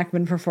Gene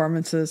Hackman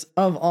performances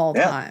of all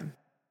time.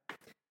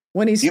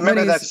 Do you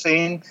remember that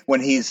scene when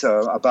he's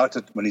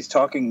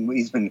talking?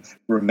 He's been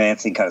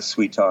romancing, kind of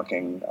sweet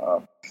talking.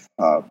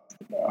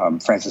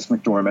 Frances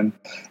McDormand,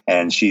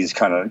 and she's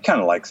kind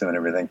of likes him and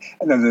everything.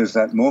 And then there's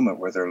that moment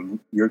where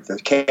the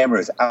camera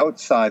is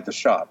outside the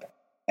shop,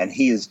 and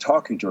he is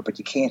talking to her, but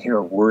you can't hear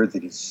a word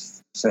that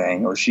he's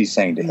saying or she's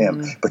saying to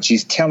him. But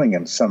she's telling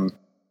him some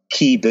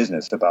key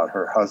business about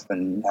her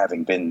husband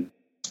having been,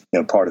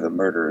 part of the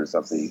murders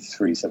of the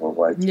 3 civil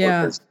rights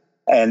workers.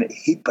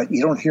 But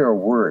you don't hear a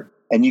word.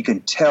 And you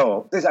can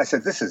tell, I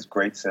said, this is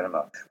great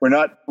cinema. We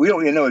don't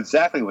even know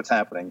exactly what's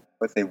happening,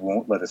 but they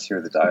won't let us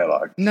hear the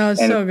dialogue. No, it's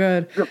so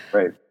good. It's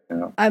great.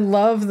 I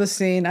love the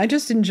scene. I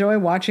just enjoy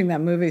watching that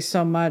movie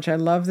so much. I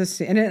love the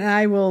scene. And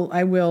I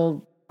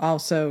will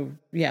also,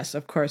 yes,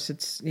 of course,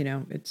 it's,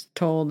 it's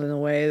told in a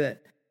way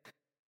that,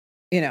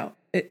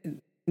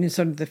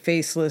 sort of the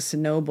faceless,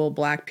 noble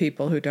Black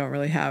people who don't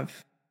really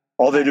have.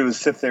 All they do is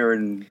sit there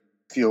and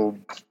feel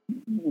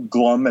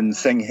glum and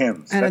sing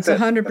hymns. And it's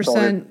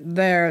 100%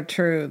 there,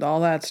 true. All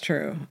that's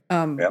true.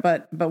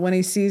 But when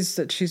he sees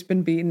that she's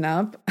been beaten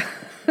up,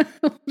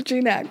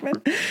 Gene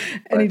Hackman,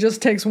 and he just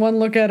takes one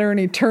look at her and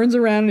he turns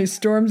around and he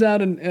storms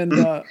out and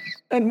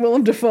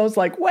Willem Dafoe's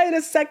like, wait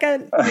a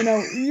second,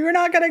 you're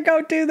not going to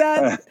go do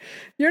that.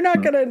 You're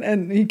not going to,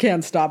 and he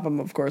can't stop him,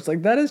 of course.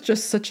 Like, that is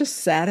just such a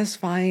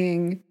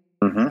satisfying,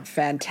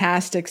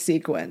 fantastic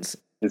sequence.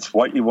 It's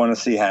what you want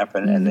to see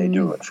happen, and they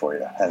do it for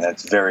you, and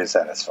that's very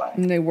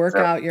satisfying. And they work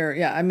out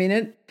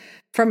it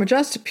from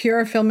just a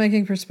pure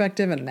filmmaking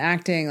perspective and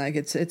acting, like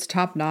it's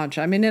top notch.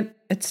 I mean,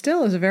 it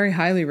still is a very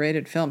highly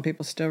rated film.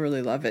 People still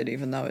really love it,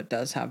 even though it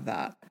does have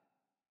that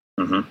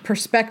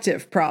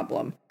perspective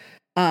problem.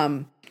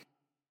 And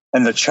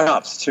the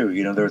chops too.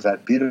 There's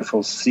that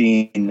beautiful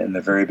scene in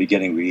the very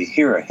beginning where you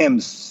hear a hymn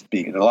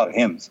speaking, a lot of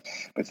hymns,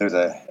 but there's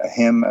a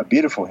hymn, a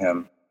beautiful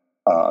hymn.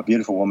 A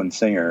beautiful woman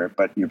singer,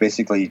 but you're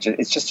basically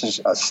it's just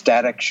a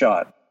static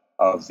shot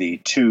of the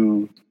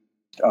 2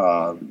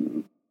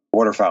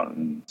 water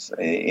fountains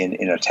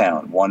in a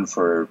town, one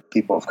for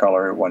people of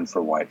color, one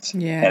for whites.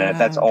 Yeah. And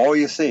that's all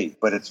you see,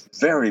 but it's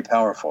very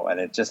powerful, and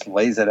it just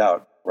lays it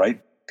out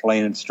right,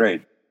 plain and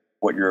straight,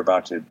 what you're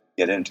about to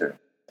get into.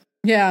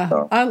 Yeah,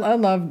 so.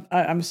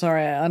 I'm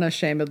sorry, I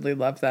unashamedly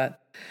love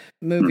that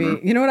movie.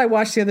 You know what I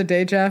watched the other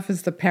day, Jeff,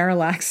 is The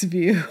Parallax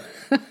View.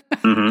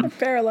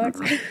 Parallax.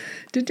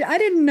 I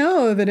didn't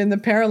know that in The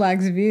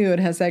Parallax View, it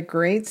has that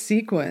great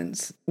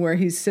sequence where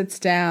he sits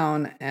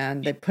down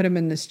and they put him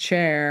in this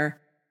chair.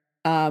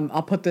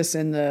 I'll put this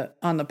on the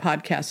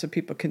podcast so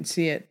people can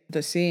see it,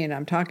 the scene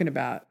I'm talking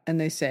about. And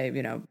they say,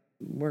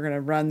 we're going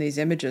to run these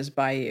images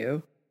by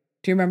you.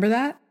 Do you remember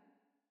that?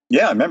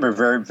 Yeah, I remember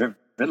very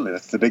vividly.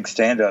 That's the big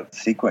standout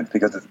sequence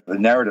because the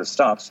narrative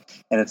stops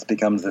and it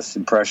becomes this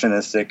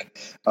impressionistic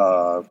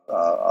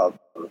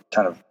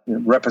kind of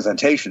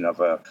representation of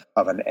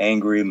an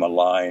angry,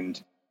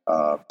 maligned,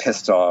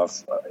 pissed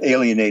off,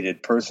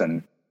 alienated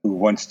person who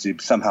wants to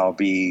somehow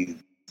be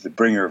the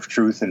bringer of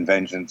truth and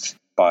vengeance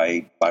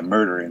by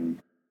murdering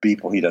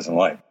people he doesn't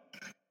like.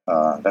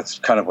 That's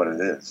kind of what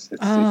it is.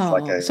 It's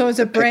like so is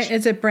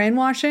it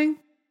brainwashing?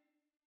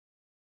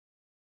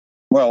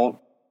 Well,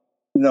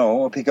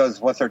 no, because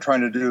what they're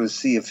trying to do is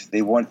see if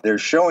they're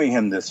showing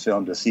him this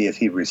film to see if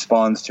he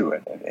responds to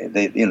it.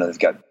 They've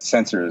got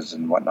sensors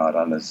and whatnot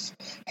on his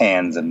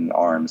hands and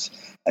arms.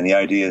 And the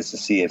idea is to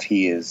see if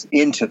he is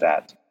into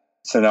that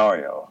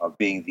scenario of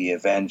being the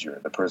avenger,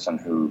 the person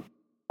who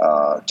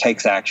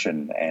takes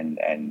action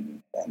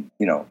and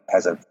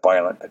has a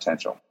violent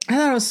potential. I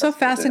thought it was so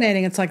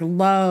fascinating. It's like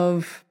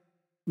love,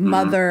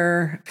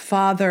 mother,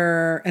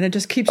 father, and it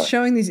just keeps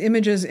showing these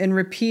images in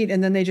repeat,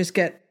 and then they just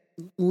get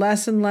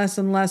less and less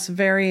and less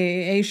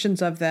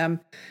variations of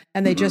them,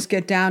 and they just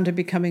get down to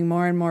becoming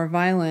more and more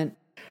violent.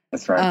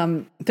 That's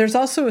right. There's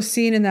also a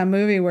scene in that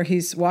movie where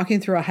he's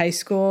walking through a high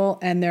school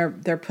and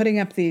they're putting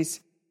up these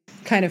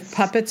kind of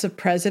puppets of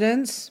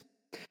presidents,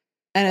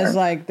 and it's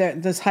like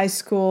this high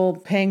school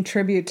paying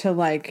tribute to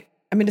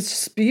it's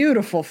just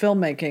beautiful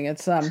filmmaking.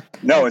 It's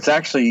no, it's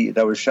actually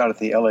that was shot at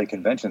the LA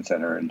Convention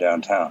Center in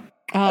downtown,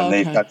 and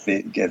they've got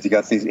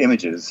these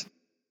images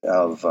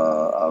of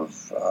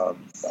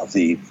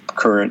the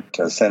current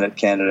Senate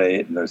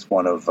candidate, and there's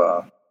one of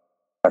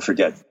I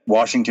forget.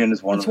 Washington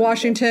is one. It's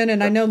Washington,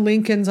 and I know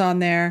Lincoln's on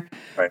there.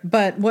 Right.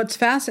 But what's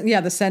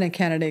fascinating, the Senate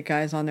candidate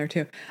guy is on there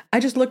too. I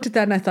just looked at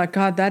that and I thought,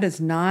 God, that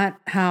is not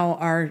how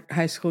our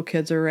high school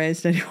kids are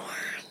raised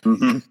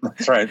anymore.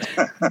 That's right.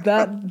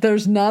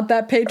 There's not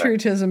that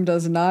patriotism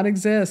does not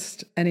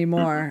exist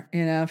anymore.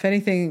 If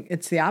anything,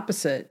 it's the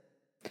opposite.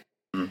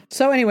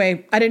 So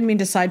anyway, I didn't mean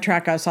to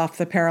sidetrack us off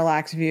The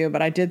Parallax View,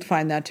 but I did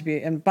find that to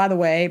be, and by the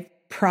way,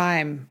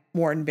 prime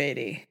Warren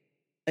Beatty.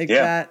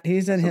 That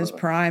he's in his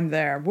prime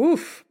there.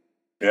 Woof.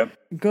 Yep.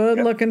 Good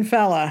looking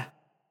fella.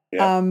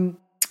 Yep.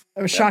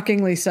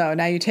 Shockingly so.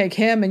 Now you take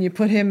him and you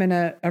put him in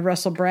a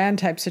Russell Brand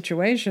type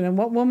situation, and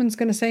what woman's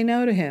going to say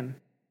no to him?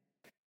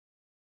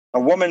 A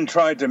woman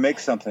tried to make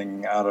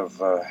something out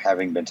of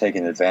having been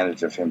taken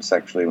advantage of him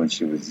sexually when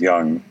she was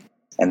young,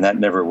 and that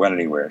never went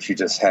anywhere. She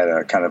just had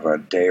a kind of a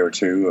day or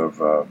two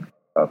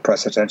of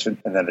press attention,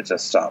 and then it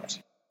just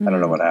stopped. I don't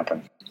know what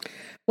happened.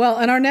 Well,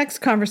 in our next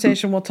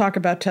conversation, we'll talk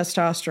about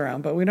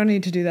testosterone, but we don't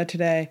need to do that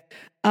today.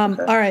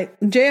 Okay. All right.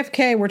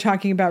 JFK, we're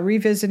talking about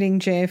revisiting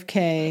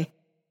JFK.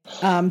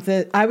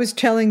 I was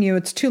telling you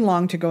it's too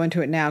long to go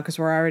into it now because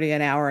we're already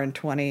an hour and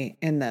 20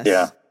 in this.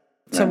 Yeah.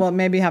 So we'll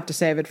maybe have to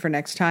save it for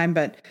next time.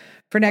 But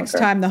for next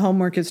time, the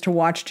homework is to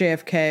watch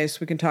JFK so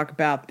we can talk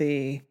about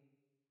the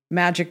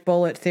magic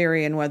bullet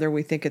theory and whether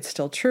we think it's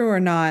still true or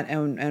not,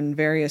 and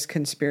various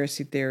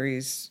conspiracy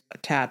theories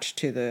attached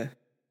to the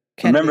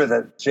Kennedy. Remember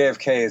that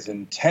JFK is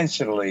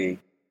intentionally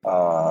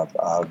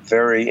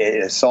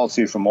it assaults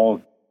you from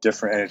all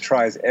different, and it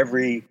tries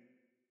every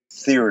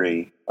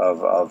theory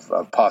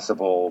of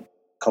possible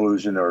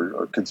collusion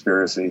or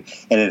conspiracy,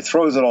 and it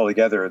throws it all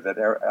together that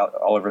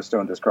Oliver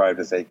Stone described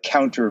as a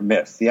counter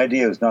myth. The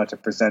idea is not to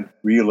present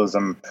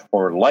realism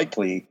or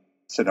likely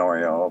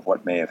scenario of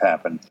what may have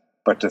happened,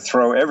 but to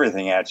throw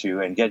everything at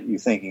you and get you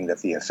thinking that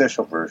the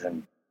official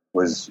version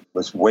was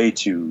way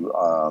too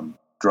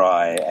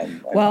dry.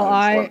 And well,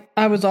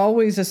 I was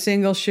always a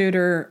single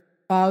shooter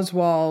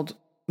Oswald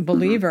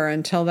believer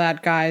until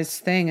that guy's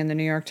thing in the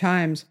New York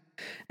Times.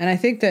 And I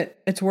think that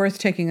it's worth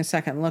taking a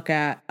second look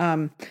at.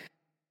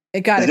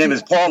 His name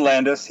is Paul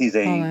Landis. He's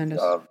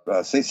a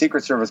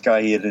Secret Service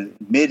guy. He's in his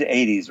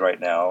mid-80s right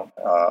now,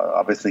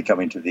 obviously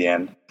coming to the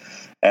end.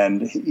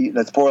 And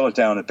let's boil it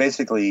down. It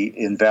basically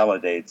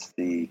invalidates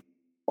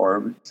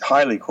or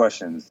highly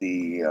questions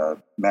the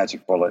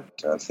magic bullet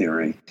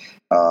theory.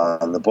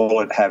 The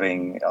bullet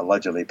having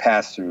allegedly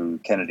passed through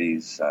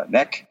Kennedy's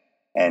neck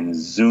and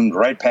zoomed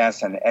right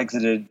past and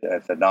exited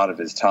at the knot of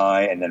his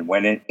tie, and then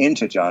went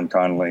into John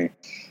Connally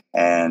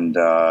and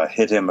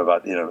hit him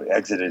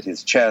exited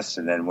his chest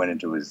and then went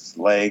into his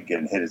leg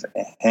and hit his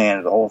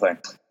hand, the whole thing.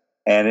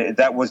 And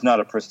that was not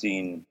a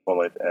pristine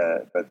bullet,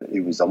 but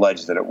it was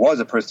alleged that it was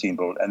a pristine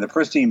bullet. And the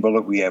pristine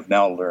bullet, we have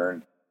now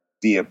learned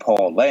via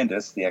Paul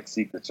Landis, the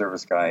ex-Secret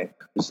Service guy,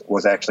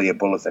 was actually a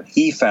bullet that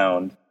he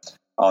found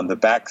on the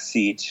back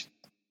seat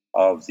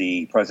of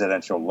the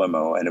presidential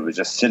limo, and it was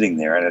just sitting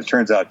there. And it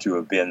turns out to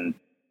have been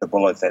the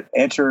bullet that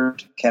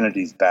entered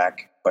Kennedy's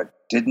back, but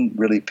didn't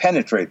really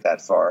penetrate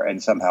that far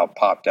and somehow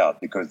popped out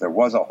because there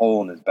was a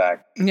hole in his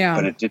back,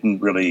 but it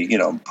didn't really,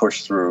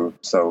 push through.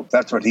 So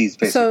that's what he's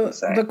basically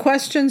saying. So the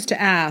questions to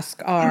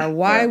ask are,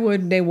 why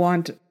would they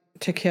want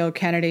to kill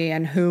Kennedy,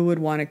 and who would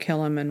want to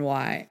kill him and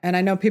why? And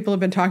I know people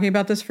have been talking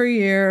about this for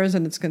years,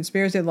 and it's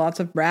conspiracy,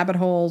 lots of rabbit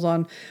holes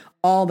on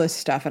all this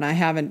stuff, and I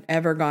haven't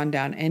ever gone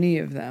down any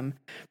of them.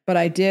 But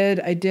I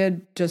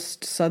did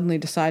just suddenly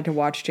decide to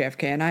watch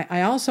JFK. And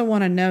I also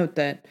want to note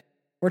that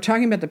we're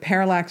talking about the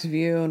parallax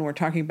view, and we're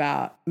talking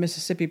about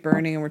Mississippi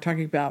burning, and we're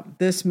talking about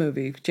this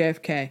movie,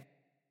 JFK.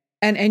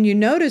 And you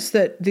notice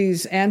that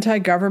these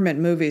anti-government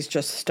movies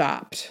just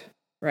stopped,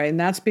 right? And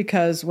that's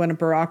because when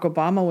Barack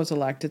Obama was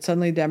elected,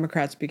 suddenly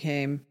Democrats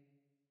became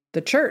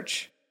the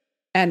church.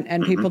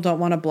 And people don't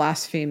want to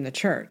blaspheme the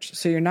church.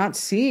 So you're not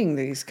seeing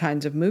these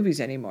kinds of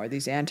movies anymore,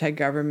 these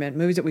anti-government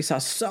movies that we saw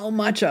so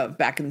much of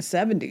back in the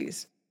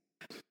 70s.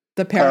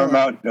 The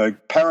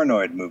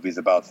paranoid movies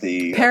about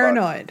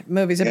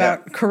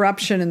about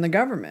corruption in the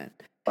government.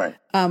 Right.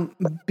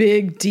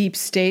 Big, deep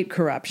state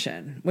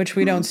corruption, which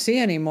we don't see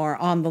anymore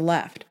on the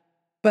left.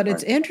 But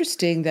it's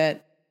interesting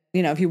that,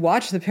 if you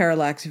watch The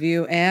Parallax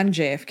View and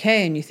JFK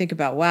and you think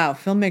about, wow,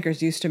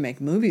 filmmakers used to make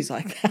movies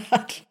like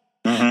that.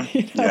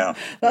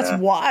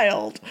 That's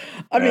wild.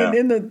 I mean,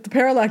 in the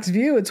Parallax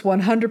View, it's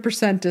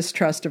 100%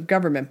 distrust of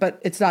government, but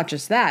it's not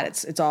just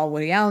that. It's all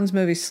Woody Allen's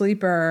movie,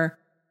 Sleeper.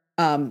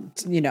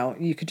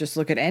 You could just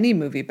look at any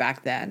movie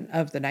back then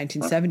of the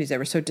 1970s. They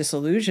were so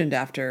disillusioned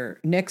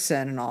after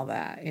Nixon and all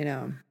that,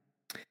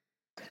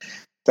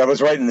 That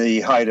was right in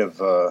the height of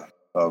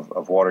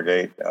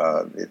Watergate.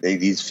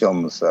 These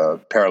films,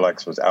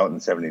 Parallax was out in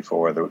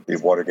 74. The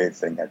Watergate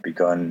thing had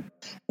begun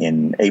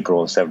in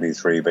April of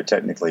 73, but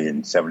technically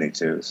in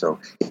 72. So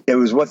it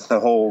was what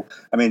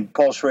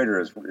Paul Schrader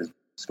has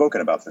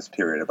spoken about this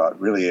period, about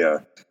really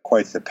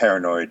quite the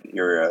paranoid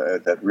era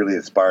that really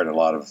inspired a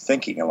lot of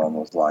thinking along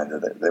those lines.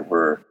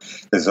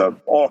 There's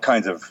all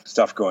kinds of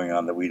stuff going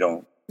on that we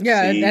don't see,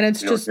 and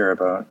it's just hear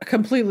about.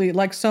 Completely,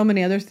 like so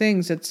many other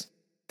things, it's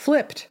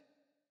flipped.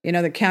 The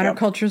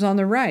counterculture's on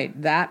the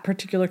right. That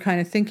particular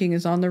kind of thinking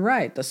is on the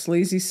right. The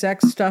sleazy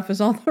sex stuff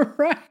is on the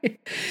right.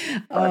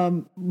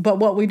 But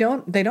what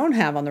they don't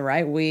have on the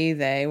right,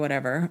 they,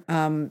 whatever,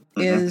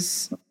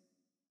 is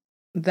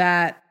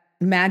that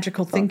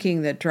magical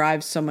thinking that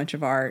drives so much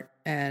of art,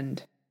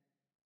 and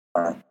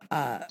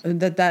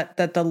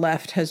that the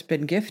left has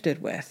been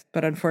gifted with.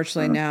 But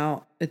unfortunately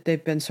now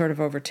they've been sort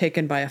of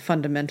overtaken by a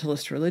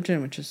fundamentalist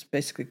religion, which is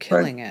basically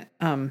killing it.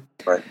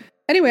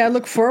 Anyway, I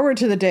look forward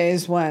to the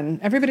days when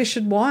everybody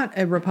should want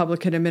a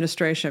Republican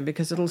administration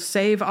because it'll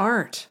save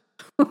art.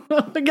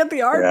 Get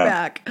the art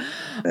back.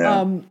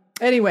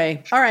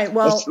 Anyway, all right.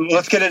 Well,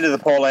 let's get into the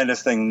Paul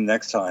Landis thing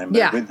next time.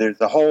 Yeah,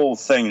 there's a whole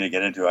thing to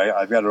get into.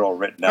 I've got it all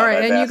written out. All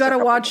right, and you got to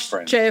watch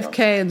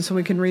JFK, and so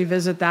we can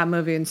revisit that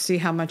movie and see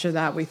how much of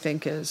that we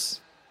think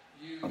is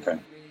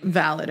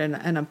valid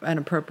and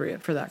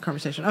appropriate for that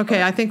conversation.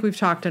 Okay, I think we've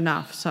talked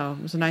enough. So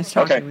it was nice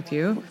talking with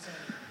you.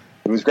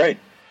 It was great.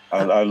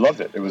 I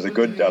loved it. It was I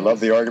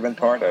loved the argument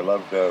part. I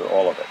loved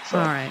all of it. So.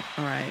 All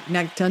right.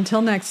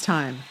 Until next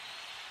time.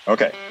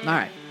 Okay. All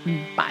right.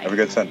 Bye. Have a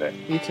good Sunday.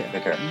 You too.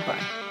 Take care. Bye.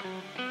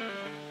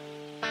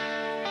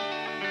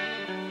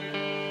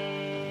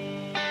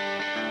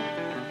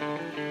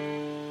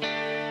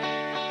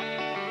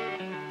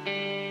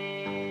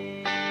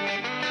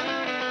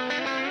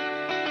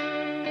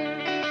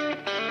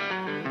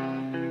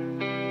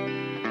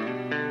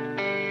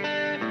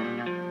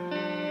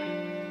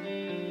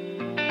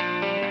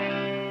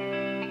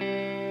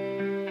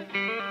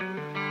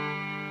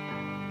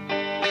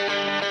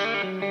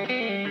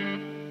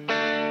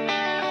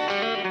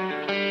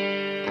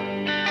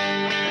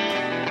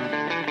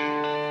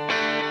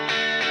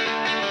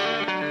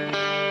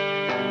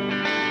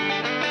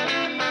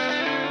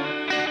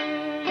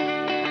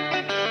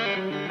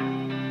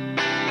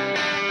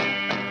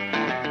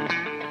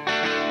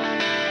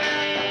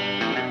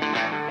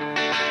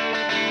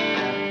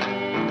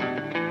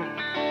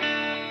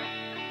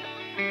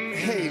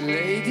 Hey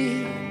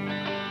lady,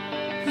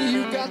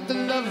 you got the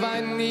love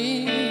I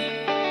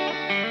need.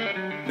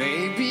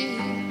 Maybe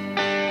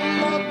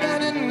more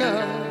than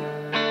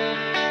enough.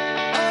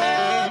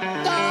 Oh,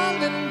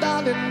 darling,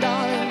 darling,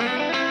 darling,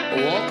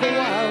 walk a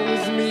while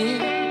with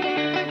me.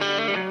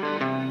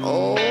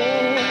 Oh,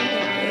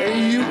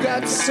 you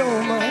got so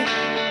much.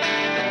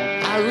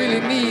 I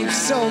really need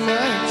so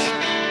much.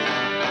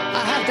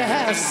 I have to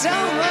have so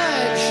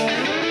much.